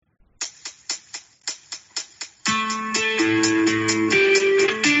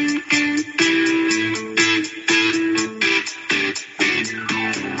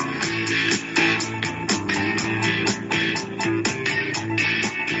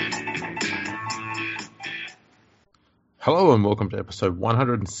Hello and welcome to episode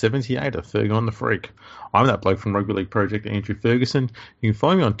 178 of Ferg on the Freak. I'm that bloke from Rugby League Project, Andrew Ferguson. You can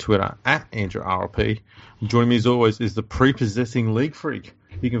find me on Twitter at AndrewRLP. Joining me as always is the prepossessing League Freak.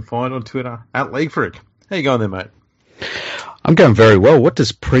 You can find on Twitter at League Freak. How you going there, mate? I'm going very well. What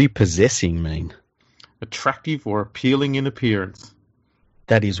does prepossessing mean? Attractive or appealing in appearance.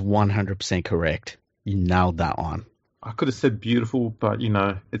 That is 100% correct. You nailed that one. I could have said beautiful, but,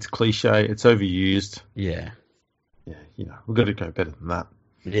 it's cliche. It's overused. Yeah. Yeah, we've got to go better than that.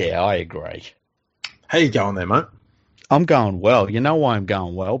 Yeah, I agree. How you going there, mate? I'm going well. You know why I'm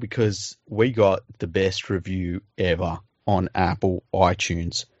going well? Because we got the best review ever on Apple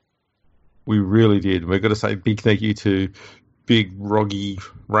iTunes. We really did. We've got to say big thank you to Big Roggy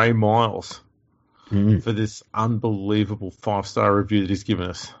Ray Miles for this unbelievable 5-star review that he's given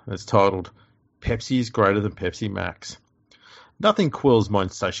us. It's titled, Pepsi is greater than Pepsi Max. Nothing quells my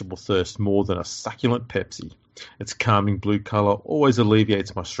insatiable thirst more than a succulent Pepsi. Its calming blue colour always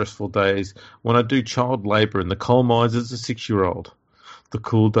alleviates my stressful days when I do child labour in the coal mines as a 6-year-old. The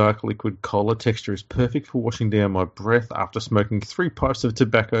cool, dark liquid cola texture is perfect for washing down my breath after smoking 3 pipes of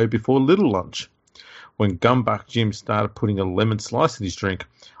tobacco before little lunch. When Gumbuck Jim started putting a lemon slice in his drink,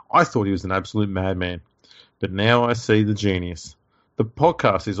 I thought he was an absolute madman. But now I see the genius. The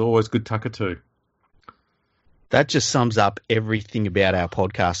podcast is always good tucker too. That just sums up everything about our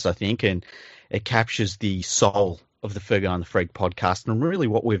podcast, I think, and it captures the soul of the Fergo and the Freak podcast and really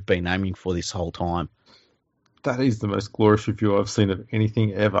what we've been aiming for this whole time. That is the most glorious review I've seen of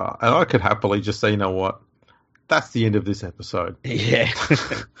anything ever. And I could happily just say, you know what? That's the end of this episode. Yeah.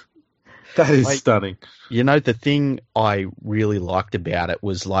 That is stunning. You know, the thing I really liked about it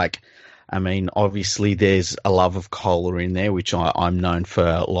was obviously there's a love of cola in there, which I'm known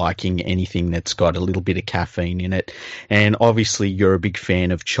for liking anything that's got a little bit of caffeine in it. And obviously you're a big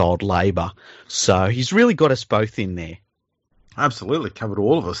fan of child labour. So he's really got us both in there. Absolutely. Covered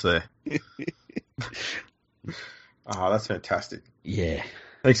all of us there. Oh, that's fantastic. Yeah.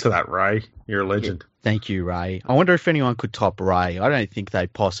 Thanks for that, Ray. You're a legend. Yeah, thank you, Ray. I wonder if anyone could top Ray. I don't think they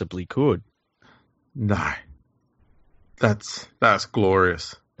possibly could. No. That's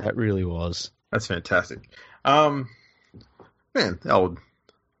glorious. That really was. That's fantastic. Man, the old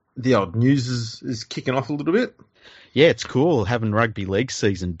news is kicking off a little bit. Yeah, it's cool having rugby league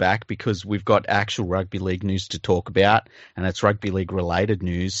season back because we've got actual rugby league news to talk about, and it's rugby league related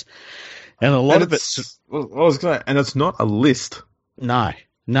news. And a lot of it's... and it's not a list. No,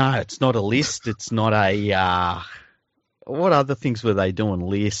 it's not a list. It's not a... what other things were they doing?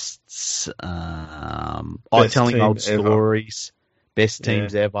 Lists, telling old stories. Best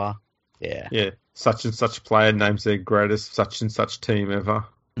teams ever. Yeah. Yeah. Such and such player names their greatest such and such team ever.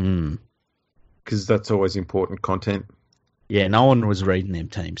 Because that's always important content. Yeah, no one was reading them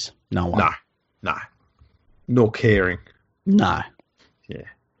teams. No one. No. Nor caring. No. Yeah.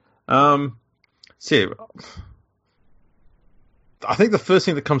 So, I think the first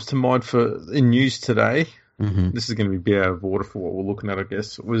thing that comes to mind in news today, this is going to be a bit out of order for what we're looking at, I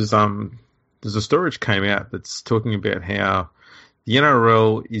guess, was there's a story which came out that's talking about how the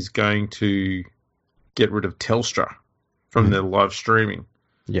NRL is going to get rid of Telstra from their live streaming.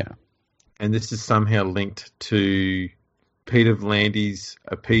 Yeah. And this is somehow linked to Peter V'landys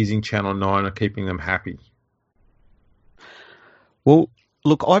appeasing Channel 9 or keeping them happy. Well,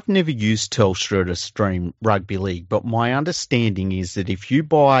 look, I've never used Telstra to stream rugby league, but my understanding is that if you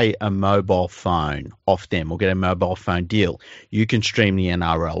buy a mobile phone off them or get a mobile phone deal, you can stream the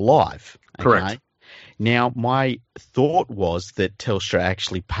NRL live. Okay? Correct. Now, my thought was that Telstra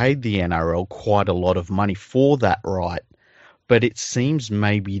actually paid the NRL quite a lot of money for that right, but it seems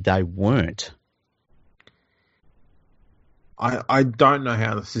maybe they weren't. I don't know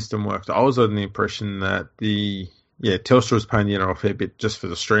how the system worked. I was under the impression that Telstra was paying the NRL a fair bit just for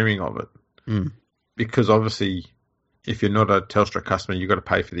the streaming of it. Because obviously, if you're not a Telstra customer, you've got to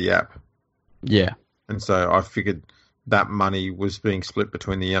pay for the app. Yeah. And so I figured that money was being split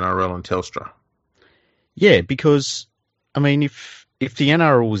between the NRL and Telstra. Yeah, because, if the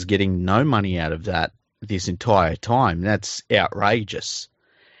NRL was getting no money out of that this entire time, that's outrageous.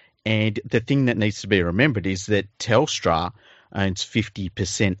 And the thing that needs to be remembered is that Telstra owns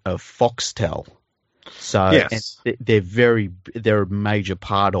 50% of Foxtel. So yes. they're a major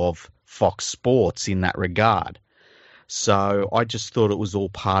part of Fox Sports in that regard. So I just thought it was all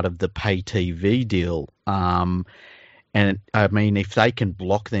part of the pay TV deal. And if they can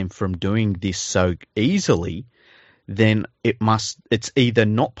block them from doing this so easily, then it's either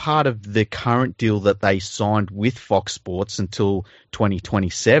not part of the current deal that they signed with Fox Sports until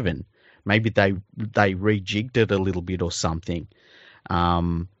 2027. Maybe they rejigged it a little bit or something.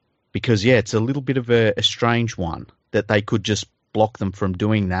 Because, it's a little bit of a strange one. that they could just block them from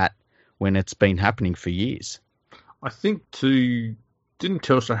doing that when it's been happening for years. I think too, didn't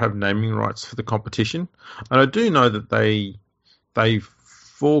Telstra have naming rights for the competition? And I do know that they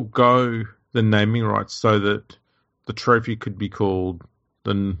forego the naming rights so that the trophy could be called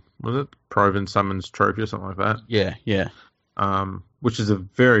was it Proven Summons Trophy or something like that? Yeah. Which is a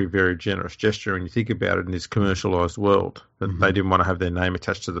very, very generous gesture when you think about it in this commercialised world. That they didn't want to have their name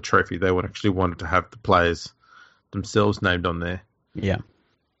attached to the trophy. They actually wanted to have the players themselves named on there. Yeah.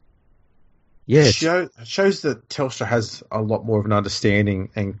 Yeah. It shows that Telstra has a lot more of an understanding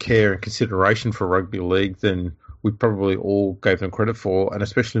and care and consideration for rugby league than we probably all gave them credit for, and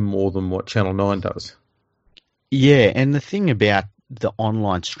especially more than what Channel 9 does. Yeah, and the thing about the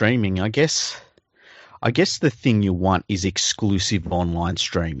online streaming, I guess the thing you want is exclusive online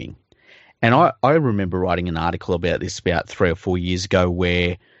streaming. And I remember writing an article about this about 3 or 4 years ago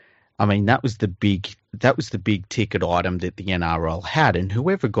where, I mean, that was the big ticket item that the NRL had, and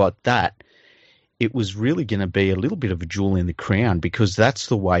whoever got that, it was really going to be a little bit of a jewel in the crown because that's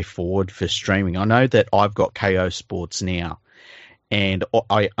the way forward for streaming. I know that I've got KO Sports now, and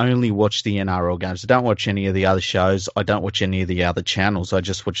I only watch the NRL games. I don't watch any of the other shows. I don't watch any of the other channels. I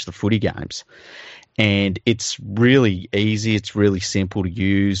just watch the footy games. And it's really easy. It's really simple to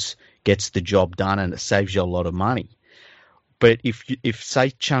use, gets the job done, and it saves you a lot of money. But if say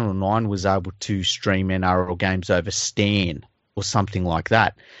Channel 9 was able to stream NRL games over Stan or something like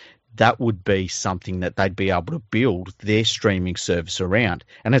that, that would be something that they'd be able to build their streaming service around.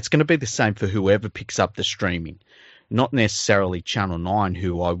 And it's going to be the same for whoever picks up the streaming, not necessarily Channel 9,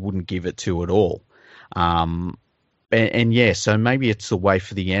 who I wouldn't give it to at all. And yeah, so maybe it's the way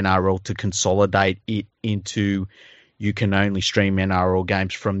for the NRL to consolidate it into you can only stream NRL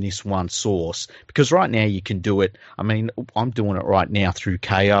games from this one source. Because right now you can do it. I mean, I'm doing it right now through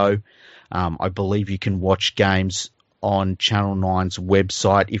KO. I believe you can watch games on Channel 9's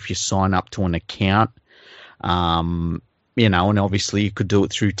website if you sign up to an account. And obviously you could do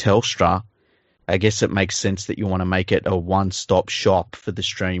it through Telstra. I guess it makes sense that you want to make it a one-stop shop for the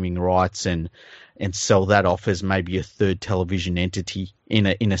streaming rights and sell that off as maybe a third television entity in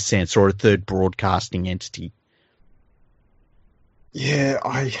a sense, or a third broadcasting entity. Yeah,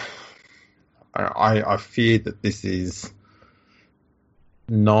 I fear that this is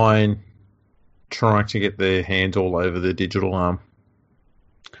Nine trying to get their hands all over the digital arm.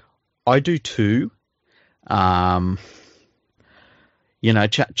 I do too. Channel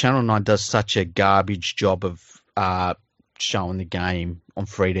 9 does such a garbage job of showing the game on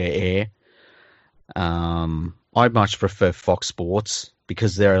free-to-air. I much prefer Fox Sports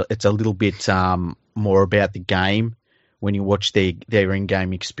because it's a little bit more about the game. When you watch their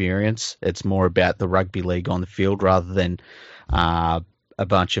in-game experience, it's more about the rugby league on the field rather than a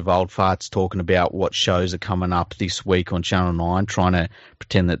bunch of old farts talking about what shows are coming up this week on Channel 9, trying to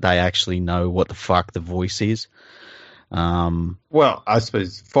pretend that they actually know what the fuck the voice is. Well, I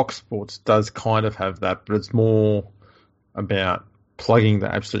suppose Fox Sports does kind of have that, but it's more about plugging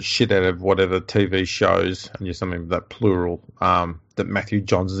the absolute shit out of whatever TV shows, and you're something that plural that Matthew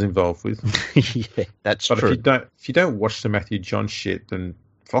Johns is involved with. Yeah, that's true. But if you don't watch the Matthew Johns shit, then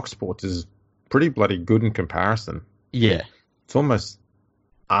Fox Sports is pretty bloody good in comparison. Yeah, it's almost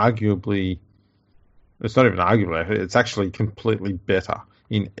arguably. It's not even arguably. It's actually completely better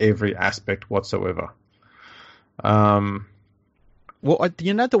in every aspect whatsoever. Well,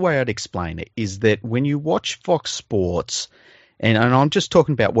 the way I'd explain it is that when you watch Fox Sports, and I'm just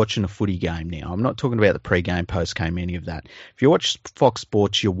talking about watching a footy game now. I'm not talking about the pre-game, post-game, any of that. If you watch Fox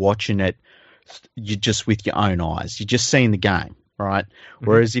Sports, you're watching it, you're just with your own eyes. You're just seeing the game, right? Mm-hmm.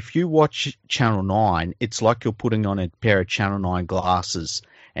 Whereas if you watch Channel 9, it's like you're putting on a pair of Channel 9 glasses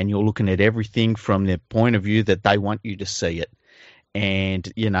and you're looking at everything from their point of view that they want you to see it.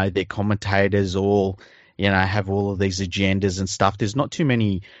 And, their commentators all, have all of these agendas and stuff. There's not too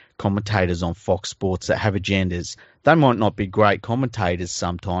many commentators on Fox Sports that have agendas. They might not be great commentators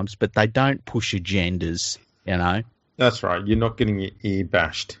sometimes, but they don't push agendas, That's right. You're not getting your ear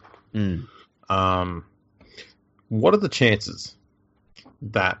bashed. Mm. What are the chances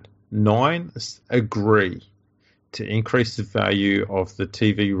that Nine agree to increase the value of the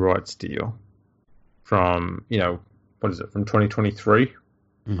TV rights deal from, what is it, from 2023?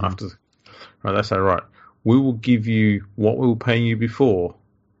 Mm-hmm. Right, they say, right, we will give you what we were paying you before,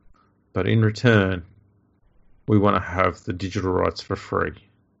 but in return, we want to have the digital rights for free.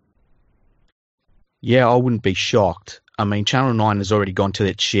 Yeah, I wouldn't be shocked. I mean, Channel 9 has already gone to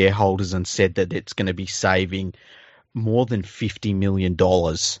its shareholders and said that it's going to be saving more than $50 million.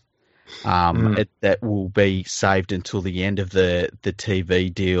 That will be saved until the end of the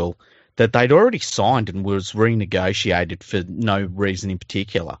TV deal. that they'd already signed and was renegotiated for no reason in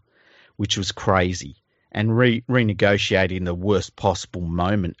particular, which was crazy, and renegotiated in the worst possible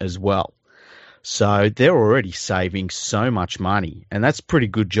moment as well. So they're already saving so much money, and that's a pretty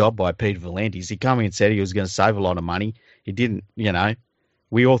good job by Peter V'landys. He came in and said he was going to save a lot of money. He didn't,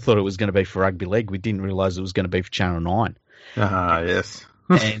 We all thought it was going to be for rugby league. We didn't realise it was going to be for Channel 9. Yes.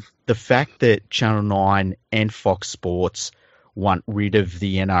 And the fact that Channel 9 and Fox Sports want rid of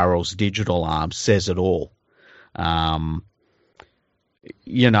the NRL's digital arm says it all. I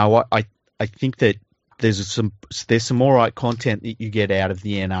think that there's some all right content that you get out of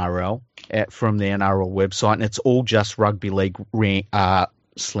the NRL from the NRL website, and it's all just rugby league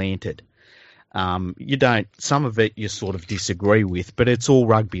slanted. Some of it you sort of disagree with, but it's all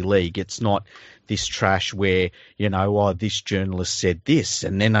rugby league. It's not this trash where, this journalist said this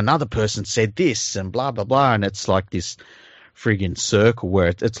and then another person said this and blah, blah, blah. And it's like this friggin' circle where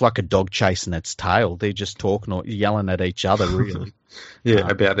it's like a dog chasing its tail. They're just talking or yelling at each other, really.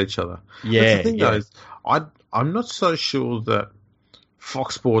 About each other. Yeah. That's the thing, though, is I'm not so sure that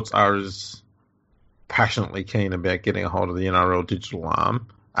Fox Sports are as passionately keen about getting a hold of the NRL digital arm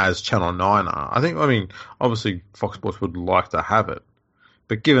as Channel 9 are. Obviously Fox Sports would like to have it,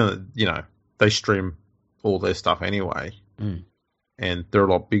 but given that, they stream all their stuff anyway, and they're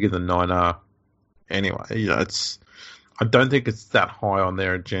a lot bigger than 9 are anyway, I don't think it's that high on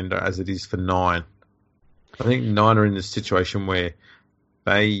their agenda as it is for 9. I think 9 are in this situation where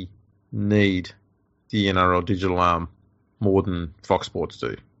they need the NRL digital arm more than Fox Sports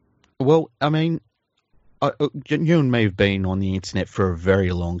do. Well, you and me have been on the internet for a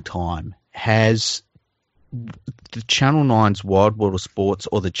very long time. Has the Channel 9's Wide World of Sports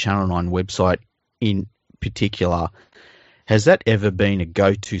or the Channel 9 website in particular, has that ever been a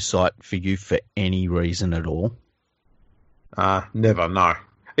go-to site for you for any reason at all? Never, no.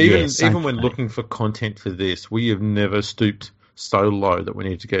 Even when looking for content for this, we have never stooped so low that we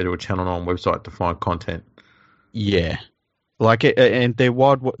need to go to a Channel 9 website to find content. Yeah. And the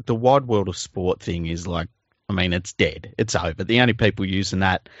Wide World of Sport thing is it's dead. It's over. The only people using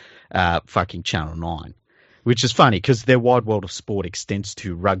that fucking Channel 9, which is funny because their Wide World of Sport extends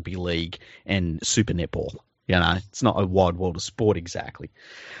to rugby league and Super Netball. It's not a wide world of sport exactly.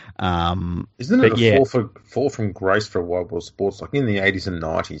 Isn't it a fall from grace for Wide World of Sports? Like in the 80s and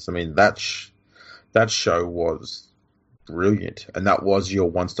 90s, that show was brilliant, and that was your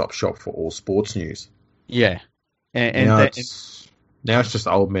one-stop shop for all sports news. Yeah. Now it's just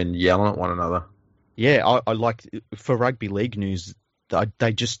old men yelling at one another. Yeah, I like for rugby league news.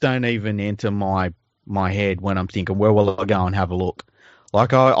 They just don't even enter my head when I'm thinking, where will I go and have a look?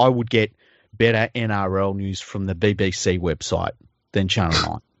 I would get better NRL news from the BBC website than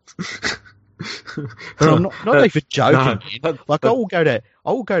Channel 9. But I'm not even joking. I will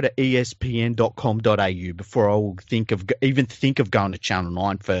go to ESPN.com.au before I will think of going to Channel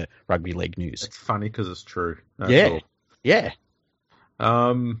 9 for rugby league news. It's funny because it's true. Yeah.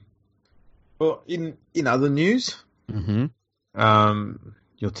 Well, in other news, mm-hmm.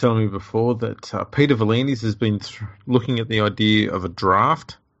 You're telling me before that Peter V'landys has been looking at the idea of a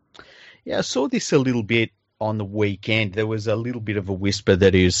draft. Yeah, I saw this a little bit on the weekend. There was a little bit of a whisper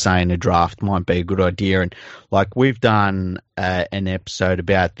that he was saying a draft might be a good idea. And we've done an episode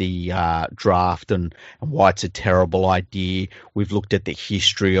about the draft and why it's a terrible idea. We've looked at the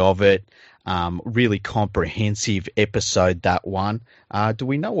history of it. Really comprehensive episode, that one. Do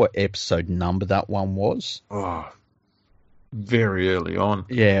we know what episode number that one was? Oh, very early on.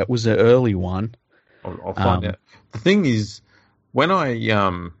 Yeah, it was an early one. I'll find out. The thing is, when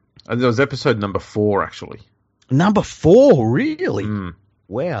there was episode number 4, actually. Number 4, really? Mm.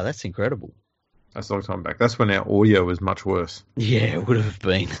 Wow, that's incredible. That's a long time back. That's when our audio was much worse. Yeah, it would have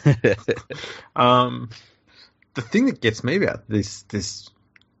been. The thing that gets me about this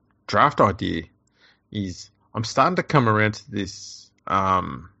draft idea is I'm starting to come around to this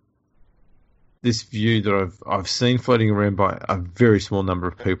this view that I've seen floating around by a very small number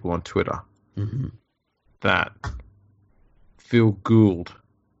of people on Twitter, mm-hmm. that Phil Gould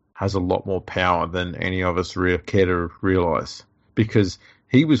has a lot more power than any of us care to realise, because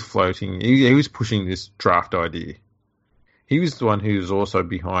he was floating, he was pushing this draft idea. He was the one who was also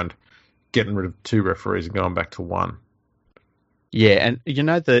behind getting rid of 2 referees and going back to 1. Yeah, and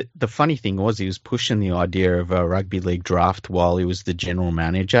the funny thing was he was pushing the idea of a rugby league draft while he was the general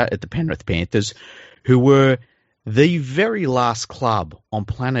manager at the Penrith Panthers, who were the very last club on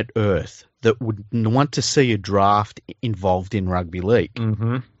planet Earth that would want to see a draft involved in rugby league.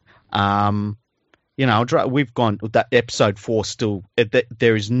 Mm-hmm. We've gone that episode 4 still.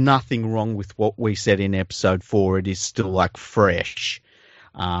 There is nothing wrong with what we said in episode 4. It is still fresh.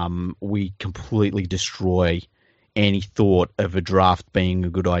 we completely destroy any thought of a draft being a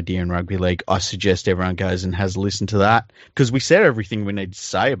good idea in rugby league. I suggest everyone goes and has a listen to that, because we said everything we need to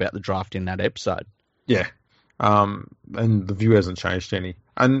say about the draft in that episode. Yeah. And the view hasn't changed any.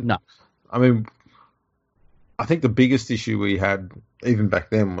 And No. I mean, I think the biggest issue we had even back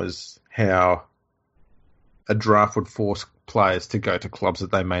then was how a draft would force players to go to clubs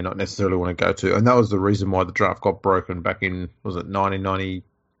that they may not necessarily want to go to. And that was the reason why the draft got broken back in, was it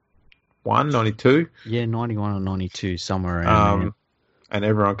 1991, 92? Yeah, 91 or 92, somewhere around there. And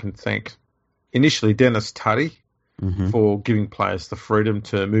everyone can thank initially Dennis Tuddy for giving players the freedom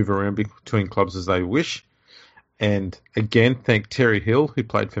to move around between clubs as they wish. And again, thank Terry Hill, who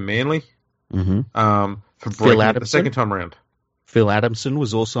played for Manly, for breaking it the second time around. Phil Adamson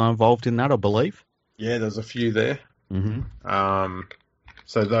was also involved in that, I believe. Yeah, there's a few there.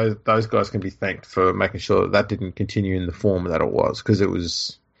 So those guys can be thanked for making sure that didn't continue in the form that it was,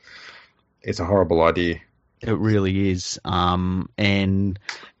 because it's a horrible idea. It really is. And,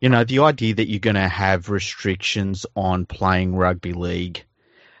 you know, the idea that you're going to have restrictions on playing rugby league,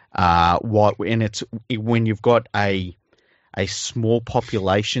 and it's when you've got a small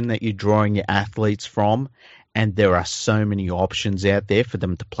population that you're drawing your athletes from, and there are so many options out there for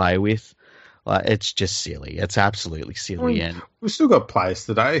them to play with. It's just silly. It's absolutely silly. And we've still got players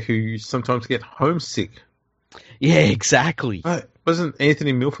today who sometimes get homesick. Yeah, exactly. Wasn't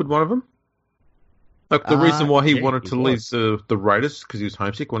Anthony Milford one of them? Like the reason why he wanted to leave the Raiders, because he was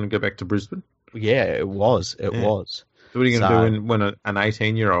homesick, wanted to go back to Brisbane? Yeah, it was. It was. So what are you going to do when an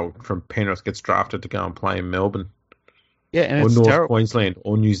 18-year-old from Penrith gets drafted to go and play in Melbourne? Yeah, and or it's North terrible. Queensland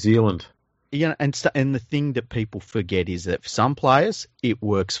or New Zealand? Yeah, and the thing that people forget is that for some players, it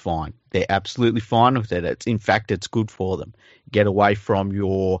works fine. They're absolutely fine with it. In fact, it's good for them. Get away from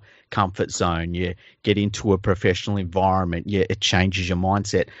your comfort zone. You get into a professional environment. Yeah, it changes your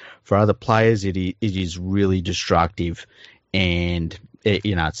mindset. For other players, it is really destructive, and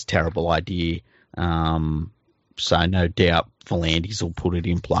it's a terrible idea. So no doubt Volandis will put it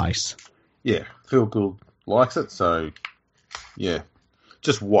in place. Yeah, Phil Gould likes it, so yeah.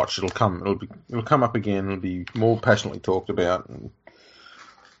 Just watch. It'll come up again. It'll be more passionately talked about, and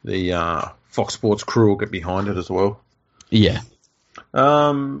the Fox Sports crew will get behind it as well. Yeah.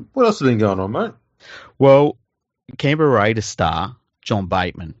 What else has been going on, mate? Well, Canberra Raiders star John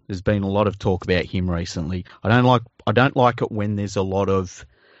Bateman. There's been a lot of talk about him recently. I don't like it when there's a lot of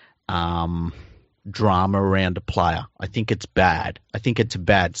drama around a player. I think it's bad. I think it's a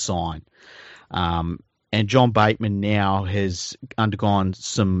bad sign. And John Bateman now has undergone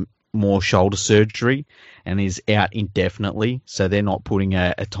some more shoulder surgery and is out indefinitely, so they're not putting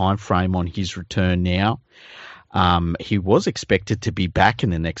a time frame on his return now. He was expected to be back in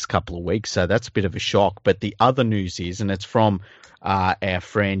the next couple of weeks, so that's a bit of a shock. But the other news is, and it's from our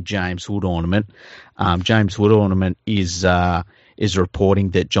friend James Wood Ornament. James Wood Ornament is reporting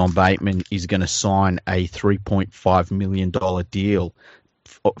that John Bateman is going to sign a $3.5 million deal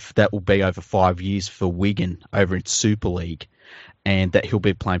that will be over 5 years for Wigan over in Super League, and that he'll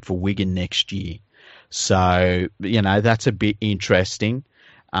be playing for Wigan next year. So, that's a bit interesting.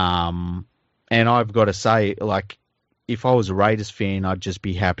 And I've got to say, like, if I was a Raiders fan, I'd just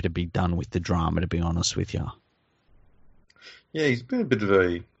be happy to be done with the drama, to be honest with you. Yeah, he's been a bit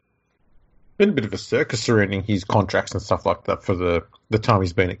of a circus surrounding his contracts and stuff like that for the time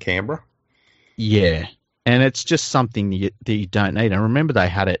he's been at Canberra. Yeah. And it's just something that you don't need. And remember, they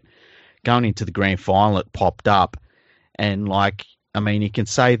had it going into the grand final, it popped up. And, you can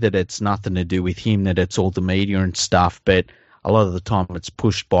say that it's nothing to do with him, that it's all the media and stuff, but a lot of the time it's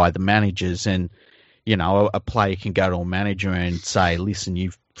pushed by the managers. And, a player can go to a manager and say, listen, you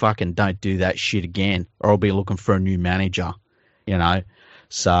fucking don't do that shit again, or I'll be looking for a new manager,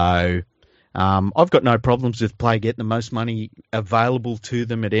 So I've got no problems with play getting the most money available to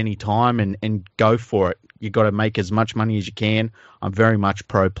them at any time and go for it. You've got to make as much money as you can. I'm very much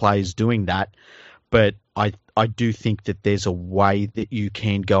pro players doing that. But I do think that there's a way that you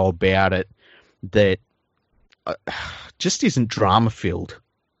can go about it that just isn't drama-filled.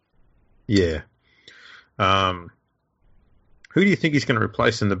 Yeah. Who do you think he's going to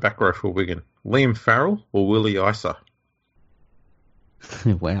replace in the back row for Wigan? Liam Farrell or Willie Isa?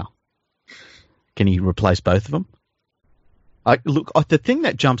 Wow. Can he replace both of them? The thing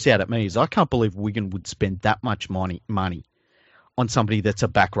that jumps out at me is I can't believe Wigan would spend that much money on somebody that's a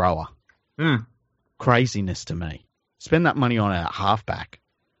back rower. Craziness to me. Spend that money on a halfback.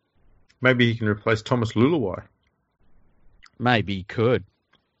 Maybe he can replace Thomas Luluwai. Maybe he could.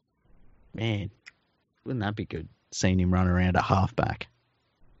 Man, wouldn't that be good, seeing him run around a halfback?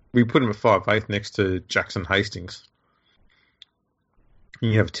 We put him at 5'8" next to Jackson Hastings.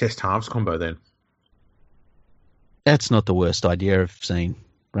 You have a test halves combo then. That's not the worst idea I've seen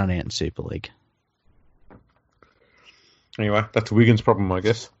run out in Super League. Anyway, that's Wigan's problem, I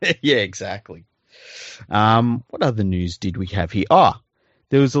guess. Yeah, exactly. What other news did we have here? Oh,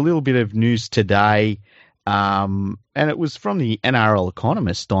 there was a little bit of news today, and it was from the NRL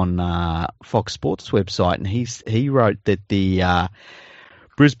Economist on Fox Sports website, and he wrote that the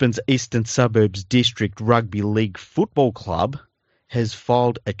Brisbane's Eastern Suburbs District Rugby League Football Club has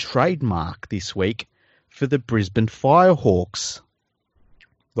filed a trademark this week for the Brisbane Firehawks.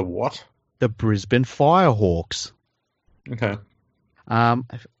 The what? The Brisbane Firehawks. Okay.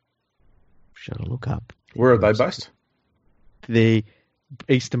 Should I look up? Where are they based? The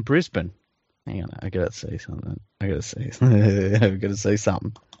Eastern Brisbane. Hang on, I gotta say something. I've got to see something. I'm gonna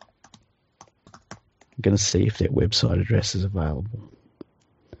see if their website address is available.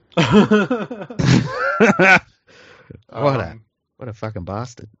 What a fucking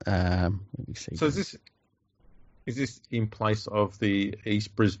bastard. Let me see. So is this in place of the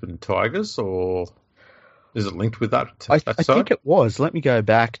East Brisbane Tigers, or is it linked with that? I think it was. Let me go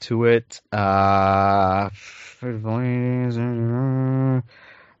back to it.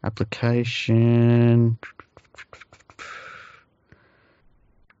 Application.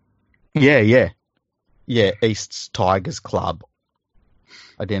 Yeah. East's Tigers Club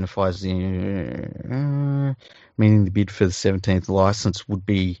identifies the meaning the bid for the 17th license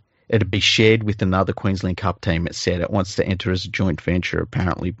it'd be shared with another Queensland Cup team. It said it wants to enter as a joint venture,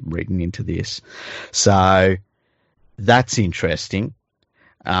 apparently reading into this. So that's interesting.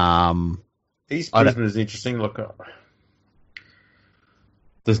 East Brisbane is interesting. Look,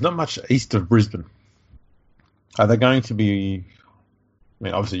 there's not much east of Brisbane. Are they going to be? I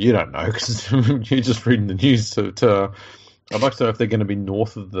mean, obviously you don't know because you're just reading the news. I'd like to know if they're going to be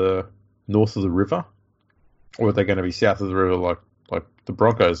north of the river, or are they going to be south of the river, like the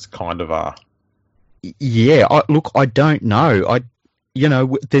Broncos kind of are. Yeah, I don't know.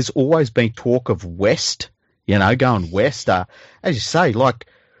 There's always been talk of west. Going west. As you say,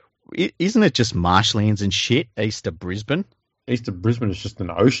 isn't it just marshlands and shit east of Brisbane? East of Brisbane is just an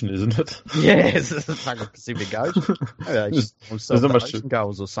ocean, isn't it? Yes, it's like a Pacific Ocean. There's not much ocean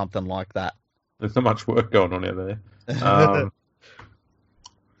goals or something like that. There's not much work going on out there.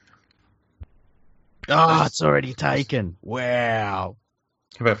 It's already taken. Wow.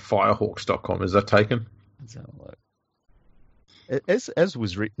 How about firehawks.com? Is that taken? Let's have a look. As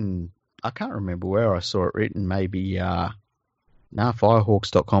was written, I can't remember where I saw it written. Maybe,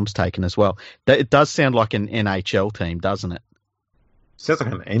 firehawks.com's taken as well. It does sound like an NHL team, doesn't it? Sounds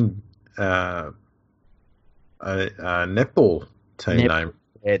like a netball team name.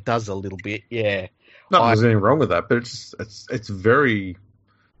 Yeah, it does a little bit, yeah. Not there's anything wrong with that, but it's very,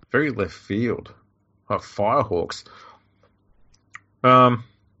 very left field. Like Firehawks. Anyway.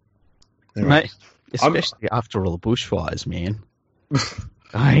 Mate, especially after all the bushfires, man.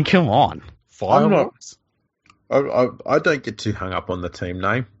 I mean, come on. Firehawks? I don't get too hung up on the team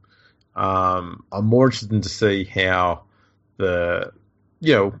name. I'm more interested to see how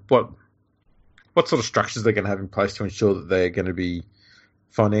what sort of structures they're going to have in place to ensure that they're going to be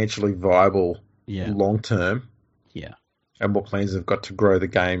financially viable long term. Yeah. And what plans they've got to grow the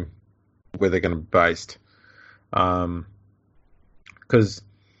game where they're going to be based. Because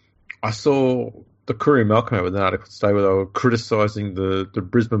I saw the Courier-Mail come out with an article today where they were criticising the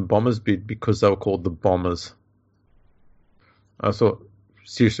Brisbane Bombers bid because they were called the Bombers. I thought,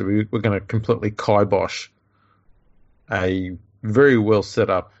 seriously, we're going to completely kibosh a very well set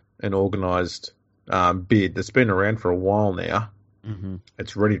up and organised bid that's been around for a while now. Mm-hmm.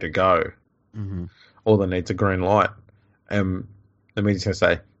 It's ready to go. Mm-hmm. All they need's a green light. And the media's going to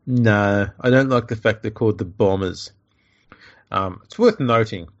say, no, I don't like the fact they're called the Bombers. It's worth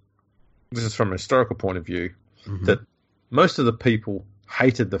noting, this is from a historical point of view, that most of the people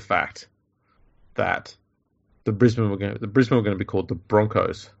hated the fact that the Brisbane were going to be called the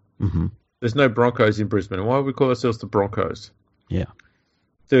Broncos. Mm-hmm. There's no Broncos in Brisbane. Why would we call ourselves the Broncos? Yeah.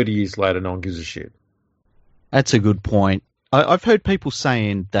 30 years later, no one gives a shit. That's a good point. I've heard people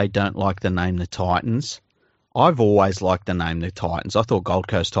saying they don't like the name the Titans. I've always liked the name the Titans. I thought Gold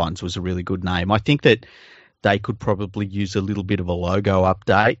Coast Titans was a really good name. I think that they could probably use a little bit of a logo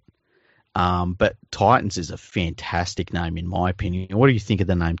update. But Titans is a fantastic name, in my opinion. What do you think of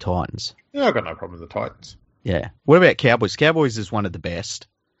the name Titans? Yeah, I've got no problem with the Titans. Yeah. What about Cowboys? Cowboys is one of the best.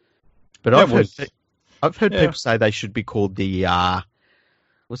 But I've heard people say they should be called the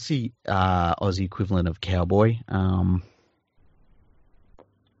what's the Aussie equivalent of cowboy?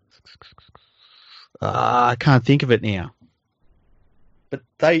 I can't think of it now. But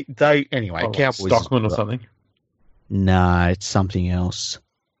they anyway, Cowboys Stockman or something. No, it's something else.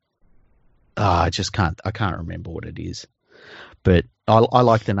 I can't remember what it is. But I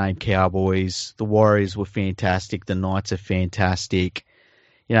like the name Cowboys. The Warriors were fantastic. The Knights are fantastic.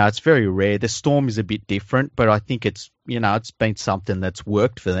 It's very rare. The Storm is a bit different, but I think it's been something that's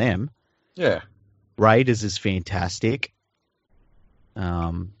worked for them. Yeah. Raiders is fantastic.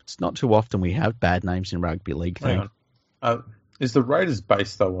 It's not too often we have bad names in rugby league. Is the Raiders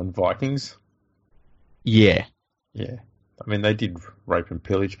based, though, on Vikings? Yeah. Yeah. I mean, they did rape and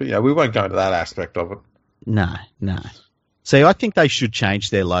pillage, but we won't go into that aspect of it. No. See, I think they should change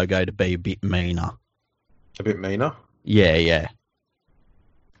their logo to be a bit meaner. A bit meaner? Yeah.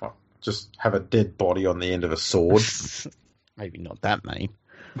 Just have a dead body on the end of a sword. Maybe not that mean.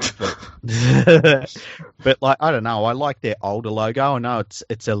 But I don't know. I like their older logo. I know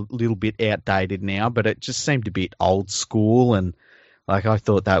it's a little bit outdated now, but it just seemed a bit old school, and I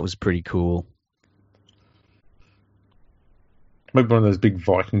thought that was pretty cool. Maybe one of those big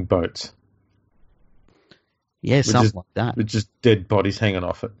Viking boats. Yeah, something like that. With just dead bodies hanging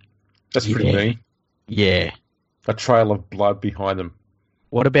off it. That's pretty mean. Yeah. A trail of blood behind them.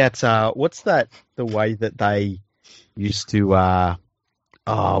 What about, what's that, the way that they used to,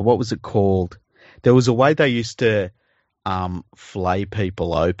 what was it called? There was a way they used to flay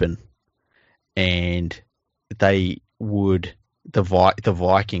people open, and the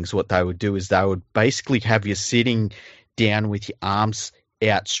Vikings, what they would do is they would basically have you sitting down with your arms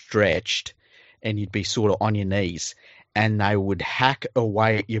outstretched, and you'd be sort of on your knees, and they would hack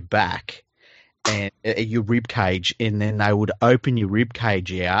away at your back and your rib cage, and then they would open your rib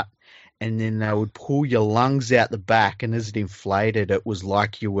cage out, and then they would pull your lungs out the back, and as it inflated, it was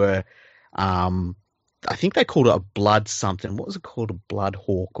like you were, I think they called it a blood something. What was it called? A blood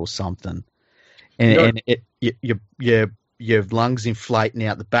hawk or something. And your lungs inflating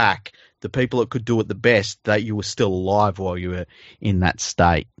out the back. The people that could do it the best, that you were still alive while you were in that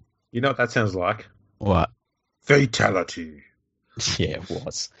state. You know what that sounds like? What? Fatality. Yeah, it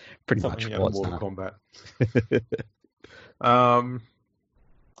was. Pretty much was. Mortal Kombat.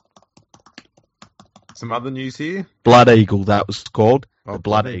 Some other news here. Blood Eagle, that was called. Oh, the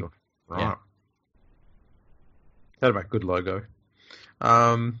Blood Eagle. Right. Yeah. That'd make good logo.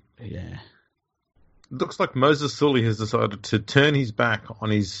 Yeah. Looks like Moses Sully has decided to turn his back on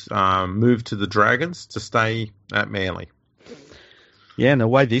his move to the Dragons to stay at Manly. Yeah, and the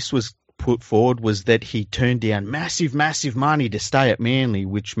way this was put forward was that he turned down massive money to stay at Manly,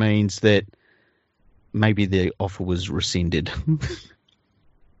 which means that maybe the offer was rescinded.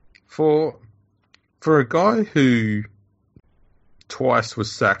 For a guy who twice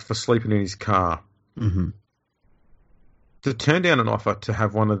was sacked for sleeping in his car, to turn down an offer to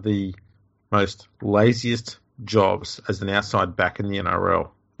have one of the most laziest jobs as an outside back in the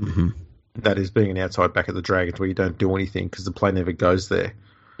NRL, that is being an outside back at the Dragons, where you don't do anything because the play never goes there.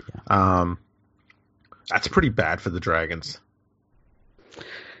 Yeah. That's pretty bad for the Dragons.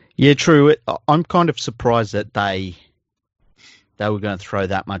 Yeah, true. I'm kind of surprised that they were going to throw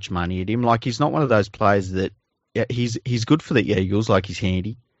that much money at him. He's not one of those players that he's good for the Eagles, he's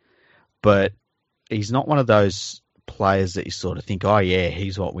handy, but he's not one of those players that you sort of think, oh yeah,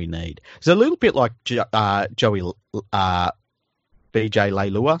 he's what we need. It's a little bit like Joey BJ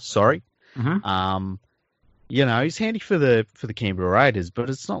Leilua, sorry. He's handy for the Canberra Raiders, but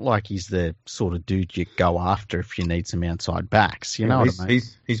it's not like he's the sort of dude you go after if you need some outside backs. You know what I mean?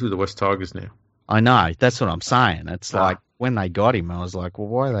 He's with the West Tigers now. I know. That's what I'm saying. It's like when they got him, I was like, well,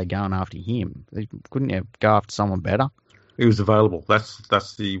 why are they going after him? Couldn't you go after someone better? He was available.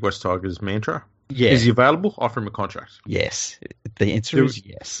 That's the West Tigers mantra. Yeah. Is he available? Offer him a contract. Yes. The answer is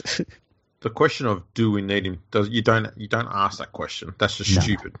yes. The question of do we need him? You don't ask that question. That's just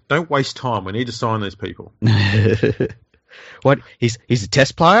stupid. Don't waste time. We need to sign these people. What? He's a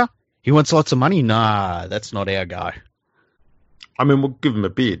test player? He wants lots of money? Nah, that's not our guy. I mean, we'll give him a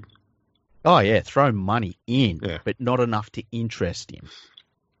bid. Oh yeah, throw money in, but not enough to interest him.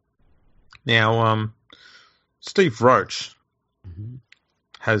 Now, Steve Roach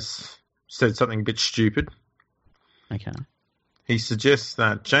has said something a bit stupid. Okay. He suggests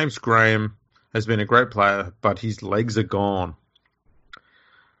that James Graham has been a great player, but his legs are gone.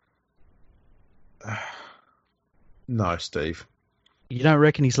 No, Steve. You don't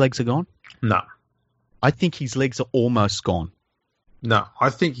reckon his legs are gone? No. I think his legs are almost gone. No, I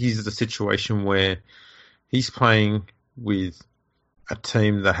think he's in a situation where he's playing with a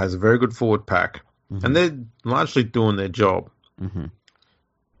team that has a very good forward pack, and they're largely doing their job.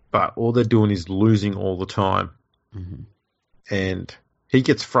 But all they're doing is losing all the time. And he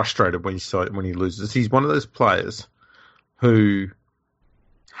gets frustrated when he loses. He's one of those players who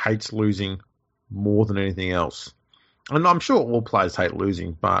hates losing more than anything else. and I'm sure all players hate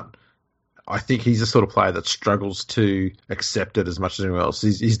losing, but I think he's the sort of player that struggles to accept it as much as anyone else.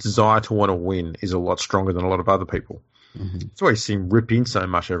 His desire to want to win is a lot stronger than a lot of other people. Mm-hmm. That's why you see him rip in so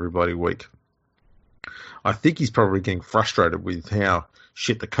much every bloody week. I think he's probably getting frustrated with how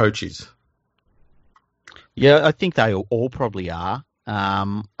shit the coach is. Yeah, I think they all probably are.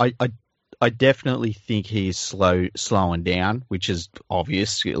 I definitely think he's slowing down, which is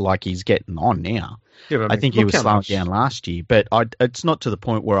obvious. Like, he's getting on now. Yeah, but I think he was slowing down last year, but it's not to the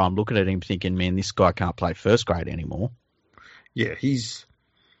point where I'm looking at him thinking, man, this guy can't play first grade anymore. Yeah, he's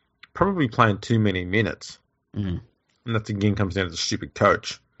probably playing too many minutes. Mm. And that again comes down to the stupid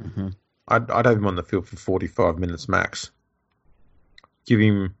coach. Mm-hmm. I'd have him on the field for 45 minutes max. Give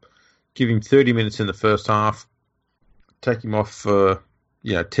him 30 minutes in the first half. Take him off for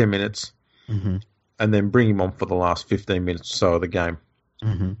 10 minutes, mm-hmm. and then bring him on for the last 15 minutes or so of the game.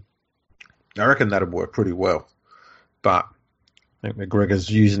 Mm-hmm. I reckon that'd work pretty well. But I think McGregor's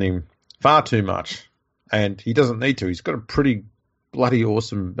using him far too much, and he doesn't need to. He's got a pretty bloody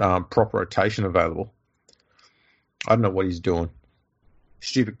awesome prop rotation available. I don't know what he's doing.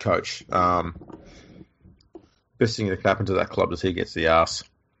 Stupid coach. Best thing that can happen to that club is he gets the arse.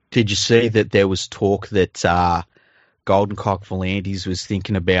 Did you see that there was talk that Golden Cock Volandes was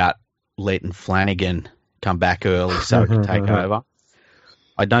thinking about letting Flanagan come back early so he could take over?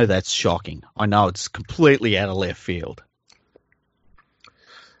 I know that's shocking. I know it's completely out of left field.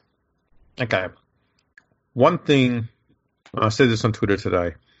 Okay. One thing, I said this on Twitter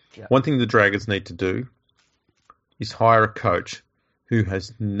today, One thing the Dragons need to do is hire a coach who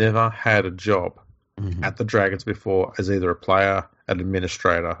has never had a job at the Dragons before as either a player, an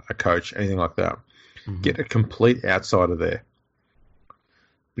administrator, a coach, anything like that. Mm-hmm. Get a complete outsider there.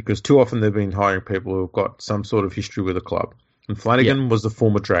 Because too often they've been hiring people who have got some sort of history with the club. And Flanagan was the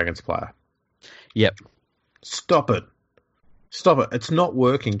former Dragons player. Yep. Stop it. Stop it. It's not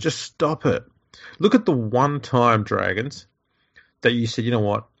working. Just stop it. Look at the one-time Dragons that you said, you know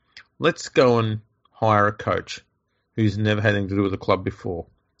what, let's go and hire a coach who's never had anything to do with the club before.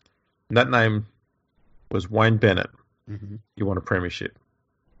 And that name was Wayne Bennett. Mm-hmm. You want a premiership.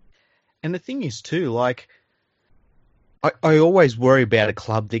 And the thing is, too, like, I always worry about a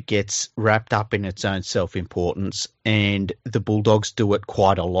club that gets wrapped up in its own self-importance, and the Bulldogs do it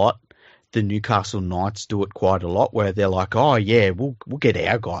quite a lot. The Newcastle Knights do it quite a lot, where they're like, oh, yeah, we'll get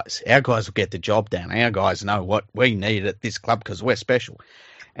our guys. Our guys will get the job done. Our guys know what we need at this club because we're special.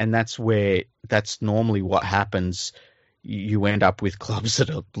 And that's normally what happens. You end up with clubs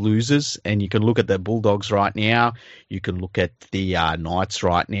that are losers, and you can look at the Bulldogs right now, you can look at the Knights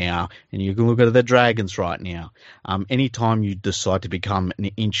right now, and you can look at the Dragons right now. Anytime you decide to become an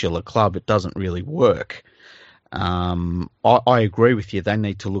insular club, it doesn't really work. I agree with you. They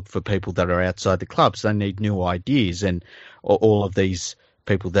need to look for people that are outside the clubs. They need new ideas, and all of these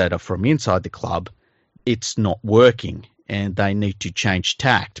people that are from inside the club, it's not working, and they need to change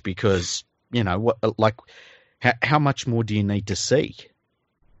tact because, how much more do you need to see?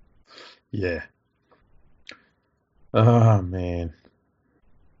 Yeah. Oh, man.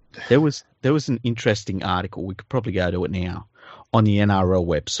 There was an interesting article, we could probably go to it now, on the NRL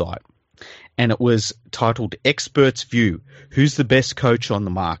website. And it was titled Experts View, Who's the Best Coach on the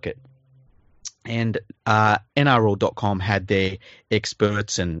Market? And NRL.com had their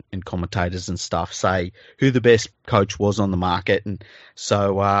experts and commentators and stuff say who the best coach was on the market. And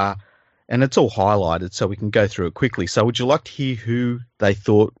so... and it's all highlighted, so we can go through it quickly. So would you like to hear who they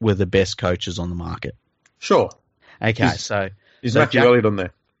thought were the best coaches on the market? Sure. Okay, Is Matthew Elliott on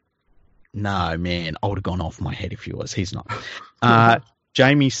there? No, man. I would have gone off my head if he was. He's not.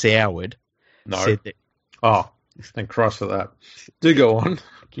 Jamie Soward said that... Oh, thank Christ for that. Do go on.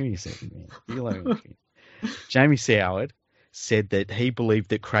 Give me a second, man. Jamie Soward said that he believed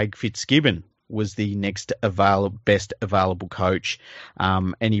that Craig Fitzgibbon was the next best available coach.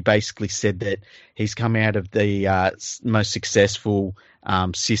 And he basically said that he's come out of the most successful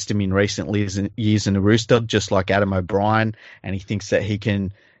system in recent years in the Rooster, just like Adam O'Brien, and he thinks that he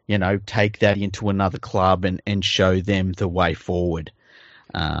can, take that into another club and show them the way forward.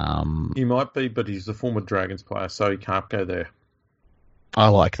 He might be, but he's the former Dragons player, so he can't go there. I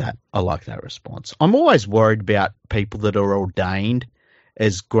like that. I like that response. I'm always worried about people that are ordained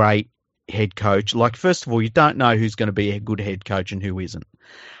as great head coach. Like, first of all, you don't know who's going to be a good head coach and who isn't.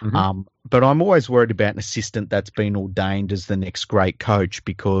 Mm-hmm. But I'm always worried about an assistant that's been ordained as the next great coach,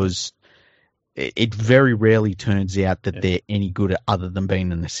 because it very rarely turns out that they're any good other than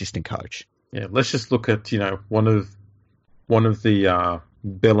being an assistant coach. Yeah, let's just look at one of the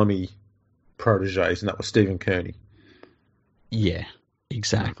Bellamy proteges, and that was Stephen Kearney. Yeah,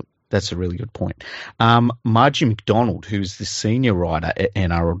 exactly. That's a really good point. Margie McDonald, who's the senior writer at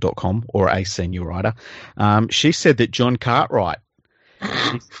NRL.com, or a senior writer, she said that John Cartwright,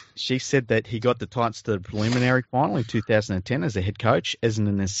 she said that he got the Titans to the preliminary final in 2010 as a head coach. As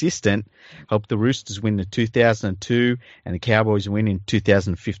an assistant, helped the Roosters win the 2002 and the Cowboys win in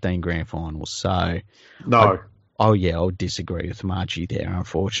 2015 grand finals. So, no. I would disagree with Margie there,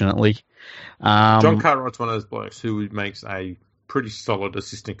 unfortunately. John Cartwright's one of those blokes who makes a pretty solid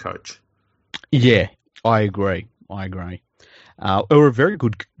assistant coach. Yeah, I agree. Or a very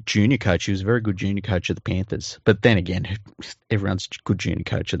good junior coach. He was a very good junior coach of the Panthers. But then again, everyone's a good junior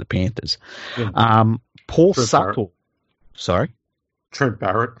coach of the Panthers. Yeah. Paul Suttle. Sorry? Trent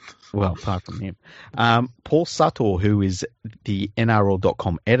Barrett. Well, apart from him. Paul Suttle, who is the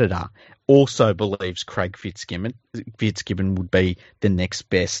NRL.com editor, also believes Craig Fitzgibbon would be the next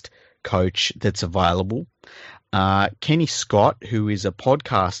best coach that's available. Kenny Scott, who is a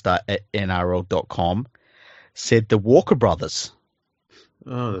podcaster at NRL.com, said the Walker brothers.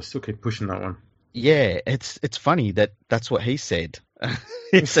 Oh, they still keep pushing that one. Yeah, it's funny that's what he said.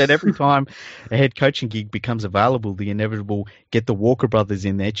 He said every time a head coaching gig becomes available, the inevitable get the Walker brothers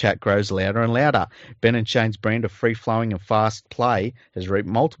in there chat grows louder and louder. Ben and Shane's brand of free-flowing and fast play has reaped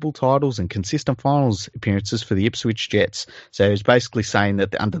multiple titles and consistent finals appearances for the Ipswich Jets. So he's basically saying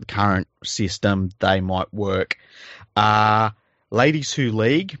that under the current system, they might work. Ladies Who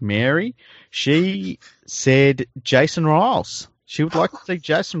League, Mary, she said Jason Riles. She would like to see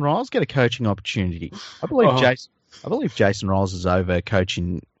Jason Riles get a coaching opportunity. I believe Jason Riles is over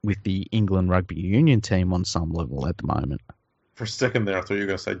coaching with the England Rugby Union team on some level at the moment. For a second there, I thought you were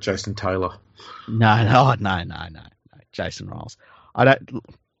going to say Jason Taylor. No. Jason Riles. I don't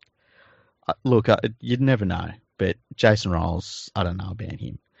look. You'd never know, but Jason Riles, I don't know about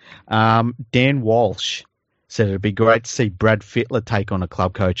him. Dan Walsh said it'd be great to see Brad Fittler take on a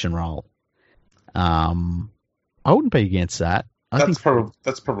club coaching role. I wouldn't be against that. That's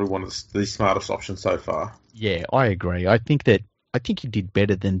probably one of the smartest options so far. Yeah, I agree. I think he did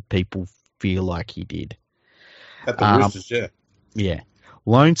better than people feel like he did. At the Roosters, yeah. Yeah.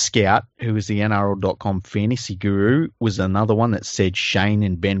 Lone Scout, who is the NRL.com fantasy guru, was another one that said Shane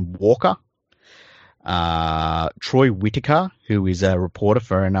and Ben Walker. Troy Whitaker, who is a reporter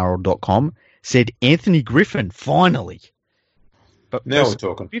for NRL.com, said Anthony Griffin, finally. But now we're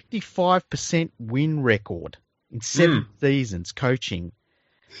talking. 55% win record in 7 seasons coaching.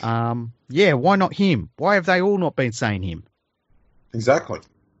 Yeah, why not him? Why have they all not been saying him? Exactly.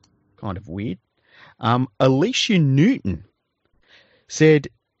 Kind of weird. Alicia Newton said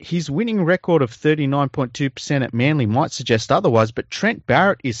his winning record of 39.2% at Manly might suggest otherwise, but Trent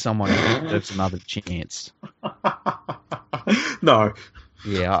Barrett is someone who deserves another chance. No.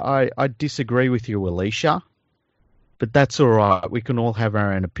 Yeah, I disagree with you, Alicia, but that's all right. We can all have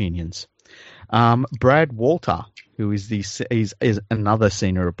our own opinions. Brad Walter, who is another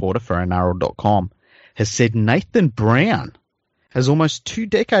senior reporter for NRL.com, has said Nathan Brown has almost 2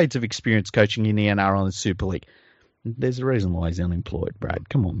 decades of experience coaching in the NRL and Super League. There's a reason why he's unemployed, Brad.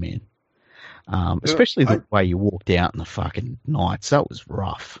 Come on, man. Especially the way you walked out in the fucking Knights. That was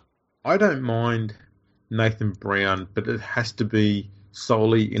rough. I don't mind Nathan Brown, but it has to be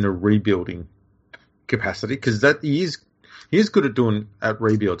solely in a rebuilding capacity, because he is good at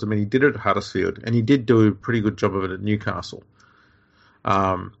rebuilds. I mean, he did it at Huddersfield, and he did do a pretty good job of it at Newcastle.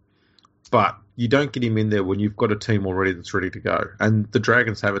 But you don't get him in there when you've got a team already that's ready to go, and the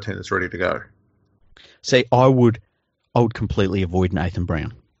Dragons have a team that's ready to go. See, I would completely avoid Nathan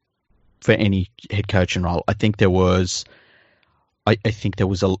Brown for any head coaching role. I think there was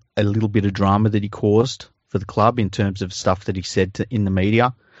a little bit of drama that he caused for the club in terms of stuff that he said in the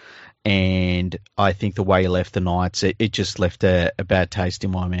media. And I think the way he left the Knights, it just left a bad taste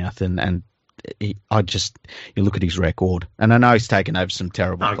in my mouth. And you look at his record, and I know he's taken over some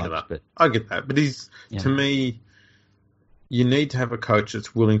terrible clubs. I get that. But to me, you need to have a coach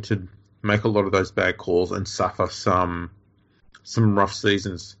that's willing to make a lot of those bad calls and suffer some rough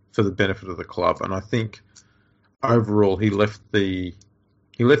seasons for the benefit of the club. And I think overall he left the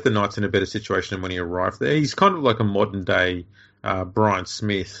Knights in a better situation than when he arrived there. He's kind of like a modern day Brian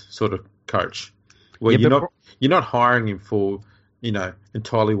Smith sort of coach, where you're not hiring him for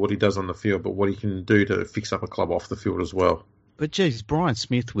entirely what he does on the field, but what he can do to fix up a club off the field as well. But geez, Brian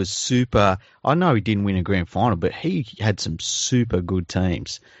Smith was super. I know he didn't win a grand final, but he had some super good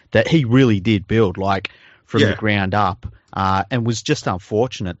teams that he really did build, like from the ground up, and was just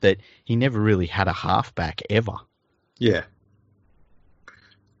unfortunate that he never really had a halfback ever. Yeah.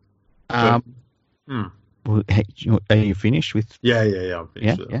 Are you finished with? Yeah. I'm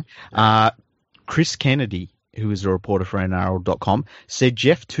finished with that. Chris Kennedy who is a reporter for NRL.com, said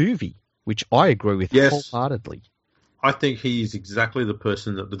Jeff Tuvey, which I agree with wholeheartedly. I think he is exactly the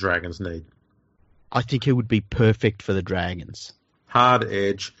person that the Dragons need. I think he would be perfect for the Dragons. Hard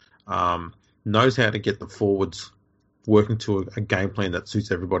edge, knows how to get the forwards working to a game plan that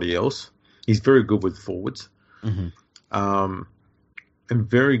suits everybody else. He's very good with forwards. Mm-hmm. And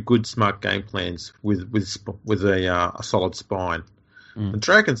very good, smart game plans with a solid spine. The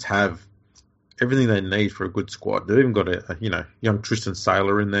Dragons have everything they need for a good squad. They've even got a young Tristan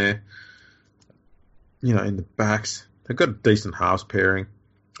Saylor in there. In the backs, they've got a decent halves pairing.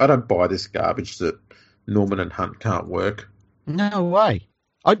 I don't buy this garbage that Norman and Hunt can't work. No way.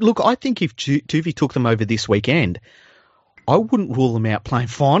 I think if Tuvey took them over this weekend, I wouldn't rule them out playing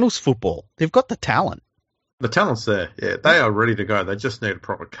finals football. They've got the talent. The talent's there. Yeah, they are ready to go. They just need a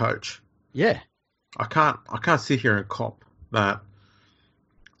proper coach. Yeah. I can't sit here and cop that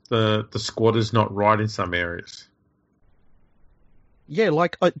the squad is not right in some areas. Yeah,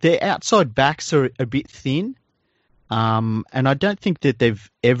 like their outside backs are a bit thin, and I don't think that they've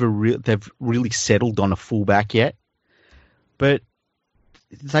really settled on a fullback yet. But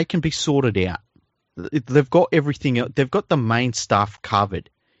they can be sorted out. They've got everything. They've got the main stuff covered.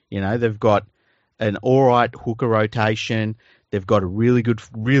 They've got an all right hooker rotation. They've got a really good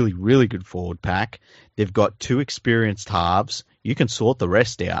forward pack. They've got 2 experienced halves. You can sort the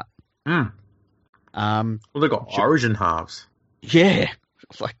rest out. Well, they've got Origin halves. Yeah.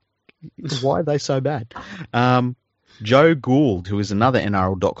 Like, why are they so bad? Joe Gould, who is another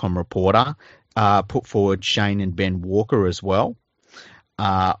NRL.com reporter, put forward Shane and Ben Walker as well.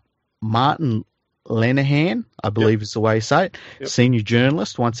 Martin Lenehan, I believe is the way you say it, senior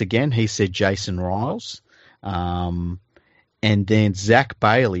journalist. Once again, he said Jason Riles. And then Zach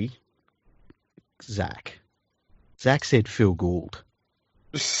Bailey. Zach said Phil Gould.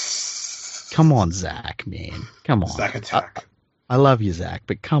 Come on, Zach, man. Come on. Zach attack. I love you, Zach,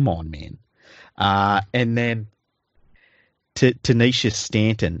 but come on, man. And then Tanisha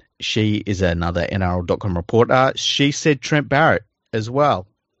Stanton, she is another NRL.com reporter. She said Trent Barrett as well.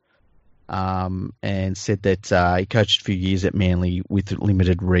 And said that he coached a few years at Manly with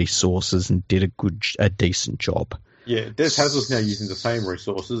limited resources and did a decent job. Yeah, Des Hasler's now using the same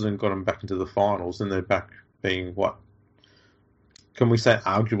resources and got them back into the finals, and they're back being what? Can we say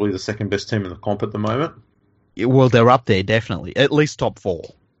arguably the second best team in the comp at the moment? Yeah, well, they're up there, definitely. At least top 4.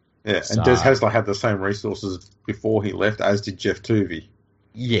 Yeah, and Des Hasler had the same resources before he left, as did Jeff Tuvey.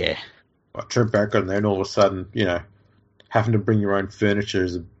 Yeah. Like Trent Barrett got in there, and all of a sudden, having to bring your own furniture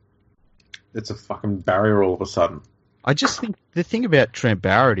it's a fucking barrier all of a sudden. I just think the thing about Trent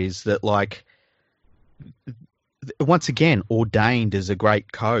Barrett is that, like, once again, ordained as a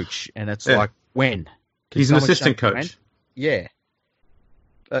great coach, and it's like, when? He's an assistant coach. When? Yeah.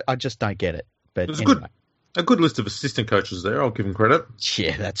 I just don't get it. But there's anyway. a good list of assistant coaches there. I'll give him credit.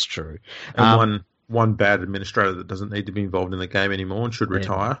 Yeah, that's true. And one bad administrator that doesn't need to be involved in the game anymore and should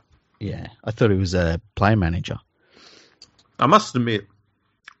retire. Yeah, I thought he was a play manager. I must admit,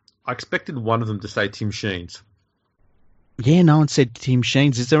 I expected one of them to say Tim Sheens. Yeah, no one said Tim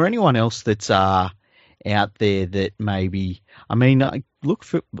Sheens. Is there anyone else that's out there that maybe... I mean, look,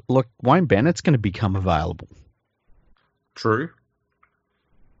 Wayne Bennett's going to become available. True.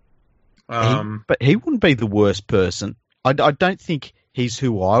 But he wouldn't be the worst person. I don't think he's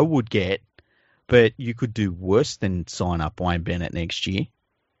who I would get, but you could do worse than sign up Wayne Bennett next year.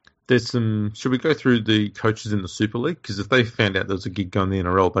 Should we go through the coaches in the Super League? Because if they found out there was a gig going in the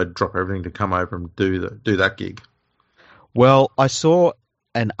NRL, they'd drop everything to come over and do that gig. Well, I saw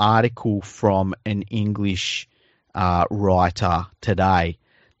an article from an English writer today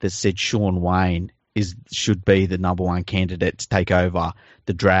that said Sean Wayne should be the number 1 candidate to take over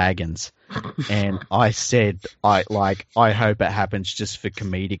the Dragons. And I said, I hope it happens just for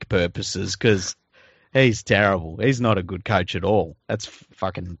comedic purposes, because he's terrible. He's not a good coach at all. That's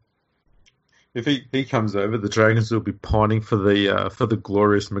fucking... If he comes over, the Dragons will be pining for the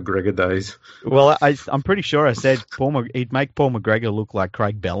glorious McGregor days. Well, I'm pretty sure I said he'd make Paul McGregor look like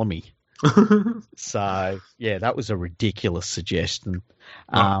Craig Bellamy. So, yeah, that was a ridiculous suggestion.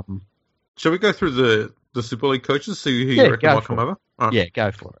 Shall we go through the Super League coaches, see who you reckon might come over? Right. Yeah,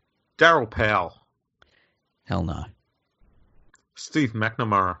 go for it. Darryl Powell. Hell no. Steve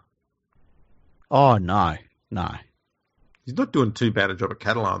McNamara. Oh, no. He's not doing too bad a job at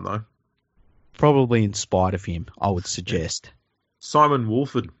Catalan, though. Probably in spite of him, I would suggest. Simon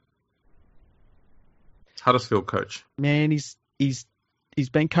Wolford. Huddersfield coach. Man, he's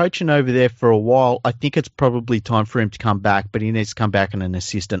been coaching over there for a while. I think it's probably time for him to come back, but he needs to come back in an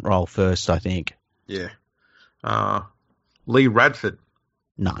assistant role first, I think. Yeah. Lee Radford.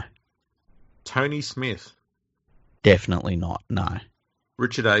 No. Tony Smith. Definitely not. No.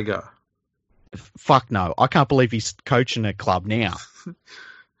 Richard Agar. Fuck no. I can't believe he's coaching a club now.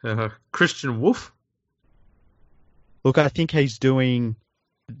 Christian Wolf. Look, I think he's doing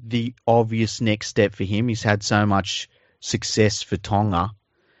the obvious next step for him. He's had so much success for Tonga.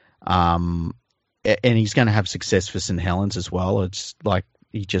 And he's going to have success for St. Helens as well. It's like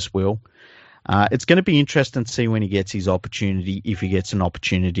he just will. It's going to be interesting to see when he gets his opportunity, if he gets an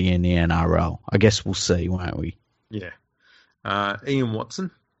opportunity in the NRL. I guess we'll see, won't we? Yeah. Ian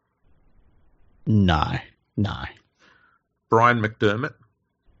Watson. No. Brian McDermott.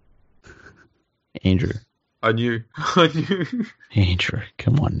 Andrew. I knew. Andrew,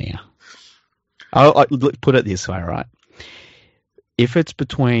 come on now. Look, put it this way, right? If it's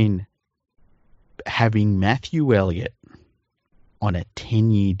between having Matthew Elliott on a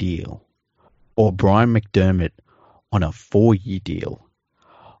 10-year deal or Brian McDermott on a 4-year deal,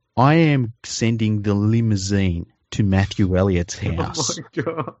 I am sending the limousine to Matthew Elliott's house. Oh, my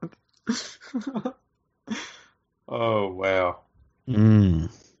God. Oh, wow.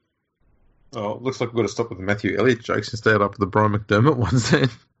 Oh, it looks like we've got to stop with the Matthew Elliott jokes and stay up with the Brian McDermott ones then.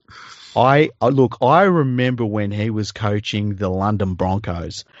 I remember when he was coaching the London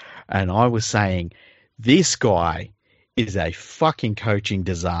Broncos, and I was saying, this guy is a fucking coaching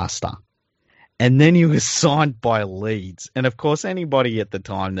disaster. And then he was signed by Leeds. And of course, anybody at the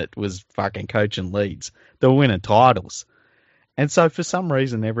time that was fucking coaching Leeds, they were winning titles. And so for some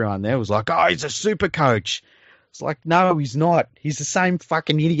reason, everyone there was like, oh, he's a super coach. It's like, no, he's not. He's the same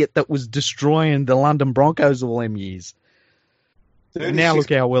fucking idiot that was destroying the London Broncos all them years. And now look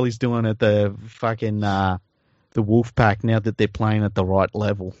how well he's doing at the fucking the Wolfpack now that they're playing at the right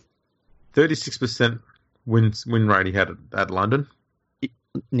level. 36% win rate he had at London.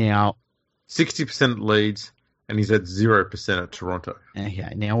 Now 60% at Leeds, and he's at 0% at Toronto.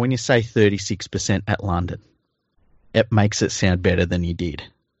 Okay, now when you say 36% at London, it makes it sound better than he did.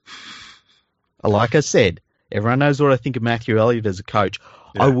 Like I said, everyone knows what I think of Matthew Elliott as a coach.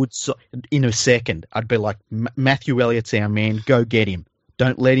 Yeah. I would, in a second, I'd be like, Matthew Elliott's our man, go get him.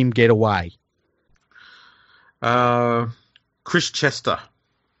 Don't let him get away. Chris Chester.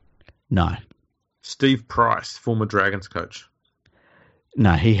 No. Steve Price, former Dragons coach.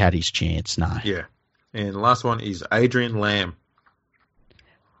 No, he had his chance, no. Yeah. And the last one is Adrian Lamb.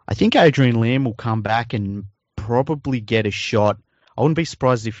 I think Adrian Lamb will come back and probably get a shot. I wouldn't be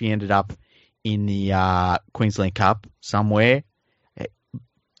surprised if he ended up in the Queensland Cup somewhere.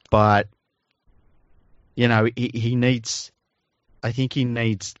 But, you know, he needs, I think he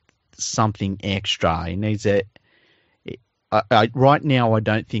needs something extra. He needs right now, I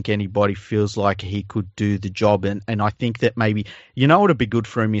don't think anybody feels like he could do the job. And I think that maybe, you know what would be good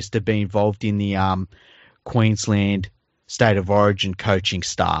for him is to be involved in the Queensland State of Origin coaching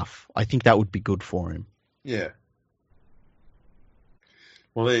staff. I think that would be good for him. Yeah.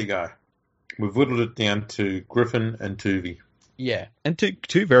 Well, there you go. We've whittled it down to Griffin and Tuvey. Yeah, and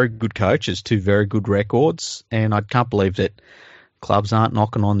two very good coaches, two very good records, and I can't believe that clubs aren't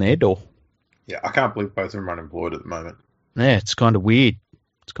knocking on their door. Yeah, I can't believe both of them are unemployed at the moment. Yeah, it's kind of weird.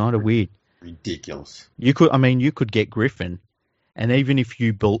 Ridiculous. You could get Griffin, and even if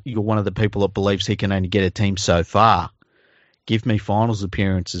you're one of the people that believes he can only get a team so far, give me finals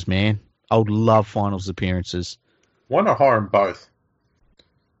appearances, man. I would love finals appearances. Why not hire them both?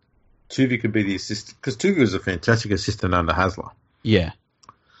 Tuvey could be the assistant, because Tuvey was a fantastic assistant under Hasler. Yeah.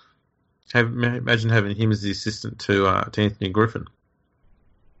 Imagine having him as the assistant to Anthony Griffin.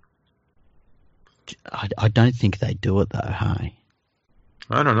 I don't think they do it though, hey?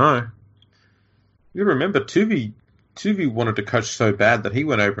 I don't know. You remember, Tuvey wanted to coach so bad that he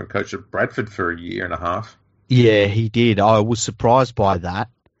went over and coached at Bradford for a year and a half. Yeah, he did. I was surprised by that.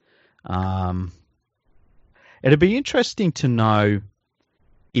 It'd be interesting to know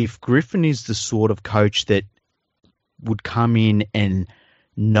if Griffin is the sort of coach that would come in and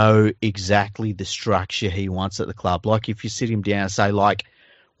know exactly the structure he wants at the club. Like if you sit him down and say, like,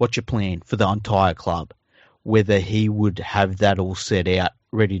 what's your plan for the entire club? Whether he would have that all set out,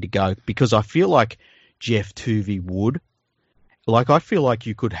 ready to go. Because I feel like Jeff Tuvey would. Like, I feel like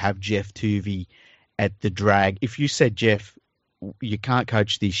you could have Jeff Tuvey at the Drag. If you said, Jeff, you can't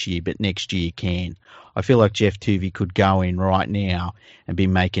coach this year, but next year you can. I feel like Jeff Tuvey could go in right now and be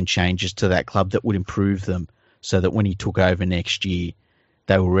making changes to that club that would improve them so that when he took over next year,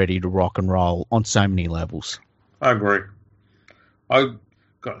 they were ready to rock and roll on so many levels. I agree. I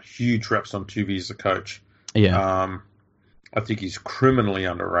got huge raps on Tuvey as a coach. Yeah. I think he's criminally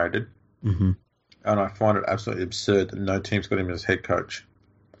underrated. Mm-hmm. And I find it absolutely absurd that no team's got him as head coach.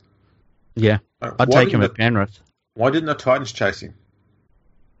 Yeah. I'd take him at Penrith. Why didn't the Titans chase him?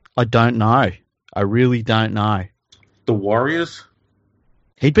 I don't know. I really don't know. The Warriors.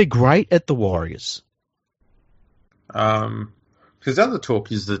 He'd be great at the Warriors. Because the other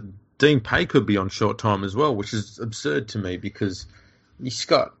talk is that Dean Pay could be on short time as well, which is absurd to me because he's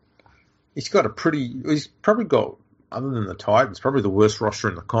probably got, other than the Titans, probably the worst roster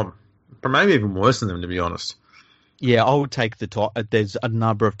in the comp. But maybe even worse than them, to be honest. Yeah, I would take there's a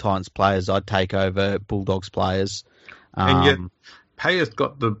number of Titans players I'd take over Bulldogs players. And yet, Pay has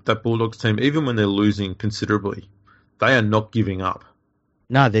got that Bulldogs team, even when they're losing considerably, they are not giving up.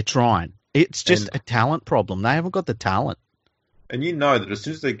 No, they're trying. It's just a talent problem. They haven't got the talent. And you know that as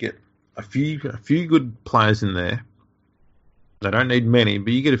soon as they get a few good players in there, they don't need many,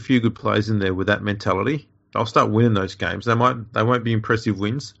 but you get a few good players in there with that mentality, they'll start winning those games. They won't be impressive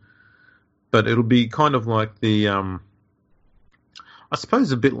wins, but it'll be kind of like I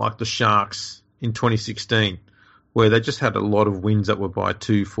suppose a bit like the Sharks in 2016, where they just had a lot of wins that were by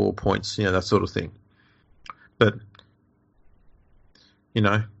 2-4 points, that sort of thing. But,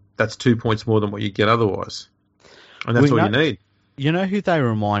 that's 2 points more than what you get otherwise. And that's all you need. You know who they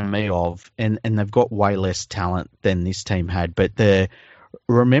remind me of, and they've got way less talent than this team had, but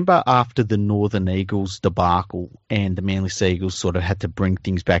remember after the Northern Eagles debacle and the Manly Sea Eagles sort of had to bring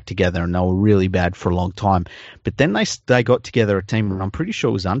things back together and they were really bad for a long time. But then they got together a team, and I'm pretty sure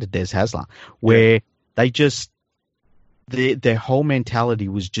it was under Des Hasler, where they just, their whole mentality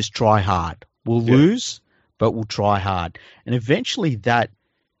was just try hard. We'll lose, but we'll try hard. And eventually that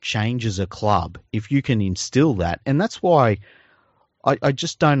changes a club if you can instill that. And that's why I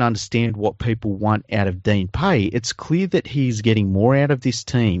just don't understand what people want out of Dean Pay. It's clear that he's getting more out of this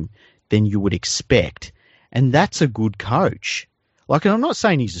team than you would expect. And that's a good coach. And I'm not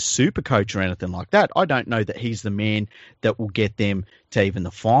saying he's a super coach or anything like that. I don't know that he's the man that will get them to even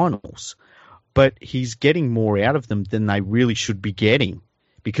the finals. But he's getting more out of them than they really should be getting.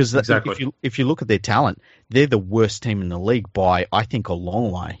 Because if you look at their talent, they're the worst team in the league by, I think, a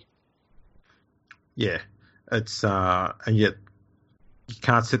long way. Yeah. It's and yet you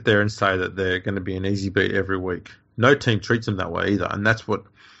can't sit there and say that they're going to be an easy beat every week. No team treats them that way either, and that's what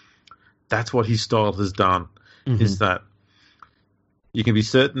his style has done. Mm-hmm. Is that you can be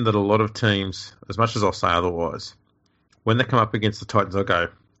certain that a lot of teams, as much as I'll say otherwise, when they come up against the Titans, they'll go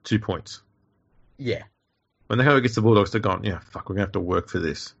 2 points. Yeah. When they come up against the Bulldogs, they're going, we're going to have to work for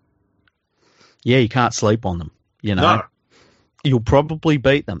this. Yeah, you can't sleep on them. No. You'll probably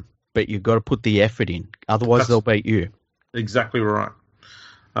beat them, but you've got to put the effort in. Otherwise, they'll beat you. Exactly right.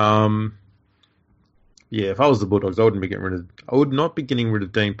 If I was the Bulldogs, I would not be getting rid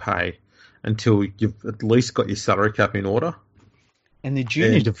of Dean Pay until you've at least got your salary cap in order. And the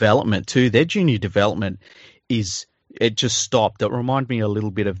junior development too. Their junior development it just stopped. It reminded me a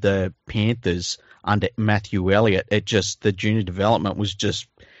little bit of the Panthers under Matthew Elliott. The junior development was just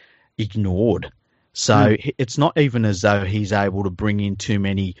ignored. So it's not even as though he's able to bring in too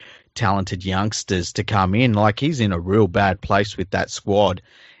many talented youngsters to come in. He's in a real bad place with that squad.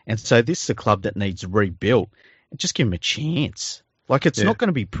 And so this is a club that needs rebuilt. And just give him a chance. It's not going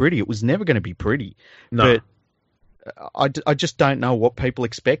to be pretty. It was never going to be pretty. No. But I just don't know what people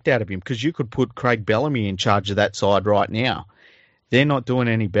expect out of him, because you could put Craig Bellamy in charge of that side right now. They're not doing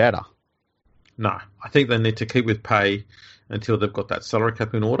any better. No. I think they need to keep with Pay until they've got that salary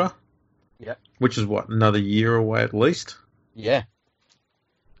cap in order. Yeah. Which is another year away at least? Yeah.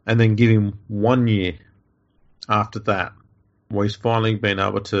 And then give him 1 year after that, where he's finally been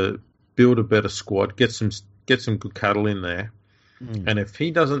able to build a better squad, get some good cattle in there. And if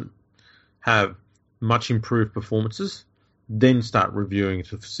he doesn't have much improved performances, then start reviewing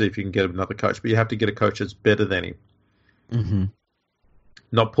to see if you can get another coach. But you have to get a coach that's better than him. Mm-hmm.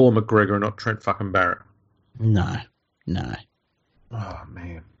 Not Paul McGregor, not Trent fucking Barrett. No. Oh,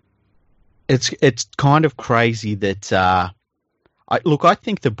 man. It's kind of crazy that I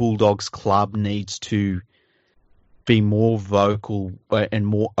think the Bulldogs club needs to be more vocal and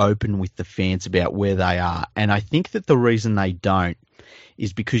more open with the fans about where they are. And I think that the reason they don't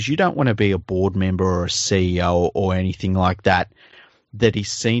is because you don't want to be a board member or a CEO or anything like that is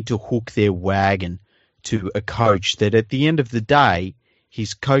seen to hook their wagon to a coach that at the end of the day,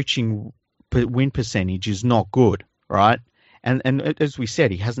 his coaching win percentage is not good, right? And as we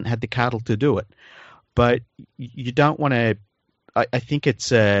said, he hasn't had the cattle to do it. But you don't want to. I think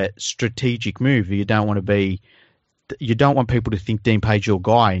it's a strategic move. You don't want people to think Dean Pay's your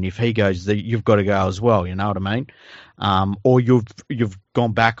guy, and if he goes, you've got to go as well. You know what I mean? Or you've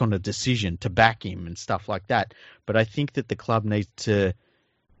gone back on a decision to back him and stuff like that. But I think that the club needs to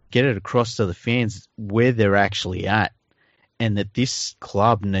get it across to the fans where they're actually at, and that this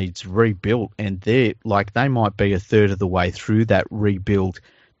club needs rebuilt, and they might be a third of the way through that rebuild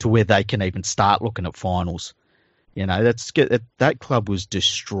to where they can even start looking at finals. You know, that club was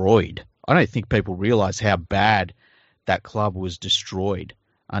destroyed. I don't think people realise how bad that club was destroyed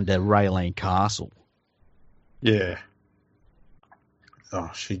under Raylene Castle. Yeah.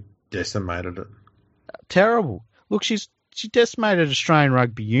 Oh, she decimated it. Terrible. Look, she decimated Australian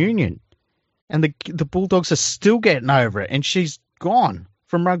Rugby Union, and the Bulldogs are still getting over it, and she's gone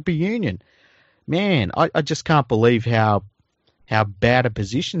from Rugby Union. Man, I just can't believe how bad a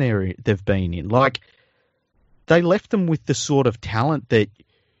position they've been in. Like, they left them with the sort of talent that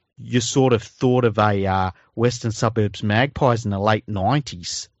you sort of thought of a Western Suburbs Magpies in the late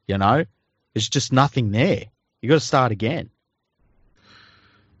 90s, you know? There's just nothing there. You got to start again.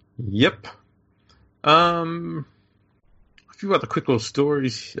 Yep. A few other quick little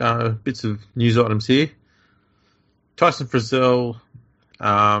stories, bits of news items here. Tyson Frizzell,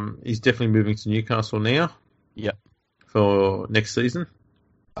 he's definitely moving to Newcastle now. Yep. For next season.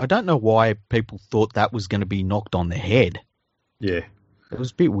 I don't know why people thought that was going to be knocked on the head. Yeah. It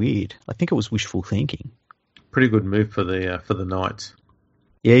was a bit weird. I think it was wishful thinking. Pretty good move for the Knights.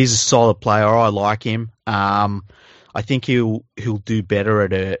 Yeah, he's a solid player. I like him. I think he'll do better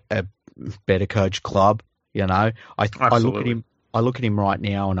at a better coach club. You know, I look at him right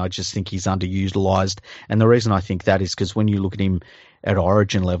now, and I just think he's underutilized. And the reason I think that is because when you look at him at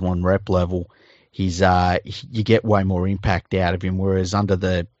Origin level and rep level, you get way more impact out of him. Whereas under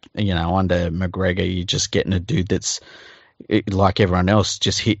McGregor, you're just getting a dude that's like everyone else,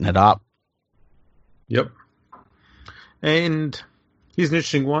 just hitting it up. Yep. And here's an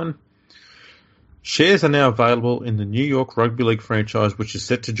interesting one. Shares are now available in the New York Rugby League franchise, which is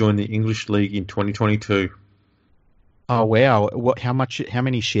set to join the English League in 2022. Oh wow! How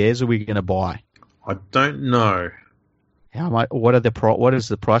many shares are we going to buy? I don't know. How much? What is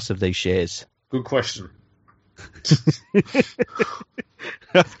the price of these shares? Good question.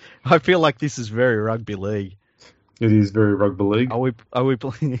 I feel like this is very rugby league. It is very rugby league. Are we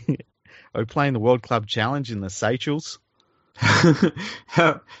playing the World Club Challenge in the Seychelles?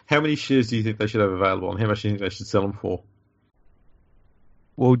 How many shares do you think they should have available, and how much do you think they should sell them for?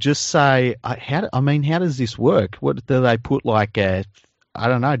 Well, just say how does this work? What do they put I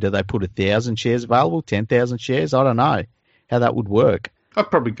don't know. Do they put 1,000 shares available? 10,000 shares? I don't know how that would work.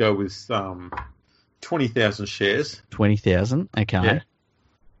 I'd probably go with 20,000 shares. 20,000, okay. Yeah.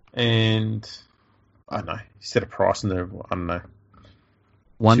 And I don't know. Set a price in there. I don't know.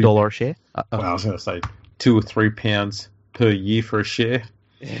 $1 a share. Well, I was going to say £2 or £3 per year for a share.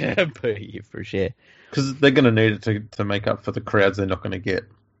 Yeah, per year for a share. Because they're going to need it to make up for the crowds they're not going to get.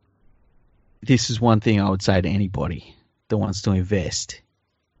 This is one thing I would say to anybody that wants to invest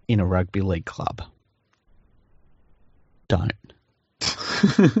in a rugby league club. Don't.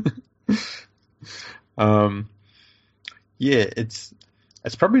 Yeah, it's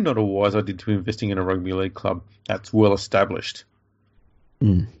probably not a wise idea to be investing in a rugby league club that's well established.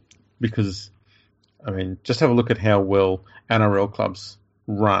 Because, I mean, just have a look at how well NRL clubs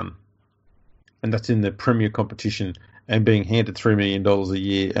run. And that's in the premier competition and being handed $3 million a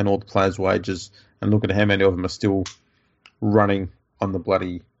year and all the players' wages. And look at how many of them are still running on the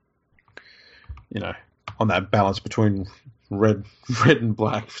bloody, on that balance between red and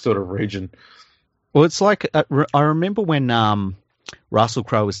black sort of region. Well, it's like, I remember when Russell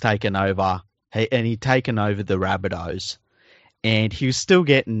Crowe was taken over, and he'd taken over the Rabbitohs, and he was still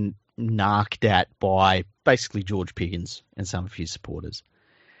getting narked at by basically George Piggins and some of his supporters.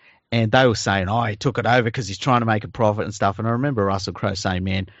 And they were saying, he took it over because he's trying to make a profit and stuff. And I remember Russell Crowe saying,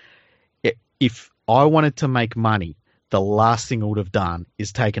 man, if I wanted to make money, the last thing I would have done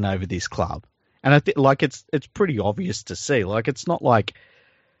is taken over this club. And I think, it's pretty obvious to see. It's not like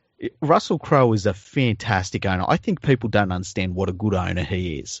Russell Crowe is a fantastic owner. I think people don't understand what a good owner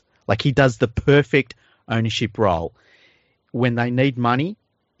he is. He does the perfect ownership role. When they need money,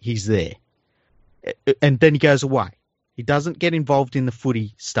 he's there. And then he goes away. He doesn't get involved in the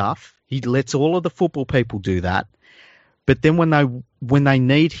footy stuff. He lets all of the football people do that. But then when they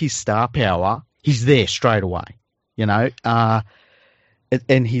need his star power, he's there straight away. And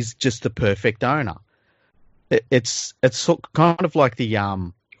he's just the perfect owner. It's kind of like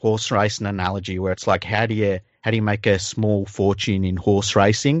the horse racing analogy, where it's like, how do you make a small fortune in horse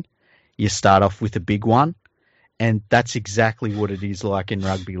racing? You start off with a big one. And that's exactly what it is like in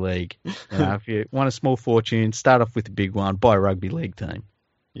rugby league. If you want a small fortune, start off with a big one, buy a rugby league team.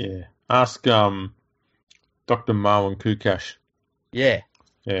 Yeah. Ask Dr. Marwan Kukash. Yeah.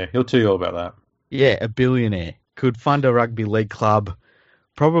 Yeah, he'll tell you all about that. Yeah, a billionaire. Could fund a rugby league club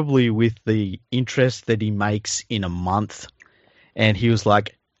probably with the interest that he makes in a month. And he was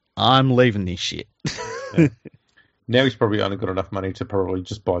like, I'm leaving this shit. Yeah. Now he's probably only got enough money to probably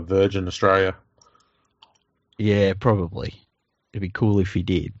just buy Virgin Australia. Yeah, probably. It'd be cool if he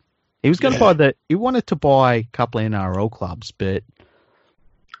did. He was going to he wanted to buy a couple of NRL clubs, but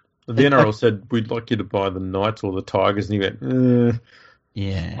the NRL said, we'd like you to buy the Knights or the Tigers, and he went,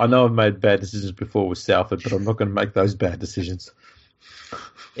 yeah. I know I've made bad decisions before with Salford, but I'm not going to make those bad decisions.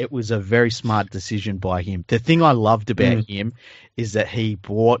 It was a very smart decision by him. The thing I loved about him is that he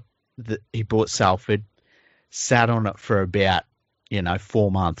bought Salford, sat on it for about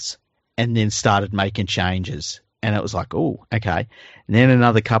 4 months, and then started making changes. And it was like, oh, okay. And then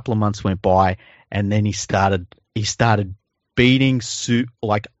another couple of months went by, and then he started beating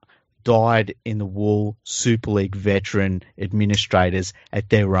dyed in the wool Super League veteran administrators at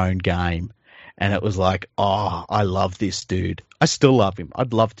their own game. And it was like, oh, I love this dude. I still love him.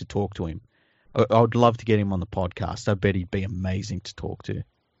 I'd love to talk to him. I'd love to get him on the podcast. I bet he'd be amazing to talk to.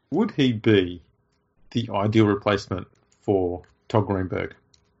 Would he be the ideal replacement for Todd Greenberg?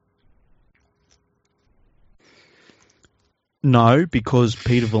 No, because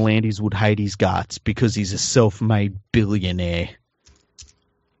Peter V'landys would hate his guts because he's a self-made billionaire.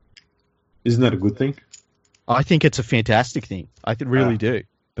 Isn't that a good thing? I think it's a fantastic thing. I really do.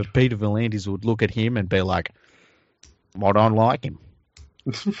 But Peter V'landys would look at him and be like, I don't like him.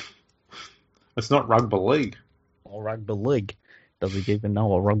 It's not rugby league. Or rugby league. Does he even know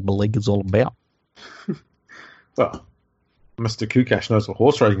what rugby league is all about? Well, Mr. Kukash knows what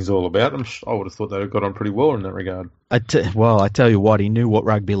horse racing is all about. I would have thought they would have got on pretty well in that regard. I tell you what, he knew what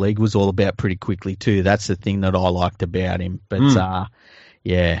rugby league was all about pretty quickly too. That's the thing that I liked about him. But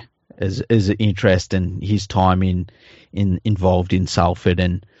as an interest in his time involved in Salford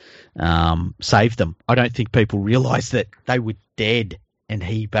and saved them. I don't think people realise that they were dead, and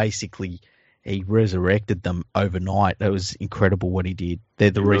he resurrected them overnight. That was incredible what he did.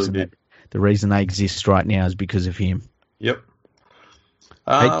 They're the reason they exist right now is because of him. Yep.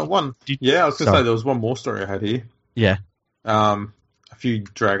 I was going to say there was one more story I had here. Yeah. A few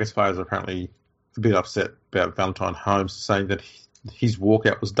Dragons players are apparently a bit upset about Valentine Holmes, saying that his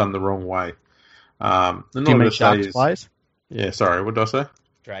walkout was done the wrong way. Do you mean Sharks players? Yeah, sorry, what did I say?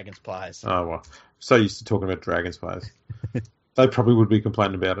 Dragons players. Oh, well. So used to talking about Dragons players. They probably would be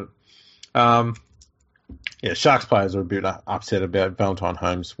complaining about it. Sharks players are a bit upset about Valentine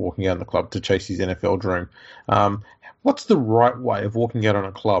Holmes walking out of the club to chase his NFL dream. What's the right way of walking out on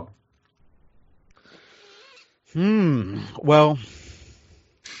a club? Well,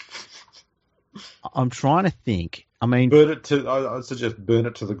 I'm trying to think. I mean, I'd suggest burn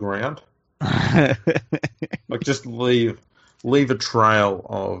it to the ground. Like just leave a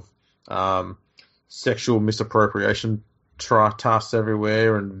trail of sexual misappropriation tasks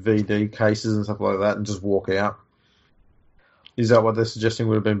everywhere and VD cases and stuff like that, and just walk out. Is that what they're suggesting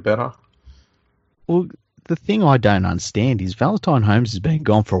would have been better? Well, the thing I don't understand is Valentine Holmes has been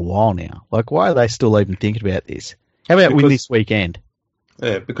gone for a while now. Like, why are they still even thinking about this? How about win this weekend?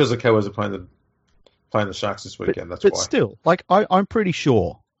 Yeah, because the Cowboys are playing the Sharks this weekend. That's why. But still, like, I'm pretty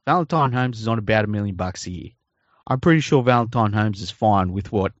sure Valentine Holmes is on about $1 million a year. I'm pretty sure Valentine Holmes is fine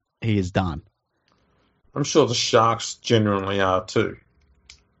with what he has done. I'm sure the Sharks genuinely are too.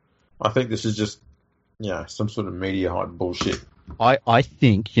 I think this is just, some sort of media hype bullshit. I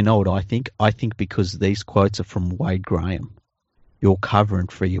think, you know what I think? I think because these quotes are from Wade Graham. You're covering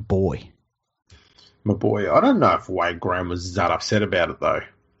for your boy. My boy. I don't know if Wade Graham was that upset about it though.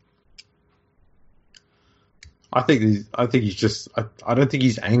 I don't think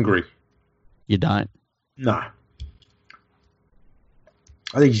he's angry. You don't? No.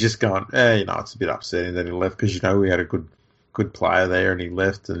 I think he's just going, it's a bit upsetting that he left because, we had a good player there and he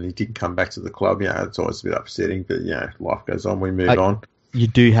left and he didn't come back to the club. It's always a bit upsetting, but, life goes on. We move on. You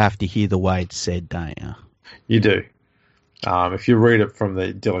do have to hear the way it's said, don't you? You do. If you read it from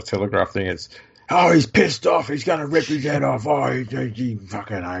the Daily Telegraph thing, it's, he's pissed off. He's going to rip his head off. He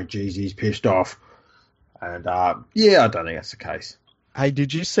fucking, he's pissed off. And, I don't think that's the case. Hey,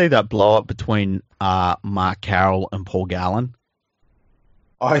 did you see that blow up between Mark Carroll and Paul Gallen?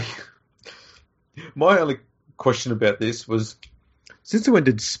 My only question about this was, since when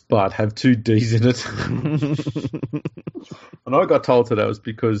did Spud have 2 D's in it? And I got told today it was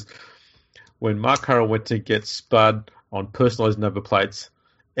because when Mark Carroll went to get Spud on personalised number plates,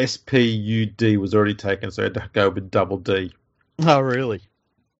 SPUD was already taken, so he had to go with double D. Oh, really?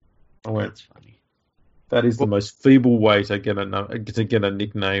 I went, that's funny. That is the most feeble way to get a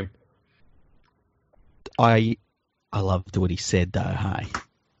nickname. I loved what he said, though, hey?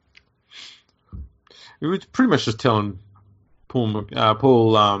 It was pretty much just telling Paul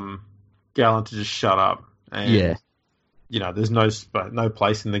Gallen to just shut up. And, there's no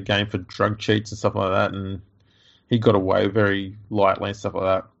place in the game for drug cheats and stuff like that. And he got away very lightly and stuff like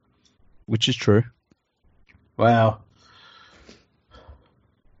that. Which is true. Wow.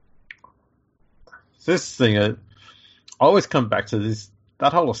 This thing, I always come back to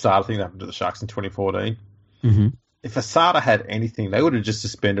that whole Asada thing that happened to the Sharks in 2014. Mm-hmm. If Asada had anything, they would have just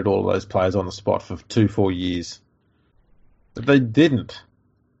suspended all of those players on the spot for 2-4 years. But they didn't.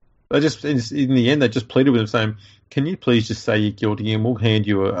 They just, in the end, they just pleaded with him saying, can you please just say you're guilty and we'll hand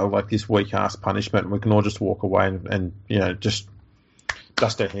you like this weak-ass punishment and we can all just walk away and just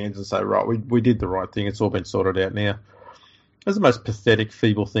dust our hands and say, right, we did the right thing. It's all been sorted out now. It was the most pathetic,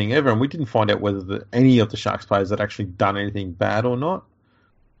 feeble thing ever, and we didn't find out whether any of the Sharks players had actually done anything bad or not.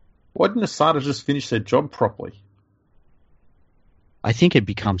 Why didn't Asada just finish their job properly? I think it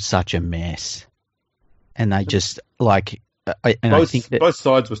becomes such a mess. And they just, I think that both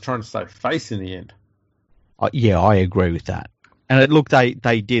sides was trying to save face in the end. Yeah, I agree with that. And look, they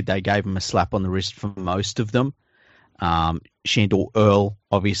did. They gave him a slap on the wrist for most of them. Shandor Earl,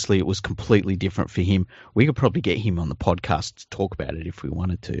 obviously, it was completely different for him. We could probably get him on the podcast to talk about it if we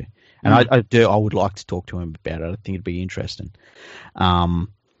wanted to. And I would like to talk to him about it. I think it'd be interesting.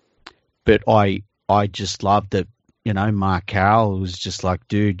 But I just loved that, Mark Carroll was just like,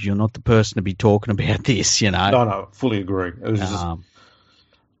 dude, you're not the person to be talking about this, No, fully agree. It was just...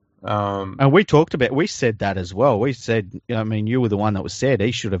 and we said that as well. We said, you were the one that was said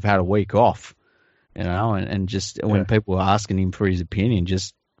he should have had a week off, and just when people were asking him for his opinion,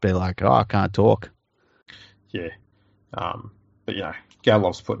 just be like, oh, I can't talk. Yeah. But, Gal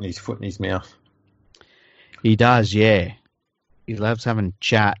loves putting his foot in his mouth. He does, yeah. He loves having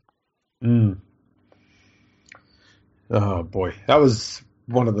chat. Oh, boy. That was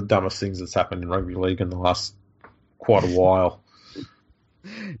one of the dumbest things that's happened in rugby league in the last quite a while.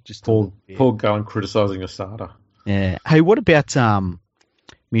 Just Paul Gallen criticising Asada. Yeah. Hey, what about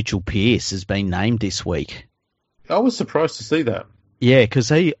Mitchell Pearce has been named this week? I was surprised to see that. Yeah, because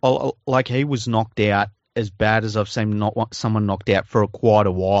he was knocked out as bad as I've seen someone knocked out for quite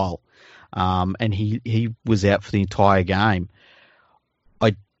a while. And he was out for the entire game.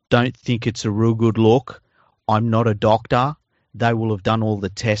 I don't think it's a real good look. I'm not a doctor. They will have done all the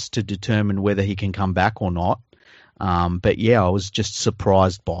tests to determine whether he can come back or not. But yeah, I was just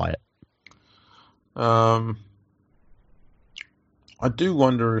surprised by it. I do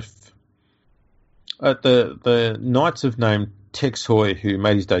wonder if the Knights have named Tex Hoy, who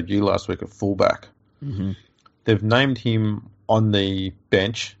made his debut last week at fullback. Mm-hmm. They've named him on the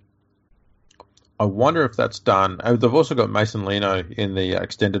bench. I wonder if that's done. They've also got Mason Lino in the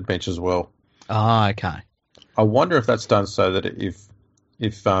extended bench as well. Ah, okay. I wonder if that's done so that if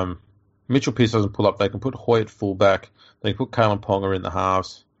Mitchell Pearce doesn't pull up, they can put Hoy at fullback. They can put Kalen Ponga in the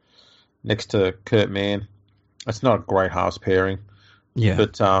halves next to Kurt Mann. That's not a great halves pairing. Yeah.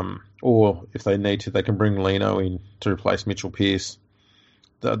 But or if they need to, they can bring Lino in to replace Mitchell Pearce.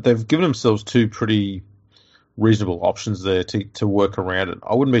 They've given themselves two pretty reasonable options there to work around it.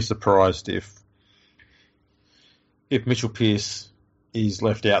 I wouldn't be surprised if Mitchell Pearce is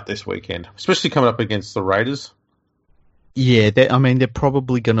left out this weekend, especially coming up against the Raiders. Yeah, they're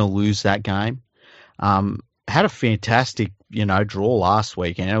probably going to lose that game. Had a fantastic, draw last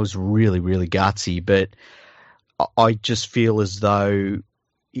week, and it was really, really gutsy. But I just feel as though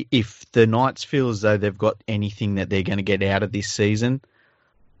if the Knights feel as though they've got anything that they're going to get out of this season,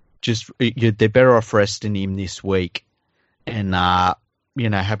 they're better off resting him this week and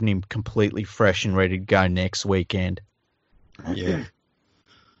having him completely fresh and ready to go next weekend. Yeah.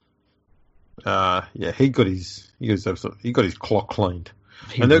 He got his clock cleaned.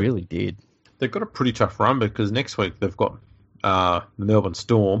 He really did. They've got a pretty tough run because next week they've got the Melbourne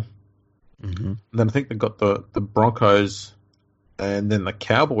Storm. Mm-hmm. And then I think they've got the Broncos and then the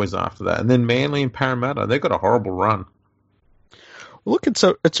Cowboys after that. And then Manly and Parramatta. They've got a horrible run. Look, it's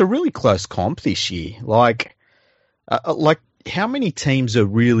a really close comp this year. Like how many teams are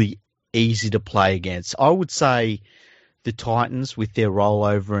really easy to play against? I would say the Titans with their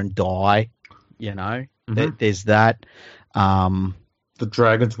rollover and die. Mm-hmm. There's that. The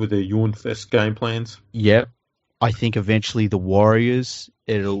Dragons with their Yawnfest game plans. Yep. I think eventually the Warriors,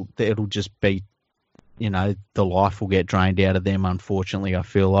 it'll just be, the life will get drained out of them, unfortunately, I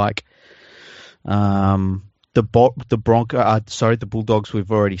feel like. The Bulldogs,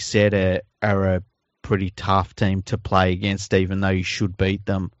 we've already said, are a pretty tough team to play against, even though you should beat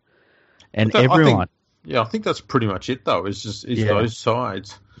them. And everyone... I think that's pretty much it, though, is those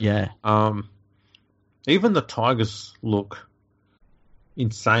sides. Yeah. Even the Tigers look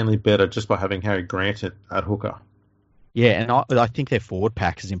insanely better just by having Harry Grant at hooker. Yeah, and I think their forward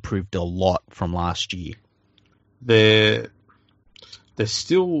pack has improved a lot from last year. They're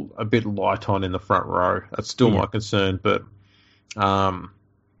still a bit light on in the front row. That's still my concern, but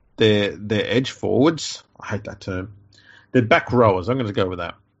their edge forwards, I hate that term, their back rowers, I'm going to go with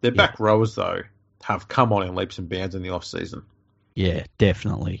that. Their back rowers, though, have come on in leaps and bounds in the off-season. Yeah,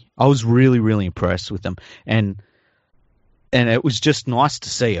 definitely. I was really, really impressed with them. And it was just nice to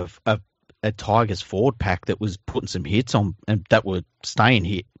see a Tigers forward pack that was putting some hits on and that were staying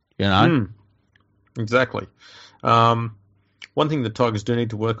hit, you know? Exactly. One thing the Tigers do need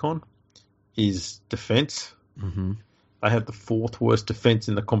to work on is defence. Mm-hmm. They have the 4th worst defence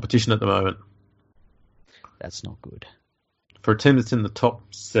in the competition at the moment. That's not good. For a team that's in the top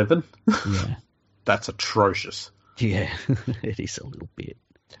 7, yeah, that's atrocious. Yeah, it is a little bit.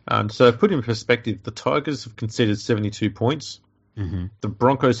 So put in perspective, the Tigers have conceded 72 points. Mm-hmm. The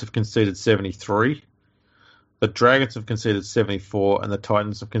Broncos have conceded 73. The Dragons have conceded 74, and the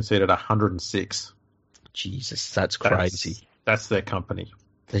Titans have conceded 106. Jesus, that's crazy. That's their company.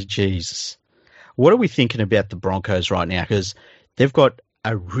 Jesus. What are we thinking about the Broncos right now? Because they've got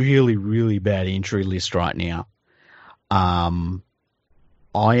a really, really bad injury list right now. I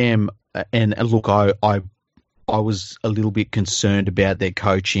am, and look, I was a little bit concerned about their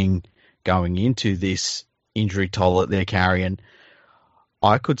coaching going into this injury toll that they're carrying.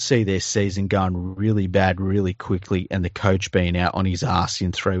 I could see their season going really bad really quickly and the coach being out on his ass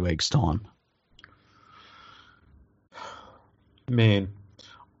in 3 weeks' time. Man,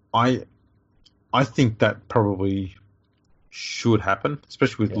 I think that probably should happen,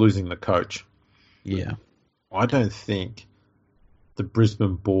 especially with losing the coach. Yeah. I don't think the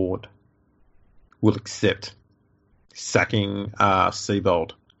Brisbane board will accept sacking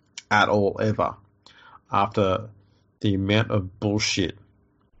Seabold at all, ever, after the amount of bullshit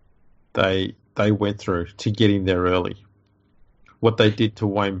they went through to get him there early. What they did to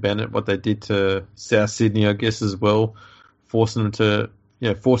Wayne Bennett, what they did to South Sydney, I guess, as well, forcing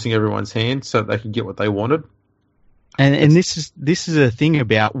everyone's hand so they could get what they wanted. And this is a thing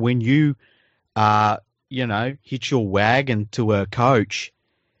about when you hitch your wagon to a coach,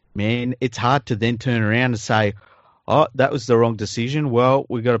 man, it's hard to then turn around and say, oh, that was the wrong decision. Well,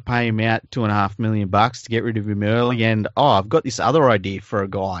 we've got to pay him out $2.5 million to get rid of him early. And, I've got this other idea for a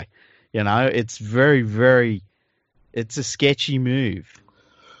guy. It's very, very, it's a sketchy move.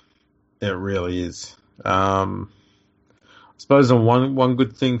 It really is. I suppose on one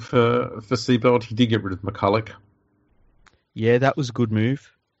good thing for Seabold, he did get rid of McCulloch. Yeah, that was a good move.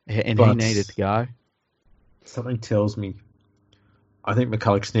 And he needed to go. Something tells me, I think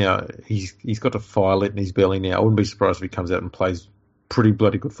McCulloch's now, he's got a fire lit in his belly now. I wouldn't be surprised if he comes out and plays pretty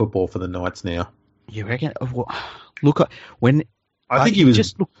bloody good football for the Knights now. You reckon? Look, when I think he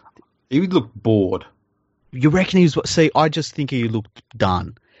would look bored. You reckon he was? See, I just think he looked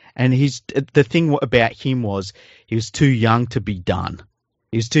done. And the thing about him was he was too young to be done.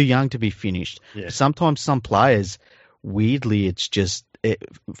 He was too young to be finished. Yeah. Sometimes some players, weirdly, it's just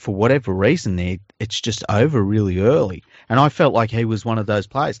for whatever reason, it's just over really early. And I felt like he was one of those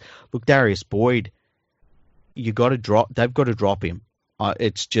players. Look, Darius Boyd, they've got to drop him.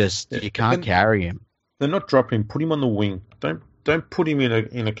 It's just you can't carry him. They're not dropping him. Put him on the wing. Don't put him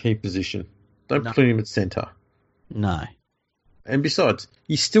in a key position. Don't put him at centre. No. And besides,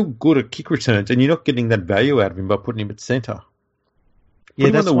 he's still good at kick returns, and you're not getting that value out of him by putting him at centre. Put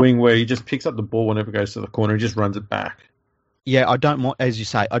him on the wing where he just picks up the ball whenever it goes to the corner and just runs it back. Yeah, I don't mind, as you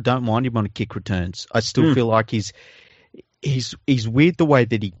say, I don't mind him on kick returns. I still feel like he's weird the way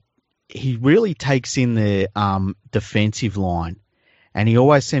that he really takes in the defensive line, and he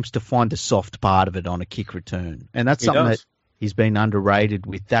always seems to find the soft part of it on a kick return, and that's something that he's been underrated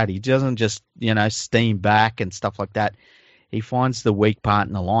with. That he doesn't just steam back and stuff like that. He finds the weak part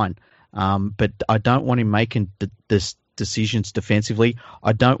in the line, but I don't want him making decisions defensively.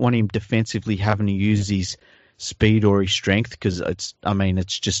 I don't want him defensively having to use his speed or his strength because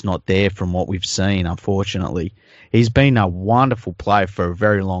it's just not there from what we've seen, unfortunately. He's been a wonderful player for a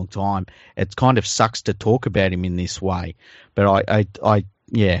very long time. It kind of sucks to talk about him in this way, but I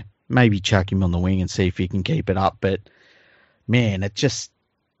maybe chuck him on the wing and see if he can keep it up. But man,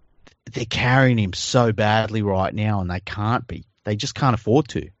 they're carrying him so badly right now, and they can't be. They just can't afford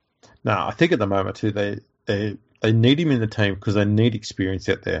to. No, I think at the moment too, they need him in the team because they need experience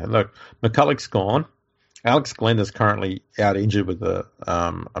out there. Look, McCulloch's gone. Alex Glender's currently out injured with a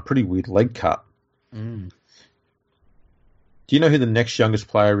pretty weird leg cut. Mm. Do you know who the next youngest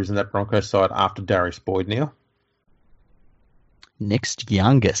player is in that Broncos side after Darius Boyd now? Next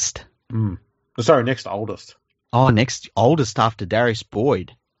youngest? Sorry, next oldest. Oh, next oldest after Darius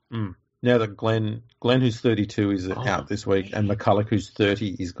Boyd. Now that Glenn who's 32 is out this week, and McCulloch who's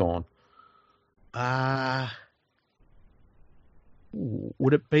 30 is gone.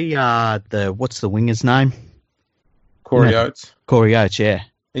 Would it be what's the winger's name? Corey Oates. Corey Oates, yeah.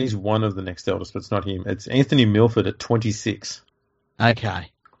 He's one of the next eldest, but it's not him. It's Anthony Milford at 26.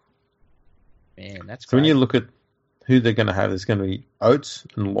 Okay. Man, that's So when great. you look at who they're going to have, there's going to be Oates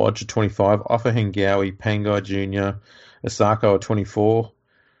and Lodge at 25, Offa Hengawi, Pangai Jr., Asako at 24,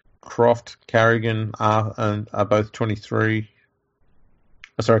 Croft, Carrigan are both 23.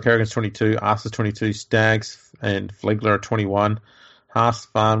 Carrigan's 22, Arthur's 22, Staggs and Flegler are 21, Haas,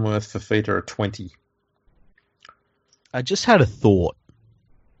 Farnworth, Fafita are 20. I just had a thought.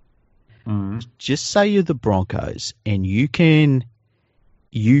 Mm. Just say you're the Broncos and you can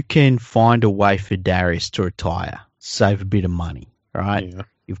find a way for Darius to retire, save a bit of money, right? Yeah.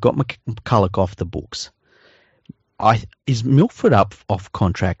 You've got McCulloch off the books. Is Milford up off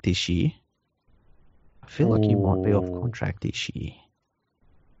contract this year? I feel like he might be off contract this year.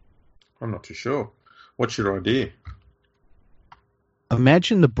 I'm not too sure. What's your idea?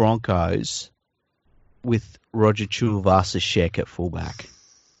 Imagine the Broncos with Roger Tuivasa-Sheck at fullback.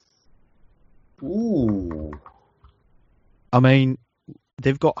 Ooh. I mean,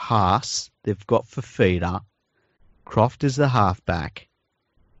 they've got Haas, they've got Fafita, Croft is the halfback.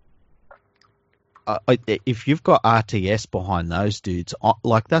 If you've got RTS behind those dudes,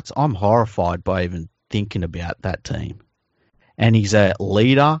 I'm horrified by even thinking about that team. And he's a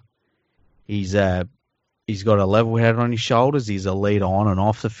leader. He's got a level head on his shoulders. He's a leader on and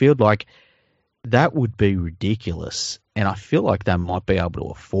off the field. Like, that would be ridiculous. And I feel like they might be able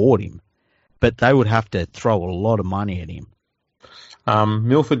to afford him. But they would have to throw a lot of money at him.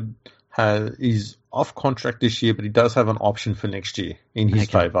 Milford is off contract this year, but he does have an option for next year in his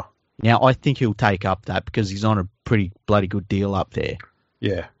favour. Now, I think he'll take up that because he's on a pretty bloody good deal up there.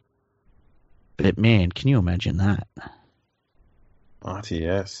 Yeah. But, man, can you imagine that?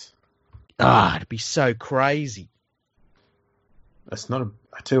 RTS. It'd be so crazy. That's not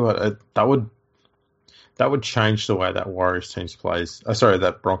I tell you what, that would change the way that Warriors team plays.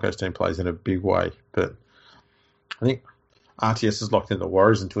 That Broncos team plays in a big way. But I think RTS is locked in the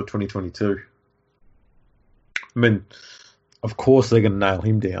Warriors until 2022. I mean, of course they're going to nail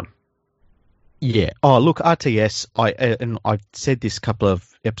him down. Yeah. Oh, look, RTS, I said this a couple of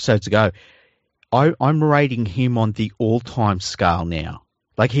episodes ago, I'm rating him on the all-time scale now.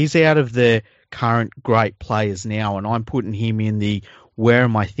 Like, he's out of the current great players now, and I'm putting him in the where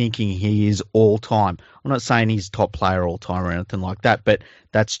am I thinking he is all-time. I'm not saying he's top player all-time or anything like that, but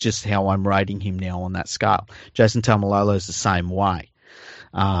that's just how I'm rating him now on that scale. Jason Taumalolo's the same way.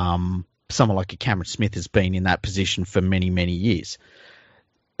 Someone like a Cameron Smith has been in that position for many, many years.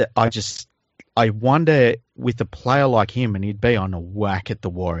 I wonder, with a player like him, and he'd be on a whack at the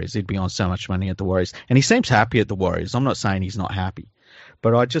Warriors, he'd be on so much money at the Warriors, and he seems happy at the Warriors. I'm not saying he's not happy,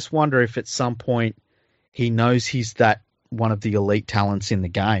 but I just wonder if at some point he knows he's that one of the elite talents in the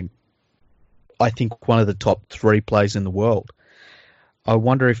game. I think one of the top 3 players in the world. I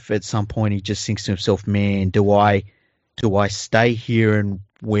wonder if at some point he just thinks to himself, man, do I stay here and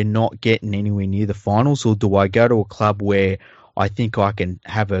we're not getting anywhere near the finals, or do I go to a club where I think I can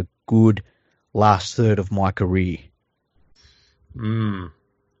have a good last third of my career?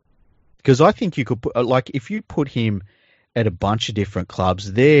 Because I think you could put, if you put him at a bunch of different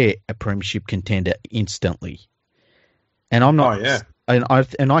clubs, they're a premiership contender instantly. And I'm not. Oh, yeah.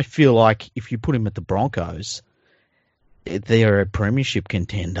 And I feel like if you put him at the Broncos, they're a premiership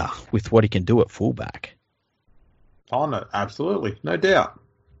contender with what he can do at fullback. Oh, no, absolutely. No doubt.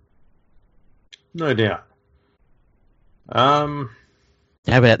 No doubt. How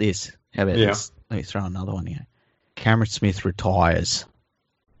about this? This? Let me throw another one here. Cameron Smith retires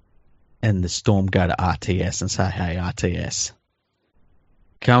and the Storm go to RTS and say, hey, RTS,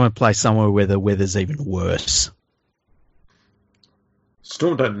 come and play somewhere where the weather's even worse.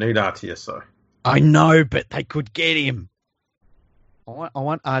 Storm don't need RTS, though. I know, but they could get him. I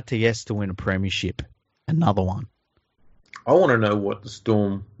want RTS to win a premiership. Another one. I want to know what the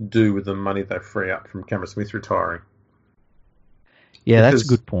Storm do with the money they free up from Cameron Smith retiring. Yeah, that's a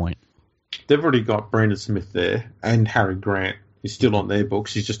good point. They've already got Brandon Smith there, and Harry Grant is still on their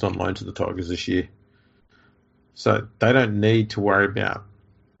books. He's just on loan to the Tigers this year. So they don't need to worry about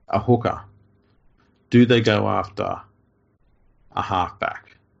a hooker. Do they go after a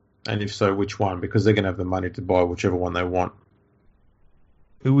halfback? And if so, which one? Because they're going to have the money to buy whichever one they want.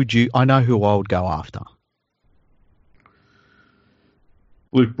 I know who I would go after.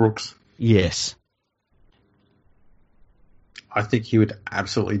 Luke Brooks. Yes. I think he would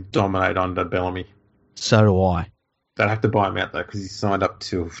absolutely dominate under Bellamy. So do I. They'd have to buy him out, though, because he's signed up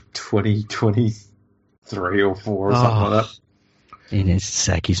till 2023 or 4 or something like that. He needs to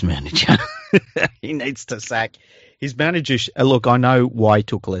sack his manager. He needs to sack his manager. Look, I know why he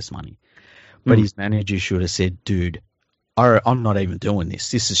took less money, but his manager should have said, dude, I'm not even doing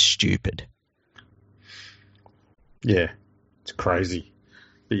this. This is stupid. Yeah, it's crazy.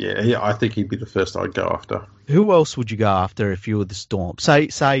 But yeah, I think he'd be the first I'd go after. Who else would you go after if you were the Storm?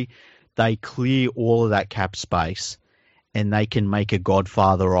 Say they clear all of that cap space and they can make a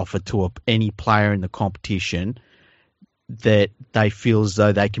Godfather offer to any player in the competition that they feel as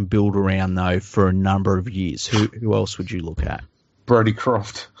though they can build around, though, for a number of years. Who else would you look at? Brodie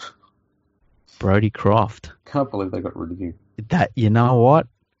Croft. Brodie Croft. Can't believe they got rid of him. You know what?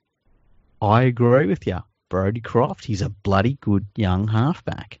 I agree with you. Brodie Croft, he's a bloody good young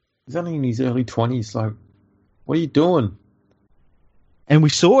halfback. He's only in his early 20s. Like, what are you doing? And we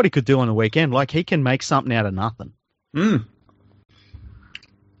saw what he could do on the weekend. Like, he can make something out of nothing.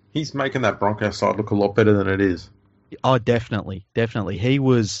 He's making that Broncos side look a lot better than it is. Oh, definitely. Definitely. He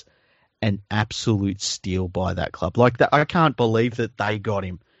was an absolute steal by that club. Like, I can't believe that they got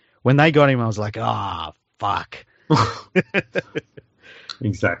him. When they got him, I was like, fuck.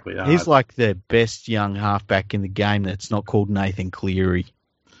 Exactly. He's like the best young halfback in the game that's not called Nathan Cleary.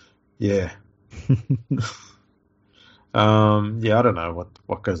 Yeah. Yeah, I don't know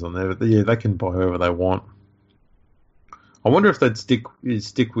what goes on there, but yeah, they can buy whoever they want. I wonder if they'd stick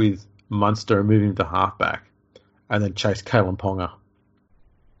with Munster and move him to halfback, and then chase Kalen Ponga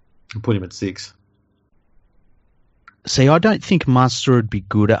and put him at 6. See, I don't think Munster would be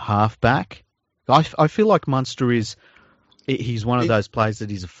good at halfback. I feel like Munster he's one of those players that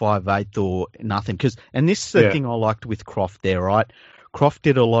he's a 5'8" or nothing. And this is the thing I liked with Croft there, right? Croft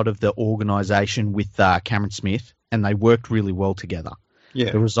did a lot of the organisation with Cameron Smith, and they worked really well together.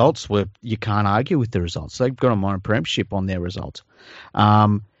 Yeah. The results you can't argue with the results. They've got them on a premiership on their results.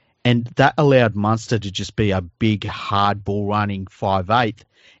 And that allowed Munster to just be a big, hard ball running 5'8".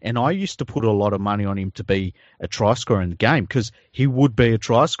 And I used to put a lot of money on him to be a try scorer in the game because he would be a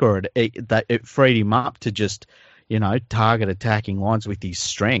try scorer. It freed him up to just, target attacking lines with his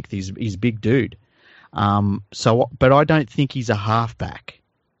strength. He's a big dude. But I don't think he's a halfback.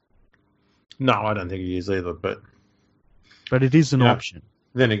 No, I don't think he is either, but it is an option.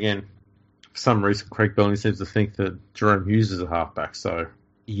 Then again, for some reason, Craig Bellamy seems to think that Jerome Hughes is a halfback, so...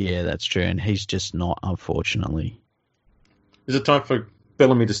 Yeah, that's true, and he's just not, unfortunately. Is it time for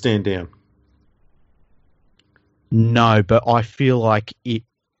Bellamy to stand down? No, but I feel like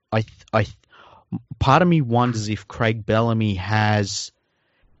part of me wonders if Craig Bellamy has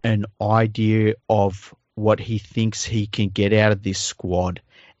an idea of what he thinks he can get out of this squad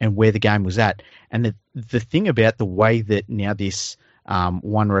and where the game was at. And the thing about the way that now this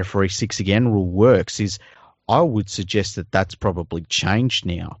one referee 6 again rule works is I would suggest that that's probably changed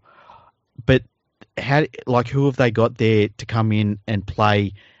now. But who have they got there to come in and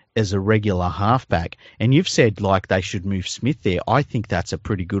play as a regular halfback? And you've said they should move Smith there. I think that's a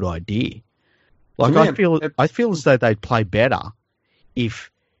pretty good idea. I feel as though they'd play better if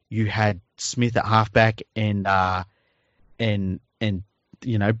you had Smith at halfback and Brandon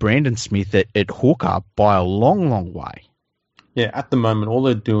Smith at hooker by a long, long way. Yeah, at the moment, all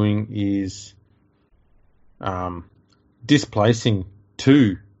they're doing is displacing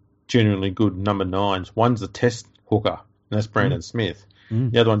 2 genuinely good number 9s. One's a test hooker, and that's Brandon Smith.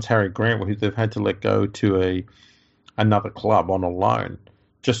 The other one's Harry Grant, who they've had to let go to another club on a loan,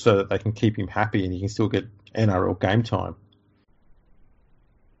 just so that they can keep him happy and he can still get NRL game time.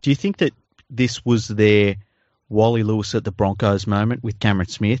 Do you think that this was their Wally Lewis at the Broncos moment with Cameron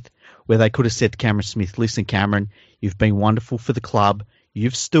Smith, where they could have said to Cameron Smith, listen, Cameron, you've been wonderful for the club.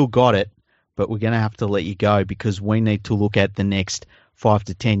 You've still got it, but we're going to have to let you go because we need to look at the next 5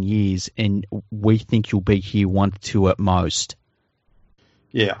 to 10 years, and we think you'll be here 1 to 2 at most.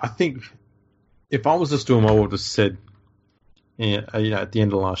 Yeah, I think if I was a Storm, I would have said, at the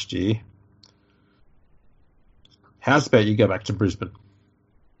end of last year, how's about you go back to Brisbane?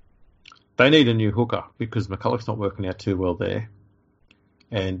 They need a new hooker because McCulloch's not working out too well there.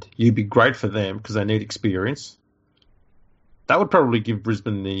 And you'd be great for them because they need experience. That would probably give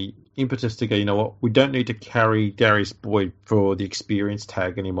Brisbane the impetus to go, you know what, we don't need to carry Darius Boyd for the experience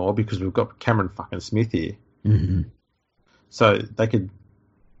tag anymore because we've got Cameron fucking Smith here. Mm-hmm. So they could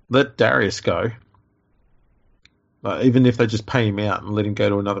let Darius go. Even if they just pay him out and let him go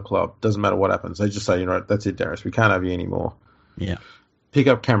to another club, doesn't matter what happens. They just say, that's it, Darius, we can't have you anymore. Yeah. Pick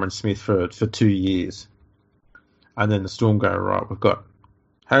up Cameron Smith for 2 years. And then the Storm go, right, we've got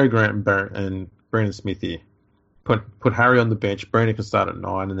Harry Grant and Brandon Smith here. Put Harry on the bench, Brandon can start at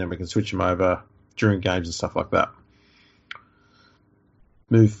 9, and then we can switch him over during games and stuff like that.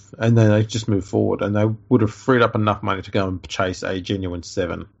 And then they just move forward, and they would have freed up enough money to go and chase a genuine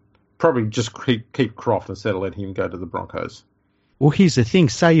 7. Probably just keep Croft instead of let him go to the Broncos. Well, here's the thing.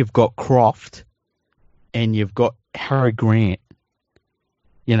 Say you've got Croft and you've got Harry Grant,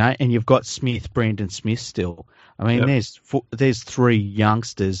 and you've got Brandon Smith still. I mean, Yep. there's three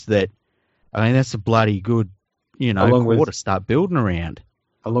youngsters that, I mean, that's a bloody good, Along core with to start building around.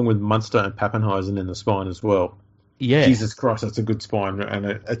 Munster and Pappenheisen in the spine as well. Yeah. Jesus Christ, that's a good spine,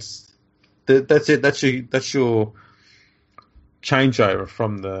 and that's it. That's your changeover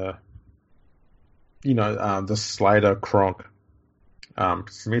from the the Slater, Cronk,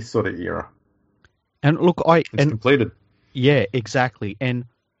 Smith sort of era. And look, It's completed. Yeah, exactly. And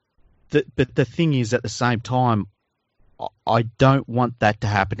but the thing is, at the same time, I don't want that to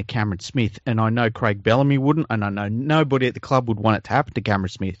happen to Cameron Smith. And I know Craig Bellamy wouldn't, and I know nobody at the club would want it to happen to Cameron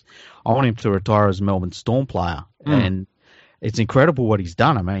Smith. I want him to retire as a Melbourne Storm player. And it's incredible what he's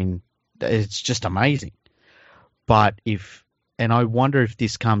done. I mean, it's just amazing. But and I wonder if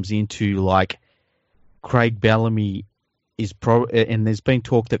this comes into like Craig Bellamy and there's been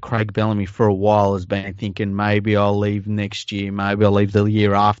talk that Craig Bellamy for a while has been thinking maybe I'll leave next year, maybe I'll leave the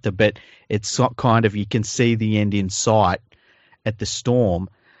year after, but it's kind of, you can see the end in sight at the Storm.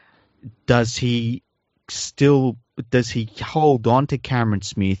 Does he hold on to Cameron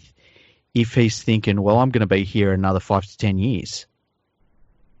Smith if he's thinking, well, I'm going to be here another 5 to 10 years?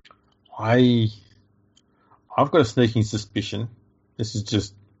 I've got a sneaking suspicion, this is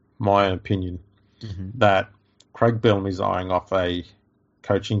just my own opinion, that Craig Bellamy's eyeing off a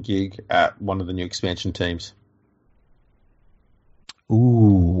coaching gig at one of the new expansion teams.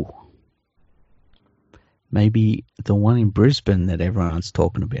 Ooh. Maybe the one in Brisbane that everyone's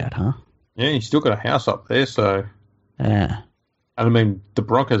talking about, huh? Yeah, he's still got a house up there, so... Yeah. And I mean, the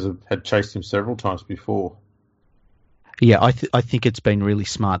Broncos had chased him several times before. Yeah, I think it's been really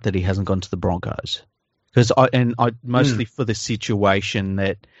smart that he hasn't gone to the Broncos. Because mostly for the situation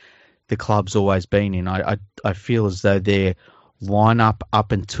that the club's always been in. I feel as though their lineup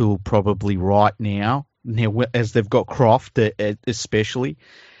up until probably right now, as they've got Croft especially,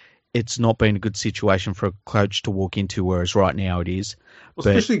 it's not been a good situation for a coach to walk into, whereas right now it is. Well,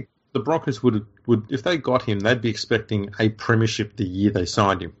 especially the Broncos would if they got him, they'd be expecting a premiership the year they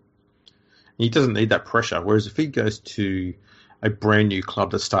signed him. He doesn't need that pressure. Whereas if he goes to a brand new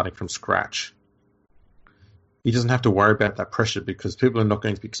club that's starting from scratch, he doesn't have to worry about that pressure because people are not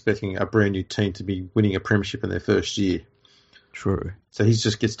going to be expecting a brand new team to be winning a premiership in their first year. True. So he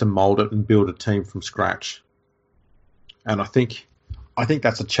just gets to mould it and build a team from scratch. And I think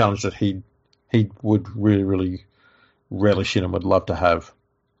that's a challenge that he would really, really relish in and would love to have.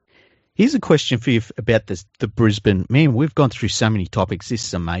 Here's a question for you about the Brisbane. Man, we've gone through so many topics. This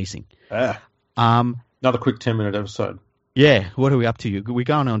is amazing. Yeah. Another quick 10-minute episode. Yeah. What are we up to? We're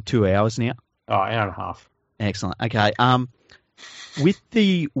going on 2 hours now? Oh, hour and a half. Excellent. Okay. With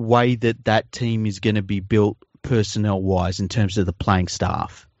the way that team is going to be built personnel-wise in terms of the playing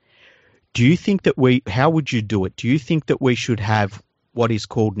staff, do you think that how would you do it? Do you think that we should have what is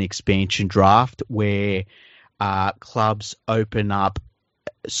called an expansion draft where clubs open up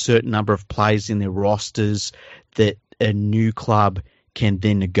a certain number of players in their rosters that a new club can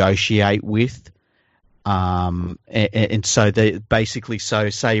then negotiate with? And so they basically,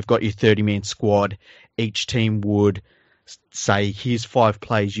 say you've got your 30-man squad, each team would say, here's 5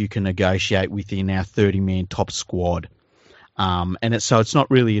 players you can negotiate within our 30-man top squad. And it's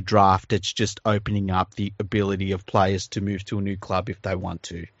not really a draft, it's just opening up the ability of players to move to a new club if they want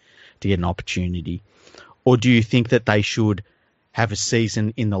to get an opportunity. Or do you think that they should have a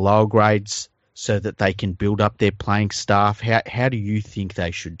season in the lower grades so that they can build up their playing staff? How do you think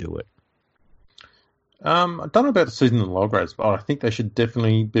they should do it? I don't know about the season in the lower grades, but I think they should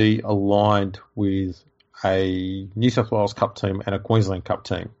definitely be aligned with a New South Wales Cup team and a Queensland Cup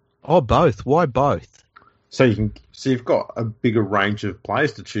team. Oh, both. Why both? So you've got a bigger range of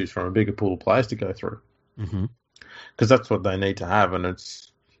players to choose from, a bigger pool of players to go through. Mm-hmm. Because that's what they need to have, and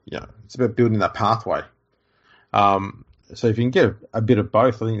it's about building that pathway. So if you can get a bit of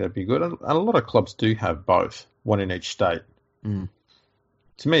both, I think that'd be good. And a lot of clubs do have both, one in each state. Mm.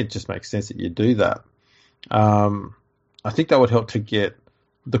 To me, it just makes sense that you do that. I think that would help to get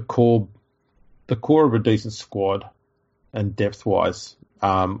the core of a decent squad and depth-wise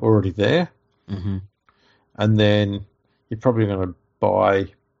already there. Mm-hmm. And then you're probably going to buy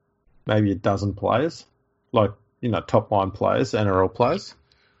maybe a dozen players, like, top-line players, NRL players,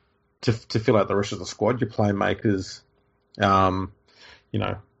 to fill out the rest of the squad. Your playmakers,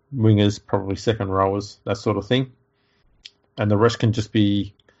 wingers, probably second rowers, that sort of thing. And the rest can just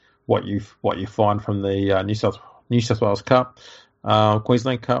be what you find from the New South Wales Cup,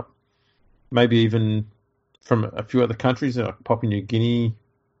 Queensland Cup, maybe even from a few other countries like Papua New Guinea,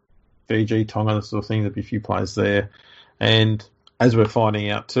 Fiji, Tonga, that sort of thing. There'd be a few players there. And as we're finding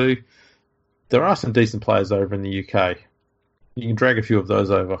out too, there are some decent players over in the UK. You can drag a few of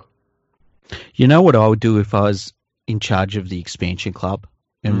those over. You know what I would do if I was in charge of the expansion club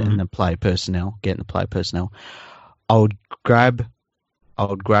and the player personnel, getting the player personnel? I would grab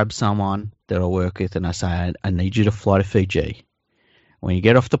someone that I work with and I say, I need you to fly to Fiji. When you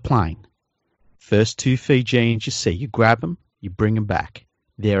get off the plane, first 2 Fijians you see, you grab them, you bring them back.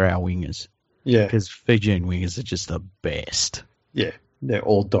 They're our wingers. Yeah. Because Fijian wingers are just the best. Yeah, they're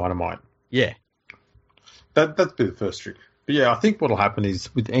all dynamite. Yeah. That'd be the first trick. But yeah, I think what'll happen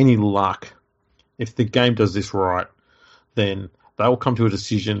is, with any luck, if the game does this right, then they'll come to a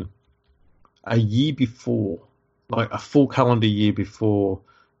decision a year before, like a full calendar year before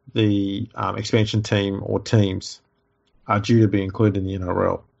the expansion team or teams are due to be included in the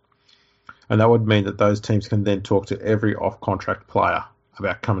NRL. And that would mean that those teams can then talk to every off-contract player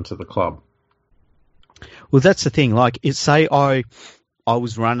about coming to the club. Well, that's the thing. Like, say I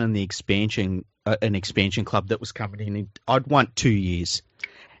was running the expansion, an expansion club that was coming in. I'd want 2 years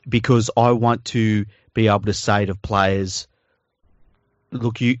because I want to be able to say to players,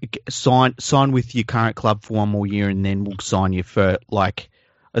 look, you sign with your current club for 1 more year, and then we'll sign you for like.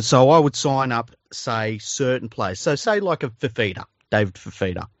 So I would sign up, say, certain players. So say like a Fafita, David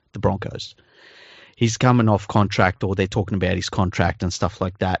Fafita, the Broncos. He's coming off contract, or they're talking about his contract and stuff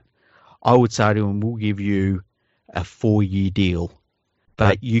like that. I would say to him, we'll give you a 4-year deal,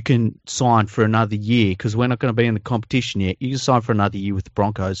 but you can sign for another year because we're not going to be in the competition yet. You can sign for another year with the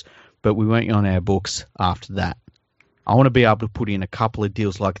Broncos, but we want you on our books after that. I want to be able to put in a couple of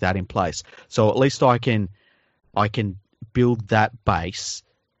deals like that in place. So at least I can build that base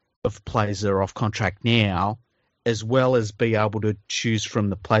of players that are off contract now, as well as be able to choose from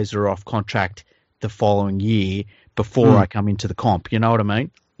the players that are off contract the following year before I come into the comp. You know what I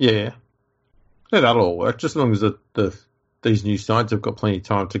mean? Yeah. Yeah, that'll all work, just as long as these new sides have got plenty of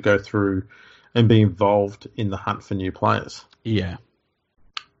time to go through and be involved in the hunt for new players. Yeah.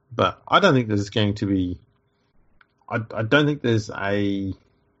 But I don't think there's going to be... I don't think there's a...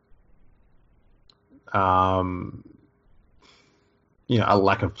 a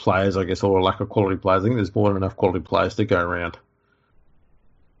lack of players, I guess, or a lack of quality players. I think there's more than enough quality players to go around.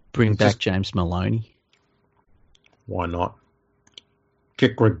 Bring back James Maloney. Why not?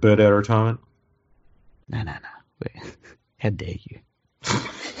 Kick Greg Bird out of retirement. No. How dare you?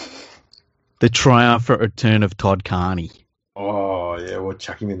 The triumphant return of Todd Carney. Oh, yeah, we'll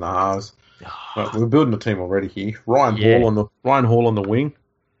chuck him in the halves. Right, we're building a team already here. Ryan Hall on the wing.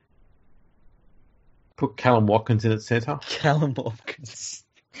 Put Callum Watkins in at centre. Callum Watkins.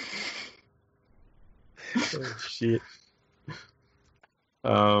 Oh, shit.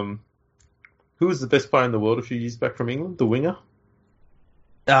 Who was the best player in the world a few years back from England? The winger?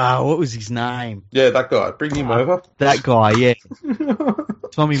 What was his name? Yeah, that guy. Bring him over. That guy, yeah.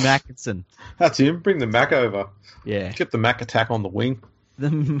 Tommy Mackinson. That's him. Bring the Mac over. Yeah. Get the Mac attack on the wing. The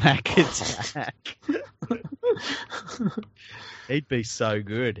Mac attack. He'd be so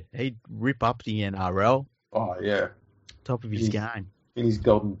good. He'd rip up the NRL. Oh, yeah. Top of his game. In his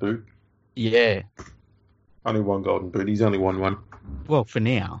golden boot. Yeah. Only one golden boot. He's only won one. Well, for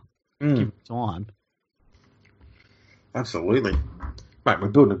now. Give him time. Absolutely. Mate, we're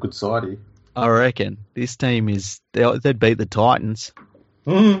building a good side here. I reckon. This team they'd beat the Titans.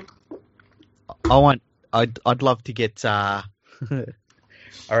 Mm. I'd love to get, I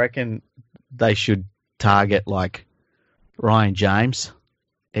reckon they should target like Ryan James.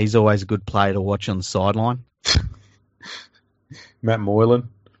 He's always a good player to watch on the sideline. Matt Moylan.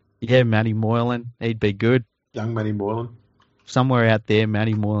 Yeah, Matty Moylan. He'd be good. Young Matty Moylan. Somewhere out there,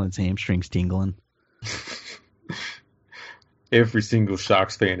 Matty Moylan's hamstrings tingling. Every single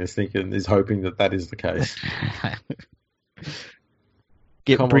Sharks fan is hoping that is the case.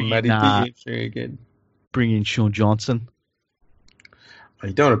 Come on, Matty, hamstring again. Bring in Sean Johnson. Oh,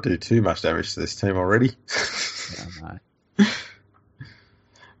 you don't want to do too much damage to this team already. No.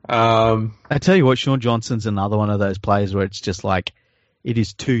 I tell you what, Sean Johnson's another one of those players where it's just like, it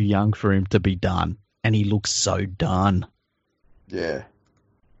is too young for him to be done, and he looks so done. Yeah.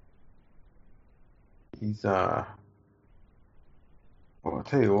 He's, well, I'll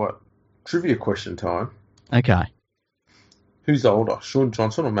tell you what. Trivia question time. Okay. Who's older, Sean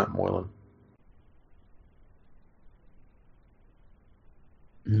Johnson or Matt Moylan?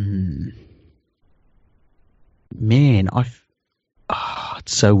 Man,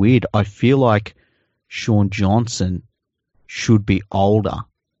 it's so weird. I feel like Sean Johnson should be older.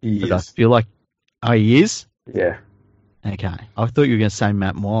 He is. I feel like... Oh, he is? Yeah. Okay. I thought you were going to say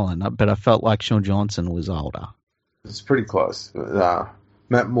Matt Moylan, but I felt like Sean Johnson was older. It's pretty close.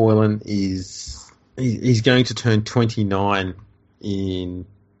 Matt Moylan is... He's going to turn 29 in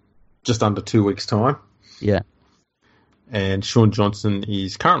just under 2 weeks' time. Yeah. And Sean Johnson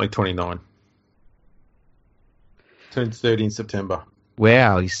is currently 29. Turns 30 in September.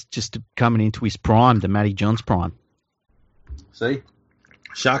 Wow, he's just coming into his prime, the Matty Johns prime. See?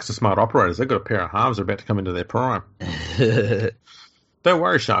 Sharks are smart operators. They've got a pair of halves that are about to come into their prime. Don't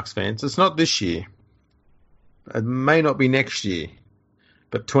worry, Sharks fans. It's not this year. It may not be next year.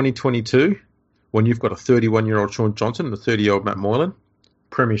 But 2022, when you've got a 31-year-old Sean Johnson and a 30-year-old Matt Moylan,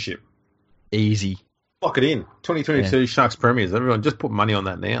 premiership. Easy. Lock it in. 2022 Sharks premiers. Everyone just put money on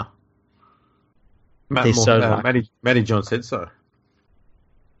that now. Matty John said so.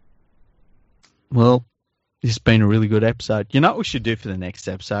 Well, this has been a really good episode. You know what we should do for the next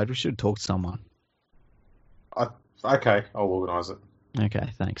episode? We should talk to someone. Okay, I'll organise it.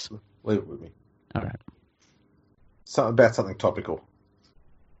 Okay, thanks. Leave it with me. All right. Something topical.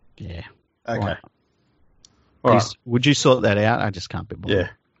 Yeah. Okay. Right. All right. Would you sort that out? I just can't be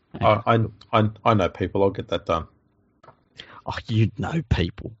bothered. Yeah. I know people. I'll get that done. Oh, you know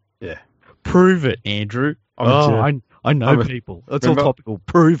people. Yeah. Prove it, Andrew. I know people. That's all topical.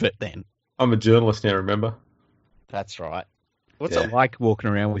 Prove it then. I'm a journalist now, remember? That's right. What's it like walking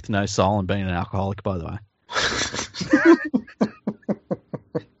around with no soul and being an alcoholic, by the way?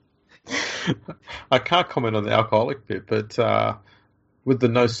 I can't comment on the alcoholic bit, but with the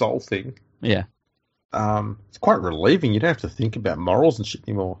no soul thing, yeah, it's quite relieving. You don't have to think about morals and shit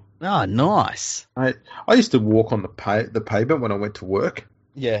anymore. Oh, nice. I used to walk on the pavement when I went to work.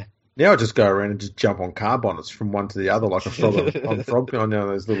 Yeah. Now I just go around and just jump on car bonnets from one to the other like a frog on frog on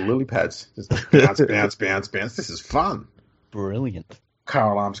those little lily pads. Just bounce. This is fun. Brilliant.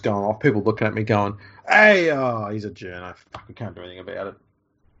 Car alarms going off. People looking at me going, "Hey, he's a journo. Fuck, I can't do anything about it."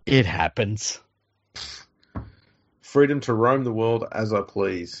 It happens. Freedom to roam the world as I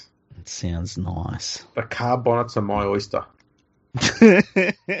please. It sounds nice. The car bonnets are my oyster.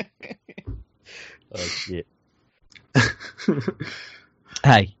 Oh, shit.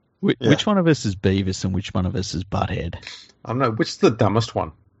 Hey, which one of us is Beavis and which one of us is Butthead? I don't know. Which is the dumbest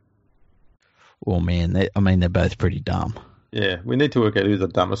one? Oh, man. They're both pretty dumb. Yeah, we need to work out who the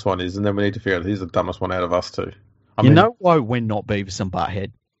dumbest one is, and then we need to figure out who's the dumbest one out of us two. You know why we're not Beavis and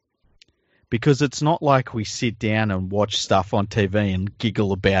Butthead? Because it's not like we sit down and watch stuff on TV and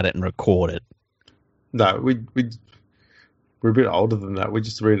giggle about it and record it. No, we're a bit older than that. We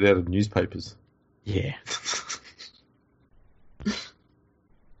just read it out of newspapers. Yeah.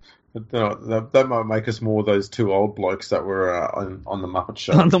 That might make us more those two old blokes that were on the Muppet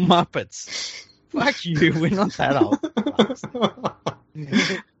Show. On the Muppets. Fuck you, we're not that old.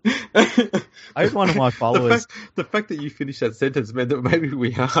 I had one of my followers. The fact that you finished that sentence meant that maybe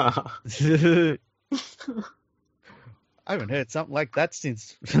we are. I haven't heard something like that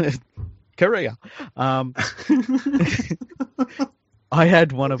since Korea. I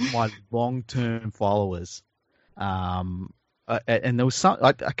had one of my long-term followers, and there was some.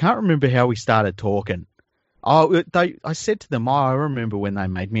 I can't remember how we started talking. I said to them, I remember when they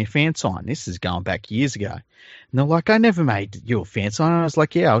made me a fan sign. This is going back years ago. And they're like, I never made you a fan sign. And I was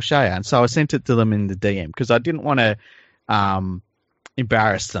like, yeah, I'll show you. And so I sent it to them in the DM because I didn't want to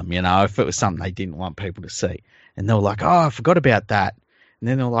embarrass them, if it was something they didn't want people to see. And they were like, oh, I forgot about that. And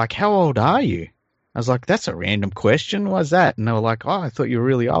then they were like, how old are you? I was like, that's a random question. Why's that? And they were like, oh, I thought you were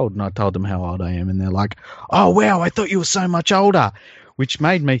really old. And I told them how old I am. And they're like, oh, wow, I thought you were so much older, which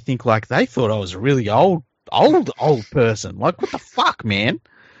made me think like they thought I was a really old person. Like, what the fuck, man?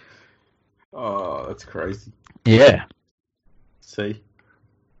 Oh, that's crazy. Yeah. See?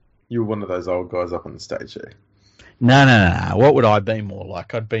 You're one of those old guys up on the stage there. No. What would I be more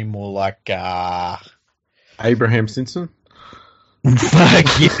like? I'd be more like, Abraham Simpson?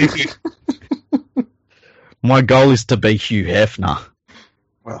 Fuck you. My goal is to be Hugh Hefner.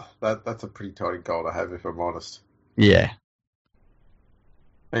 Well, that's a pretty tidy goal to have, if I'm honest. Yeah.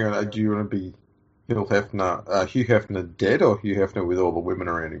 Hang on, do you want to be Hugh Hefner dead or Hugh Hefner with all the women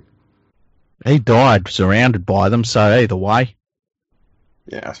around him? He died surrounded by them, so either way.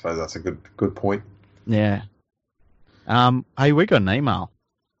 Yeah, I suppose that's a good point. Yeah. Hey, we got an email.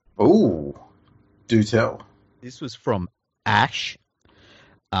 Ooh, do tell. This was from Ash,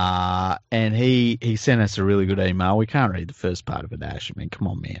 and he sent us a really good email. We can't read the first part of it, Ash. I mean, come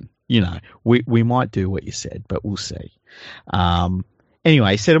on, man. We might do what you said, but we'll see.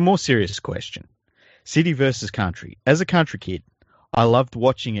 Anyway, he said a more serious question. City versus country. As a country kid, I loved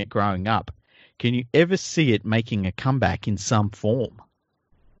watching it growing up. Can you ever see it making a comeback in some form?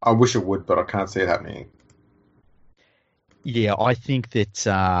 I wish it would, but I can't see it happening. Yeah, I think that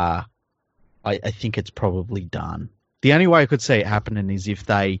I think it's probably done. The only way I could see it happening is if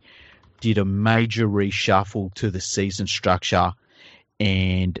they did a major reshuffle to the season structure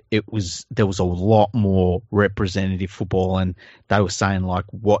and there was a lot more representative football, and they were saying like,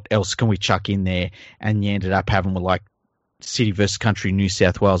 what else can we chuck in there? And you ended up having like city versus country, New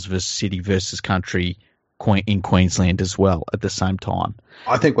South Wales versus city versus country in Queensland as well at the same time.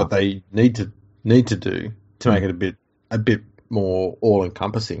 I think what they need to do to make it a bit more all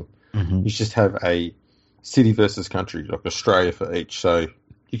encompassing is just have a city versus country, like Australia for each. So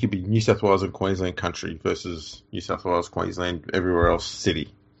you could be New South Wales and Queensland country versus New South Wales, Queensland, everywhere else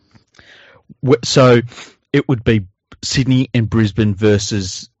city. So it would be Sydney and Brisbane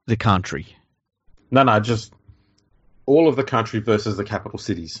versus the country. No, just all of the country versus the capital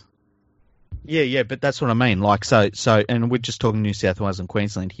cities. Yeah, but that's what I mean. Like, so, and we're just talking New South Wales and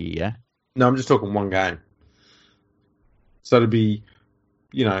Queensland here, yeah? No, I'm just talking one game. So to be,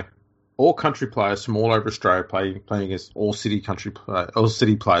 all country players from all over Australia playing against all city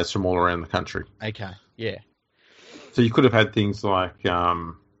players from all around the country. Okay, yeah. So you could have had things like,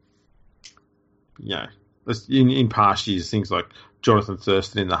 in past years, things like Jonathan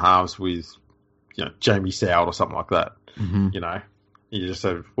Thurston in the halves with, Jamie Soward or something like that. You just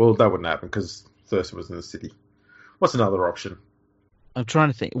said, well, that wouldn't happen because Thurston was in the city. What's another option? I'm trying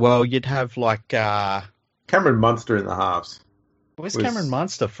to think. Well, you'd have like Cameron Munster in the halves. Where's Cameron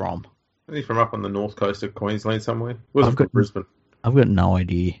Munster from? Isn't he from up on the north coast of Queensland somewhere? Wasn't from Brisbane. I've got no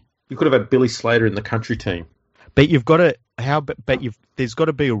idea. You could have had Billy Slater in the country team. But you've got to there's got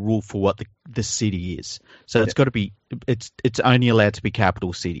to be a rule for what the city is. So it's got to be it's only allowed to be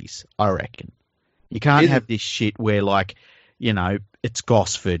capital cities, I reckon. You can't have this shit where like, it's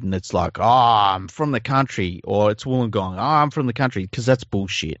Gosford and it's like, I'm from the country, or it's Wollongong, I'm from the country, because that's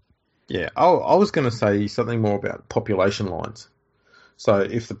bullshit. Yeah, I was going to say something more about population lines. So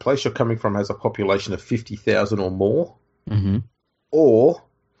if the place you're coming from has a population of 50,000 or more, or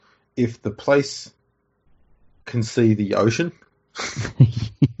if the place can see the ocean,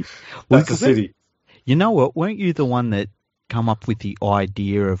 that's a city. You know what? Weren't you the one that come up with the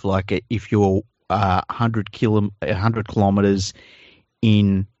idea of like if you're 100 kilometers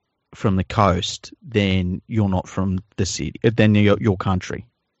in from the coast, then you're not from the city, then you're your country?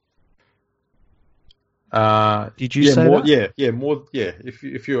 Did you say that? More.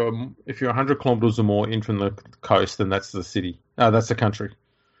 If you're 100 kilometers or more in from the coast, then that's the city. That's the country.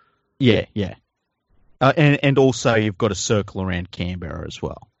 Yeah. And also you've got to circle around Canberra as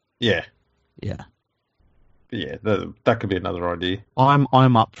well. Yeah. Yeah. Yeah, that could be another idea.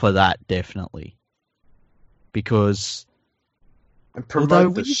 I'm up for that, definitely. Because and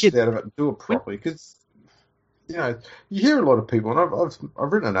promote the shit out of it, do it properly. Because you hear a lot of people, and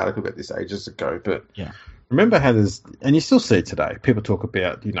I've written an article about this ages ago, but remember how there's, and you still see it today. People talk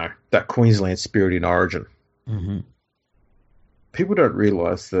about that Queensland spirit in Origin. Mm-hmm. People don't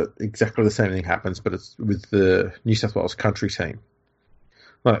realise that exactly the same thing happens, but it's with the New South Wales country team.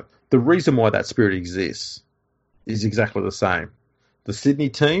 Like, the reason why that spirit exists is exactly the same. The Sydney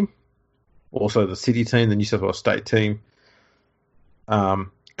team, also the city team, the New South Wales state team,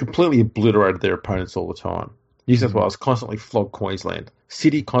 completely obliterated their opponents all the time. New South Wales constantly flogged Queensland.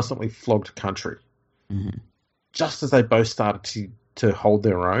 City constantly flogged country. Mm-hmm. Just as they both started to hold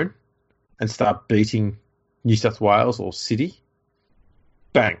their own and start beating New South Wales or City,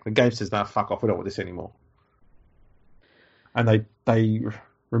 bang, the game says, no, fuck off, we don't want this anymore. And they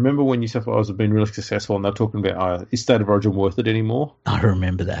remember when New South Wales have been really successful and they're talking about, is State of Origin worth it anymore? I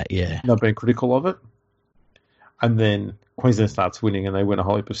remember that, yeah. They've been critical of it. And then Queensland starts winning and they win a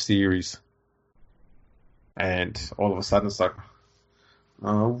whole heap of series. And all of a sudden it's like,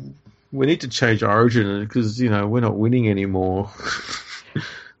 we need to change Origin because, we're not winning anymore.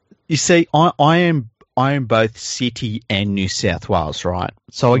 You see, I am both City and New South Wales, right?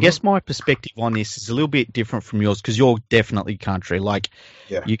 So I guess my perspective on this is a little bit different from yours because you're definitely country. Like,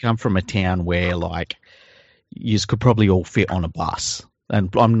 you come from a town where, like, you could probably all fit on a bus. And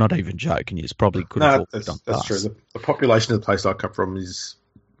I'm not even joking. You probably could have all fit on a bus. That's true. The population of the place I come from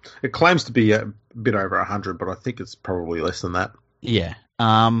it claims to be a bit over 100, but I think it's probably less than that. Yeah.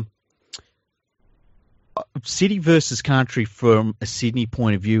 City versus country from a Sydney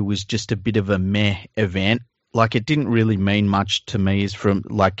point of view was just a bit of a meh event. Like, it didn't really mean much to me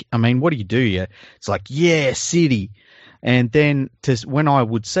what do you do? It's like, City. And then when I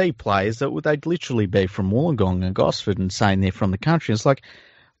would see players, they'd literally be from Wollongong and Gosford and saying they're from the country. It's like,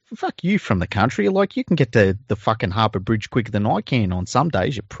 fuck you from the country. Like, you can get to the fucking Harbour Bridge quicker than I can on some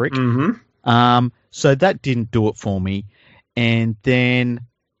days, you prick. Mm-hmm. So that didn't do it for me. And then,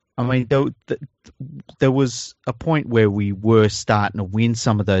 there was a point where we were starting to win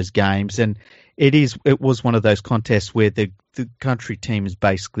some of those games, and it was one of those contests where the country team is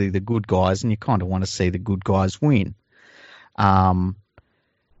basically the good guys, and you kind of want to see the good guys win.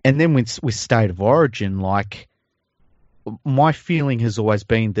 And then with State of Origin, like, my feeling has always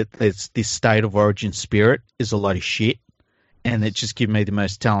been that there's this State of Origin spirit is a load of shit, and it just give me the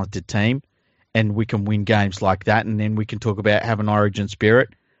most talented team, and we can win games like that, and then we can talk about having Origin spirit,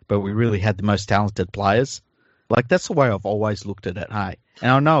 but we really had the most talented players. Like, that's the way I've always looked at it, hey?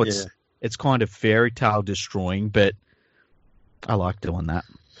 And I know it's kind of fairy tale destroying, but I like doing that.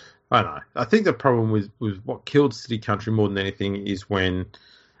 I know. I think the problem with what killed City Country more than anything is when,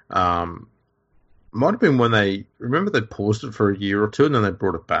 might have been when they paused it for a year or two and then they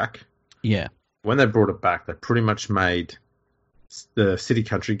brought it back. Yeah. When they brought it back, they pretty much made the City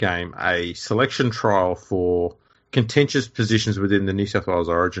Country game a selection trial for contentious positions within the New South Wales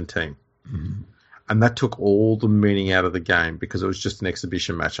Origin team. Mm-hmm. And that took all the meaning out of the game because it was just an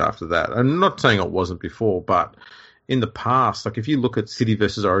exhibition match after that. I'm not saying it wasn't before, but in the past, like if you look at City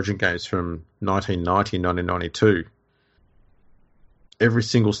versus Origin games from 1990 and 1992, every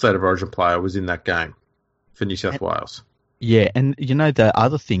single State of Origin player was in that game for New South Wales. Yeah, and you know, the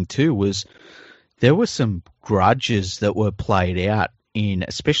other thing too was there were some grudges that were played out in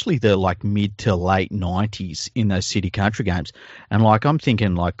especially the like mid to late 90s in those City Country games. And like I'm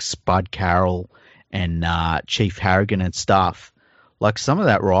thinking like Spud Carroll and Chief Harrigan and stuff. Like some of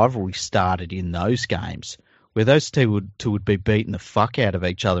that rivalry started in those games where those two would be beating the fuck out of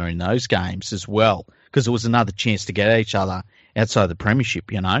each other in those games as well because it was another chance to get at each other outside the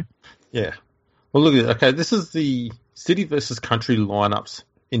premiership, you know? Yeah. Well, look at it. Okay, this is the City versus Country lineups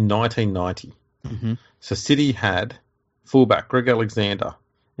in 1990. Mm-hmm. So City had fullback Greg Alexander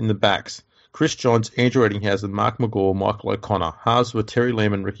in the backs, Chris Johns, Andrew Eddinghausen, Mark McGaw, Michael O'Connor. Halves were Terry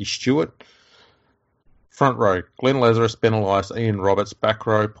Lamb and Ricky Stewart. Front row, Glenn Lazarus, Ben Elias, Ian Roberts. Back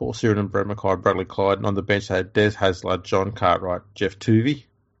row, Paul Siren, Brad Mackay, Bradley Clyde. And on the bench they had Des Hasler, John Cartwright, Jeff Tuvey.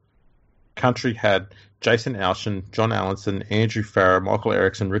 Country had Jason Alshan, John Allenson, Andrew Farrer, Michael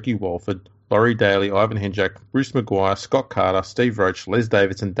Erickson, Ricky Walford, Laurie Daly, Ivan Henjak, Bruce Maguire, Scott Carter, Steve Roach, Les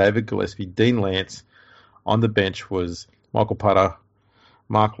Davidson, David Gillespie, Dean Lance. On the bench was Michael Putter,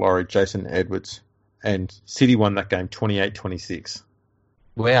 Mark Laurie, Jason Edwards, and City won that game 28-26.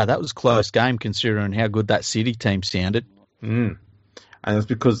 Wow, that was a close game considering how good that City team sounded. And it's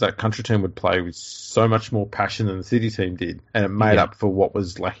because that Country team would play with so much more passion than the City team did, and it made up for what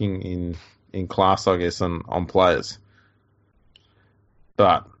was lacking in class, I guess, on players.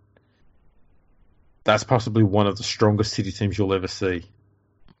 But that's possibly one of the strongest City teams you'll ever see.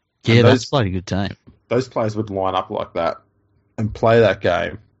 Yeah, that's a bloody good team. Those players would line up like that and play that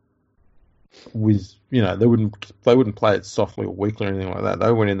game with, you know, they wouldn't play it softly or weakly or anything like that.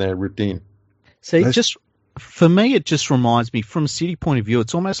 They went in there ripped in. See, for me, it just reminds me, from a City point of view,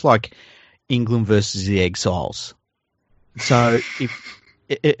 it's almost like England versus the Exiles. So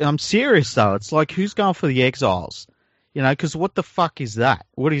I'm serious though. It's like, who's going for the Exiles? You know, because what the fuck is that?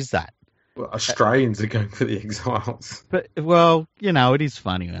 What is that? Well, Australians are going for the Exiles. But, well, you know, it is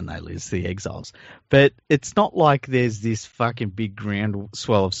funny when they lose the Exiles. But it's not like there's this fucking big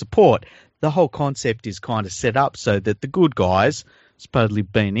groundswell of support. The whole concept is kind of set up so that the good guys, supposedly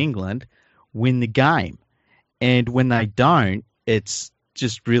being England, win the game. And when they don't, it's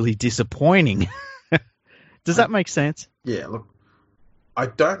just really disappointing. Does that make sense? Yeah, look, I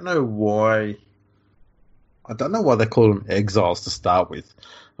don't know why they call them Exiles to start with.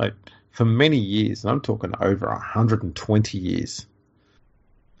 Like, for many years, and I'm talking over 120 years,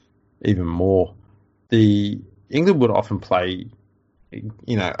 even more, the England would often play,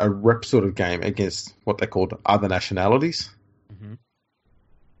 you know, a rep sort of game against what they called other nationalities. Mm-hmm.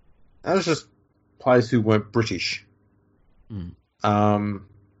 That was just players who weren't British. Mm.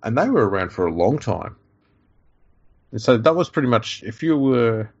 And they were around for a long time. And so that was pretty much, if you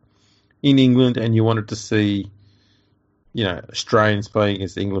were in England and you wanted to see, you know, Australians playing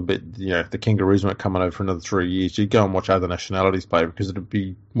against England, but, you know, the Kangaroos weren't coming over for another 3 years, you'd go and watch other nationalities play because it'd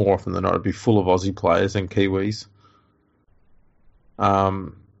be, more often than not, it'd be full of Aussie players and Kiwis. I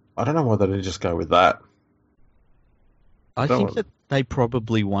don't know why they didn't just go with that. I think that they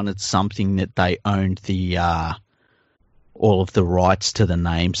probably wanted something that they owned the all of the rights to the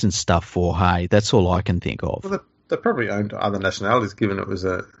names and stuff for. Hey, that's all I can think of. Well, they probably owned other nationalities, given it was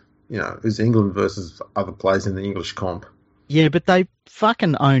it was England versus other players in the English comp. Yeah, but they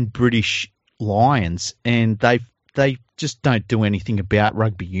fucking own British Lions, and they just don't do anything about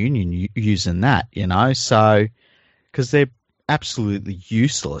rugby union using that, you know. So, because they're absolutely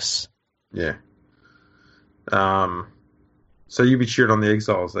useless. Yeah. So you'd be cheering on the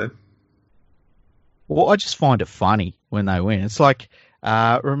Exiles then? Well, I just find it funny when they win. It's like,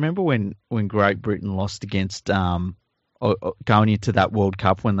 remember when Great Britain lost against, going into that World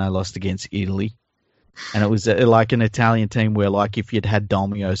Cup when they lost against Italy? And it was like an Italian team where, like, if you'd had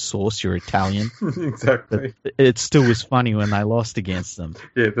Dolmio sauce, you're Italian. Exactly. But it still was funny when they lost against them.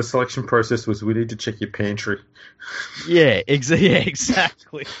 Yeah, the selection process was we need to check your pantry. Yeah,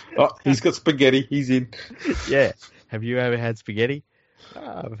 exactly. Oh, he's got spaghetti. He's in. Yeah. Have you ever had spaghetti?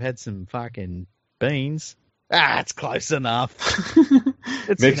 I've had some fucking beans. It's close enough.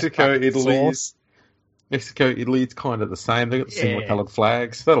 It's Mexico, Italy. Sauce. Mexico, Italy, it's kind of the same. They've got similar coloured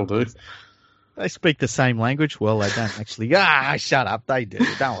flags. That'll do. They speak the same language. Well, they don't actually. Shut up. They do.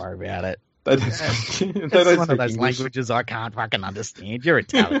 Don't worry about it. They don't speak, It's they don't one speak of those English. languages I can't fucking understand. You're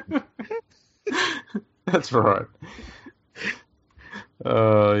Italian. That's right.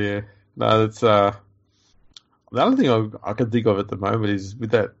 Oh, yeah. No, that's... the other thing I can think of at the moment is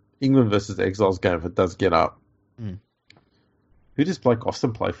with that England versus Exiles game, if it does get up, who does Blake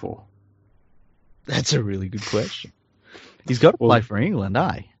Austin play for? That's a really good question. He's got to play for England,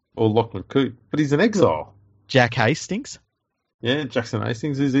 eh? Or Lachlan Coote. But he's an exile. Jack Hastings? Yeah, Jackson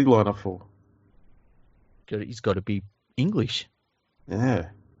Hastings. Who's he line up for? He's got to be English. Yeah.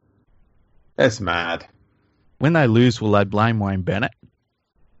 That's mad. When they lose, will they blame Wayne Bennett?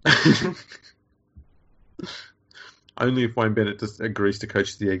 Only if Wayne Bennett just agrees to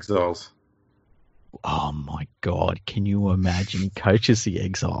coach the Exiles. Oh my God, can you imagine he coaches the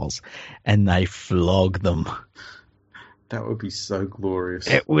Exiles and they flog them? That would be so glorious.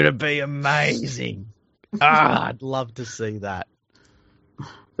 It would be amazing. I'd love to see that.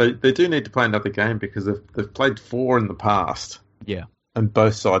 They do need to play another game because they've played 4 in the past. Yeah. And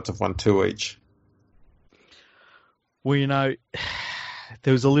both sides have won 2 each. Well, you know,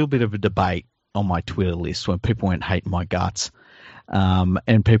 there was a little bit of a debate on my Twitter list when people went hating my guts.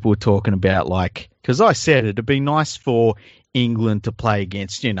 And people were talking about, like, because I said it'd be nice for England to play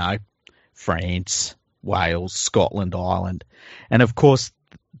against, you know, France, Wales, Scotland, Ireland. And of course,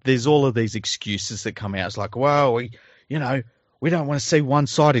 there's all of these excuses that come out. It's like, well, we don't want to see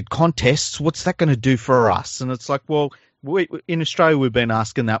one-sided contests. What's that going to do for us? And it's like, well, in Australia, we've been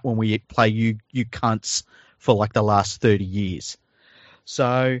asking that when we play you cunts for like the last 30 years.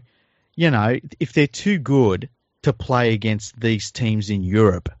 So, you know, if they're too good to play against these teams in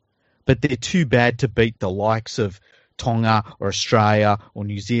Europe, but they're too bad to beat the likes of Tonga or Australia or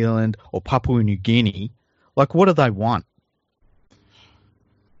New Zealand or Papua New Guinea, like, what do they want?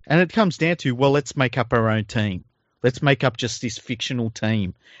 And it comes down to, well, let's make up our own team. Let's make up just this fictional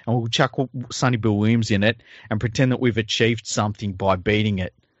team, and we'll chuck Sonny Bill Williams in it and pretend that we've achieved something by beating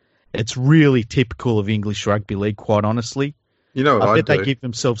it. It's really typical of English rugby league, quite honestly. You know what I I'd bet do? they give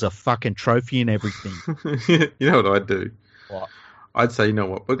themselves a fucking trophy and everything. You know what I'd do? What? I'd say, you know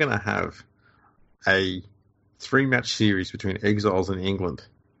what? We're going to have a 3-match series between Exiles and England.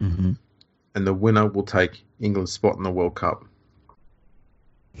 Mm-hmm. And the winner will take England's spot in the World Cup.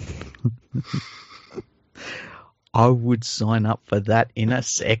 I would sign up for that in a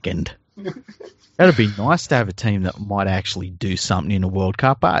second. That'd be nice to have a team that might actually do something in a World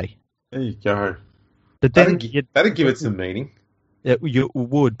Cup, eh? There you go. But then That'd give it some meaning. You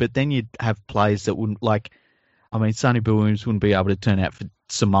would, but then you'd have players that wouldn't, like, I mean, Sonny Bill Williams wouldn't be able to turn out for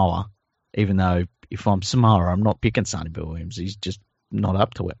Samoa, even though if I'm Samoa, I'm not picking Sonny Bill Williams. He's just not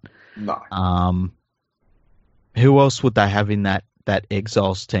up to it. No. Who else would they have in that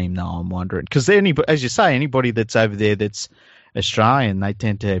Exiles team, though, I'm wondering? Because, as you say, anybody that's over there that's Australian, they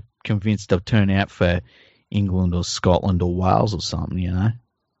tend to convince they'll turn out for England or Scotland or Wales or something, you know?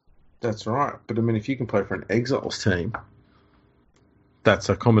 That's right. But, I mean, if you can play for an Exiles team, that's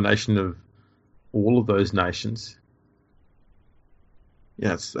a combination of all of those nations.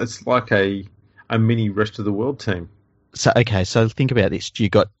 Yeah, it's like a mini rest of the world team. So think about this.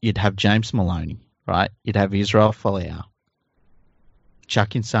 You'd have James Maloney, right? You'd have Israel Folau.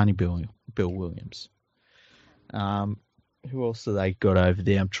 Chuck in Sonny Bill Williams. Who else have they got over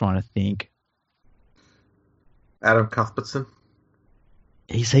there? I'm trying to think. Adam Cuthbertson.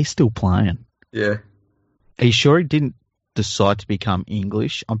 Is he still playing? Yeah. Are you sure he didn't decide to become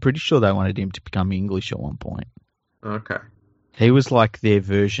English? I'm pretty sure they wanted him to become English at one point. Okay. He was like their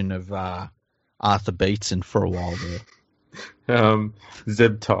version of Arthur Beetson for a while there.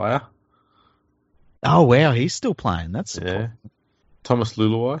 Zeb Tyre. Oh, wow, he's still playing. That's Thomas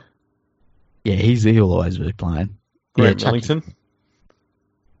Luluai. Yeah, he'll always be playing. Grant Millington.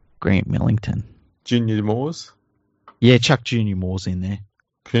 Grant Millington. Junior Moores. Yeah, Chuck Junior Moore's in there.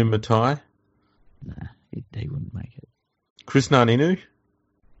 Kumatai. Nah, he wouldn't make it. Chris Naninu.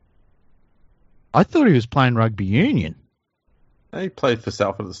 I thought he was playing rugby union. He played for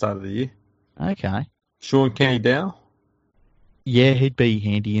South at the start of the year. Okay. Sean Kenny Dow. Yeah, he'd be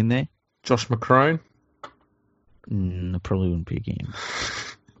handy in there. Josh McCrone. I probably wouldn't pick him.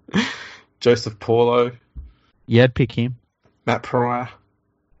 Joseph Paulo. Yeah, I'd pick him. Matt Pryor.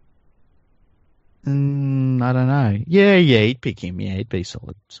 I don't know. Yeah, he'd pick him. Yeah, he'd be a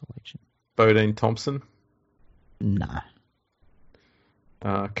solid selection. Bodine Thompson. No.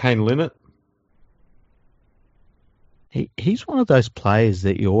 Kane Linnett. He's one of those players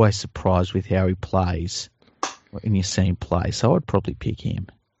that you're always surprised with how he plays when you see him play, so I'd probably pick him.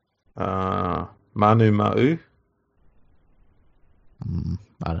 Manu Ma'u.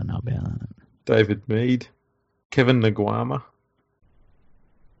 I don't know about that. David Mead. Kevin Nguama.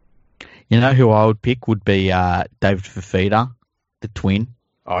 You know who I would pick would be David Fafita, the twin.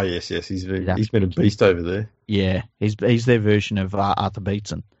 Oh, yes. He's been a beast over there. Yeah, he's their version of Arthur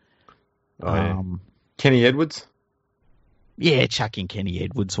Beetson. Oh, yeah. Kenny Edwards. Yeah, chuck in Kenny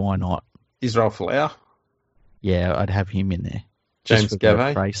Edwards. Why not? Israel Folau. Yeah, I'd have him in there. James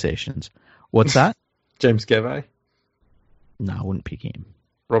Gavay. Play sessions. What's that? James Gavay. No, I wouldn't pick him.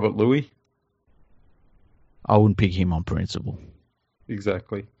 Robert Louis. I wouldn't pick him on principle.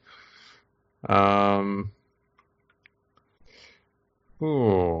 Exactly. Oh,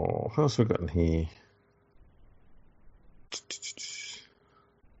 what else have we got in here?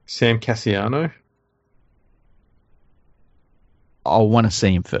 Sam Cassiano. I want to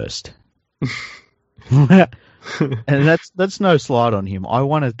see him first. And that's no slide on him.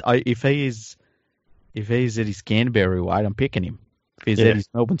 If he's at his Canterbury weight, I'm picking him. If he's at his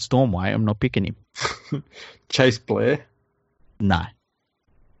Melbourne Storm weight, I'm not picking him. Chase Blair. No.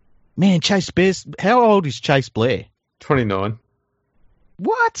 Man, Chase Blair's... How old is Chase Blair? 29.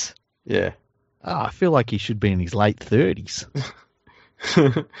 What? Yeah. Oh, I feel like he should be in his late 30s.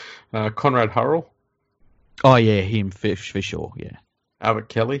 Conrad Hurrell. Oh, yeah, him for sure, yeah. Albert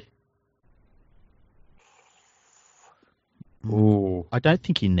Kelly. Ooh. I don't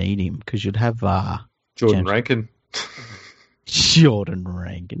think you need him because you'd have... Jordan Rankin. Jordan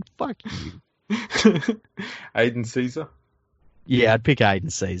Rankin. Fuck you. Aiden Caesar. Yeah, I'd pick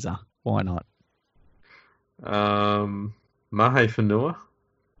Aiden Caesar. Why not? Mahe Fanua.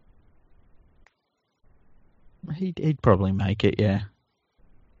 He'd probably make it, yeah.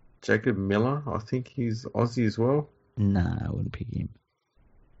 Jacob Miller, I think he's Aussie as well. No, I wouldn't pick him.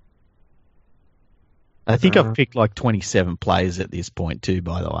 I think I've picked like 27 players at this point too,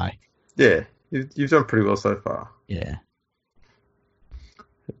 by the way. Yeah, you've done pretty well so far. Yeah.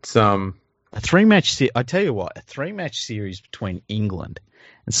 It's a three-match. I tell you what, a three-match series between England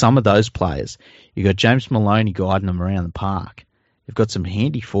and some of those players. You got James Maloney guiding them around the park. You've got some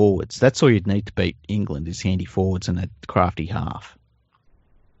handy forwards. That's all you'd need to beat England is handy forwards and a crafty half.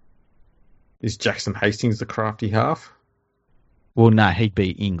 Is Jackson Hastings the crafty half? Well, no, he'd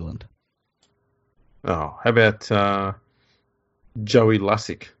beat England. Oh, how about Joey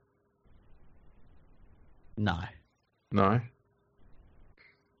Lussick? No. No?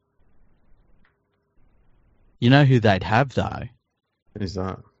 You know who they'd have, though? Who's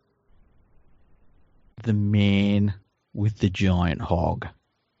that? The man with the giant hog.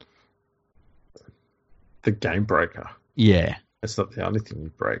 The game breaker. Yeah. That's not the only thing he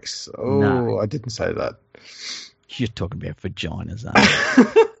breaks. Oh, no. I didn't say that. You're talking about vaginas, aren't you?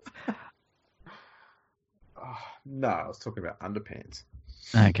 No, I was talking about underpants.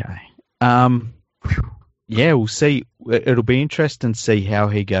 Okay. Yeah, we'll see. It'll be interesting to see how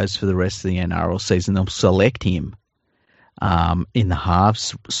he goes for the rest of the NRL season. They'll select him in the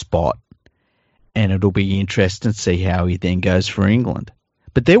halves spot, and it'll be interesting to see how he then goes for England.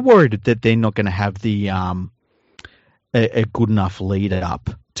 But they're worried that they're not going to have the a good enough lead up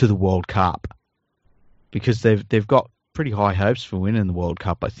to the World Cup because they've got pretty high hopes for winning the World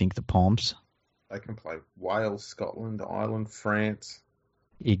Cup. I think the Poms. They can play Wales, Scotland, Ireland, France.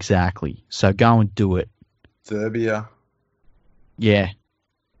 Exactly. So go and do it. Serbia. Yeah.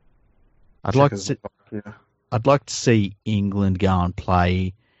 I'd like to see England go and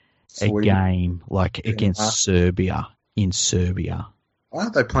play Sweden. A game like against Serbia in Serbia. Why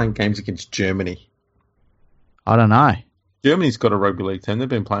aren't they playing games against Germany? I don't know. Germany's got a rugby league team. They've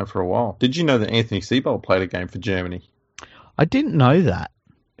been playing for a while. Did you know that Anthony Seibold played a game for Germany? I didn't know that.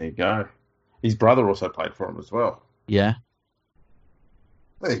 There you go. His brother also played for him as well. Yeah.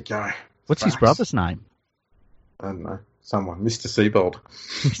 There you go. What's his brother's name? I don't know. Someone. Mr. Seibold.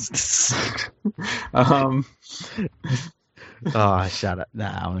 Oh, shut up. No,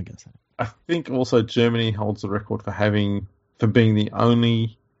 I'm not going to say that. I think also Germany holds the record for being the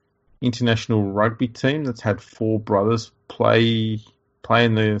only international rugby team that's had four brothers play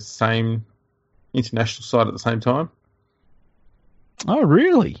in the same international side at the same time. Oh,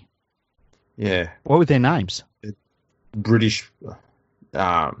 really? Yeah. What were their names? British.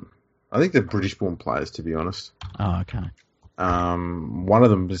 I think they're British-born players, to be honest. Oh, okay. One of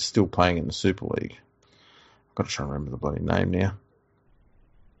them is still playing in the Super League. I've got to try and remember the bloody name now.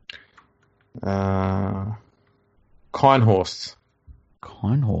 Kindhorst.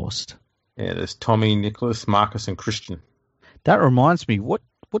 Kindhorst. Yeah, there's Tommy, Nicholas, Marcus, and Christian. That reminds me, what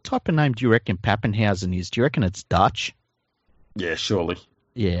type of name do you reckon Pappenhausen is? Do you reckon it's Dutch? Yeah, surely.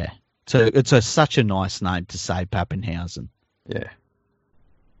 Yeah. So it's such a nice name to say, Pappenhausen. Yeah.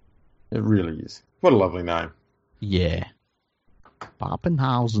 It really is. What a lovely name. Yeah.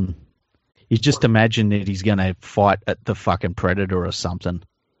 Pappenhausen. You just imagine that he's going to fight at the fucking Predator or something.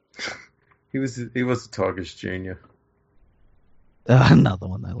 He was a Tigers junior. Another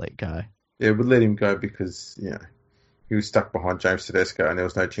one they let go. Yeah, we let him go because, he was stuck behind James Tedesco and there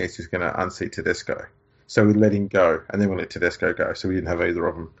was no chance he was going to unseat Tedesco. So we let him go and then we let Tedesco go, so we didn't have either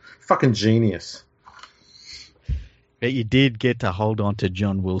of them. Fucking genius. But you did get to hold on to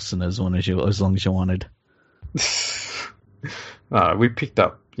John Wilson as long as you wanted. We picked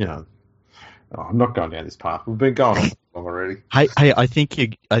up, I'm not going down this path. We've been going on long already. Hey, I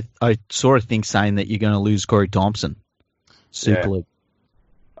think I saw a thing saying that you're going to lose Corey Thompson. Super League.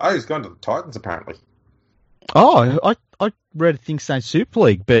 Oh, he's gone to the Titans apparently. Oh, I read a thing saying Super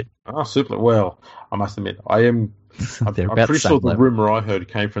League, but... Oh, Super League. Well, I must admit, I'm pretty sure the rumour I heard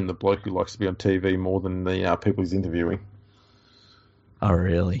came from the bloke who likes to be on TV more than the people he's interviewing. Oh,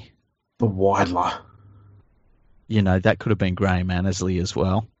 really? The Widler. That could have been Graham Annesley as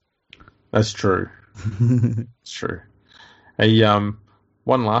well. That's true. It's true. Hey,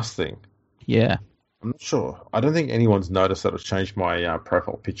 one last thing. Yeah. I'm not sure. I don't think anyone's noticed that I've changed my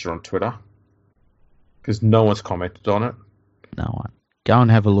profile picture on Twitter. Because no one's commented on it. No one. Go and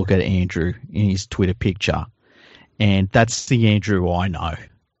have a look at Andrew in his Twitter picture. And that's the Andrew I know.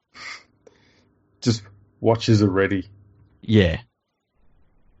 Just watches already. Yeah.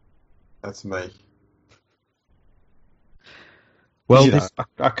 That's me. Well,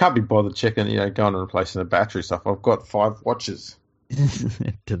 I can't be bothered checking, going and replacing the battery stuff. I've got 5 watches.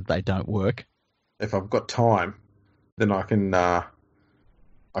 They don't work. If I've got time, then I can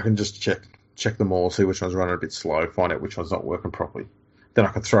just check them all, see which one's running a bit slow, find out which one's not working properly. Then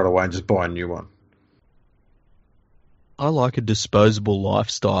I can throw it away and just buy a new one. I like a disposable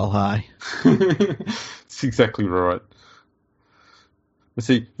lifestyle, hey? That's exactly right. But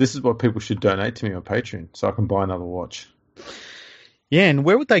see, this is what people should donate to me on Patreon, so I can buy another watch. Yeah, and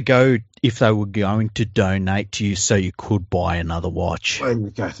where would they go if they were going to donate to you so you could buy another watch? Well, you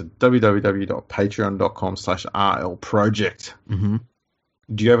go to www.patreon.com/rlproject. Mm-hmm.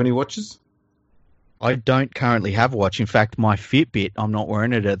 Do you have any watches? I don't currently have a watch. In fact, my Fitbit, I'm not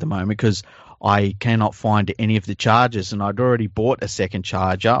wearing it at the moment because I cannot find any of the chargers, and I'd already bought a second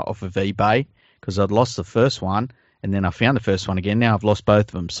charger off of eBay because I'd lost the first one, and then I found the first one again. Now I've lost both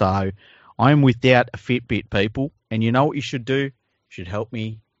of them. So I'm without a Fitbit, people. And you know what you should do? You should help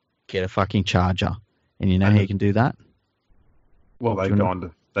me get a fucking charger. And you know how you can do that? Well, I'm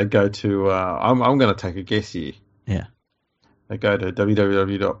going to take a guess here. Yeah. They go to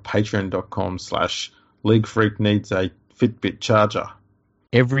www.patreon.com/leaguefreak needs a Fitbit charger.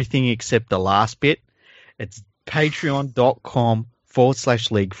 Everything except the last bit. It's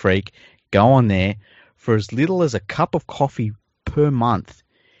patreon.com/leaguefreak. Go on there. For as little as a cup of coffee per month,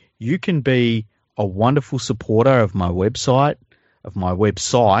 you can be a wonderful supporter of my website, of my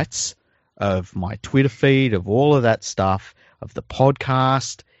websites, of my Twitter feed, of all of that stuff, of the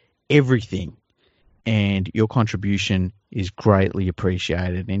podcast, everything. And your contribution is greatly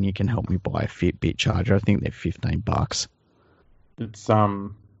appreciated, and you can help me buy a Fitbit charger. I think they're $15.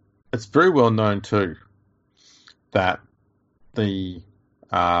 It's very well known too that the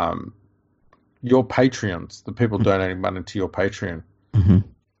your Patreons, the people donating money to your Patreon,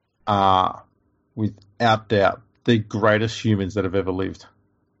 are without doubt the greatest humans that have ever lived.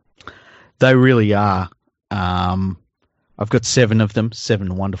 They really are. I've got 7 of them,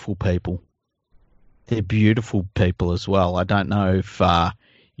 7 wonderful people. They're beautiful people as well. I don't know if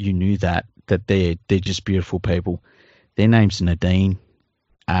you knew that they're just beautiful people. Their names Nadine,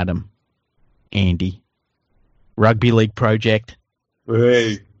 Adam, Andy, Rugby League Project,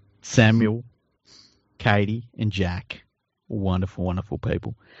 hey. Samuel, Katie, and Jack. Wonderful, wonderful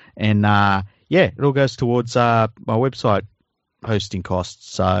people. And it all goes towards my website hosting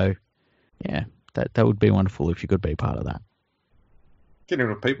costs. So, yeah, that would be wonderful if you could be part of that. Get in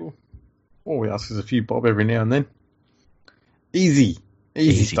with people. All we ask is a few bob every now and then. Easy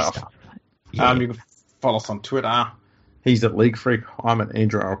stuff. Yeah. You can follow us on Twitter. He's at League Freak. I'm at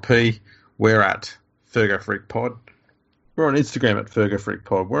Andrew RP. We're at Fergo Freak Pod. We're on Instagram at Fergo Freak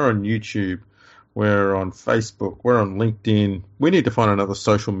Pod. We're on YouTube. We're on Facebook. We're on LinkedIn. We need to find another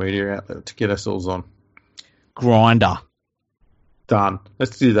social media outlet to get ourselves on. Grinder. Done.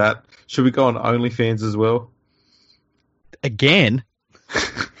 Let's do that. Should we go on OnlyFans as well? Again?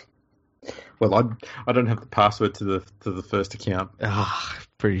 Well, I don't have the password to the first account.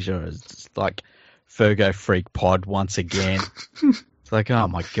 Pretty sure it's like Fergo Freak Pod once again. It's like, oh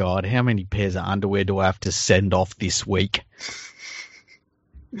my god, how many pairs of underwear do I have to send off this week?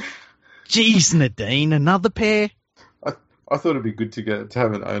 Jeez, Nadine, another pair? I thought it'd be good to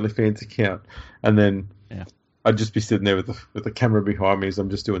have an OnlyFans account, and then I'd just be sitting there with the camera behind me as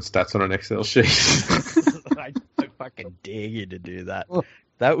I'm just doing stats on an Excel sheet. I fucking dare you to do that.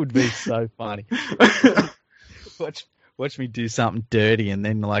 That would be so funny. Watch me do something dirty, and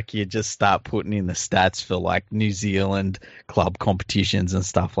then like you just start putting in the stats for like New Zealand club competitions and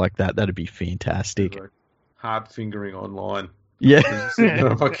stuff like that. That'd be fantastic. Like hard fingering online. Yeah. Just sitting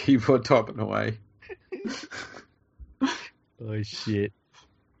there on my keyboard typing away. Oh shit.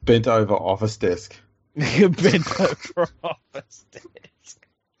 Bent over office desk. Bent over office desk.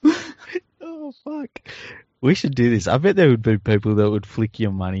 Oh fuck. We should do this. I bet there would be people that would flick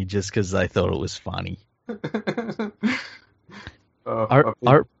your money just because they thought it was funny.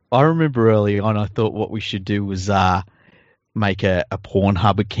 I remember early on, I thought what we should do was make a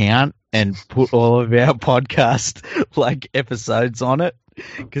Pornhub account and put all of our podcast like episodes on it,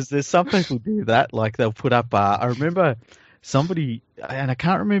 because there's some people do that. Like they'll put up. I remember somebody, and I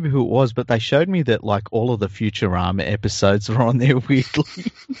can't remember who it was, but they showed me that like all of the Futurama episodes are on there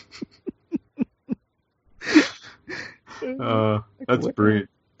weirdly. That's brilliant.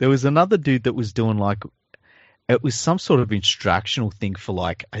 There was another dude that was doing like, it was some sort of instructional thing for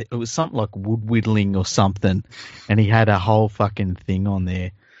like, it was something like wood whittling or something, and he had a whole fucking thing on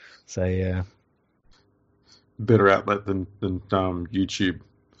there. So yeah, better outlet than YouTube.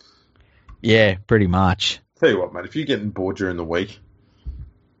 Yeah, pretty much. Tell you what, mate, if you're getting bored during the week,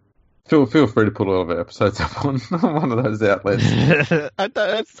 feel free to put all of our episodes up on one of those outlets.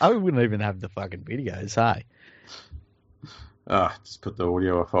 I wouldn't even have the fucking videos, hey? Just put the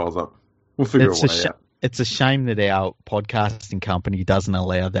audio files up. We'll figure a way out. It's a shame that our podcasting company doesn't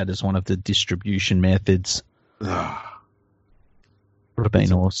allow that as one of the distribution methods. Would have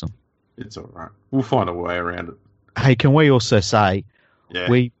been awesome. It's all right. We'll find a way around it. Hey, can we also say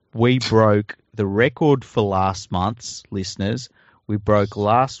we broke the record for last month's listeners? We broke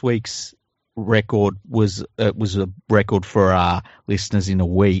last week's record. It was a record for our listeners in a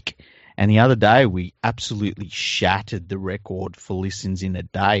week. And the other day, we absolutely shattered the record for listens in a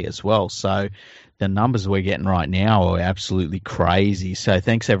day as well. So the numbers we're getting right now are absolutely crazy. So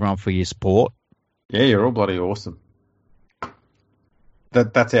thanks, everyone, for your support. Yeah, you're all bloody awesome.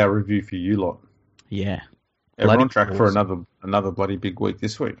 That's our review for you lot. Yeah. Everyone on track for another bloody big week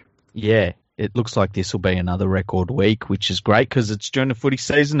this week. Yeah, it looks like this will be another record week, which is great because it's during the footy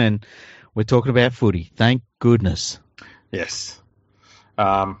season and we're talking about footy. Thank goodness. Yes.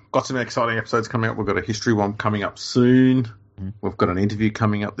 Got some exciting episodes coming up. We've got a history one coming up soon. Mm-hmm. We've got an interview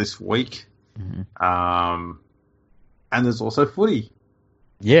coming up this week. Mm-hmm. And there's also footy.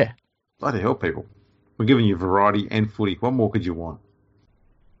 Yeah. Bloody hell, people. We're giving you variety and footy. What more could you want?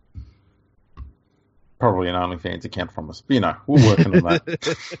 Probably an OnlyFans account from us. But, we're working on that.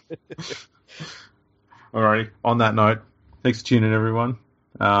 Alrighty. On that note, thanks for tuning in, everyone.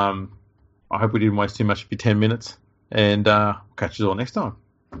 I hope we didn't waste too much of your 10 minutes. And catch you all next time.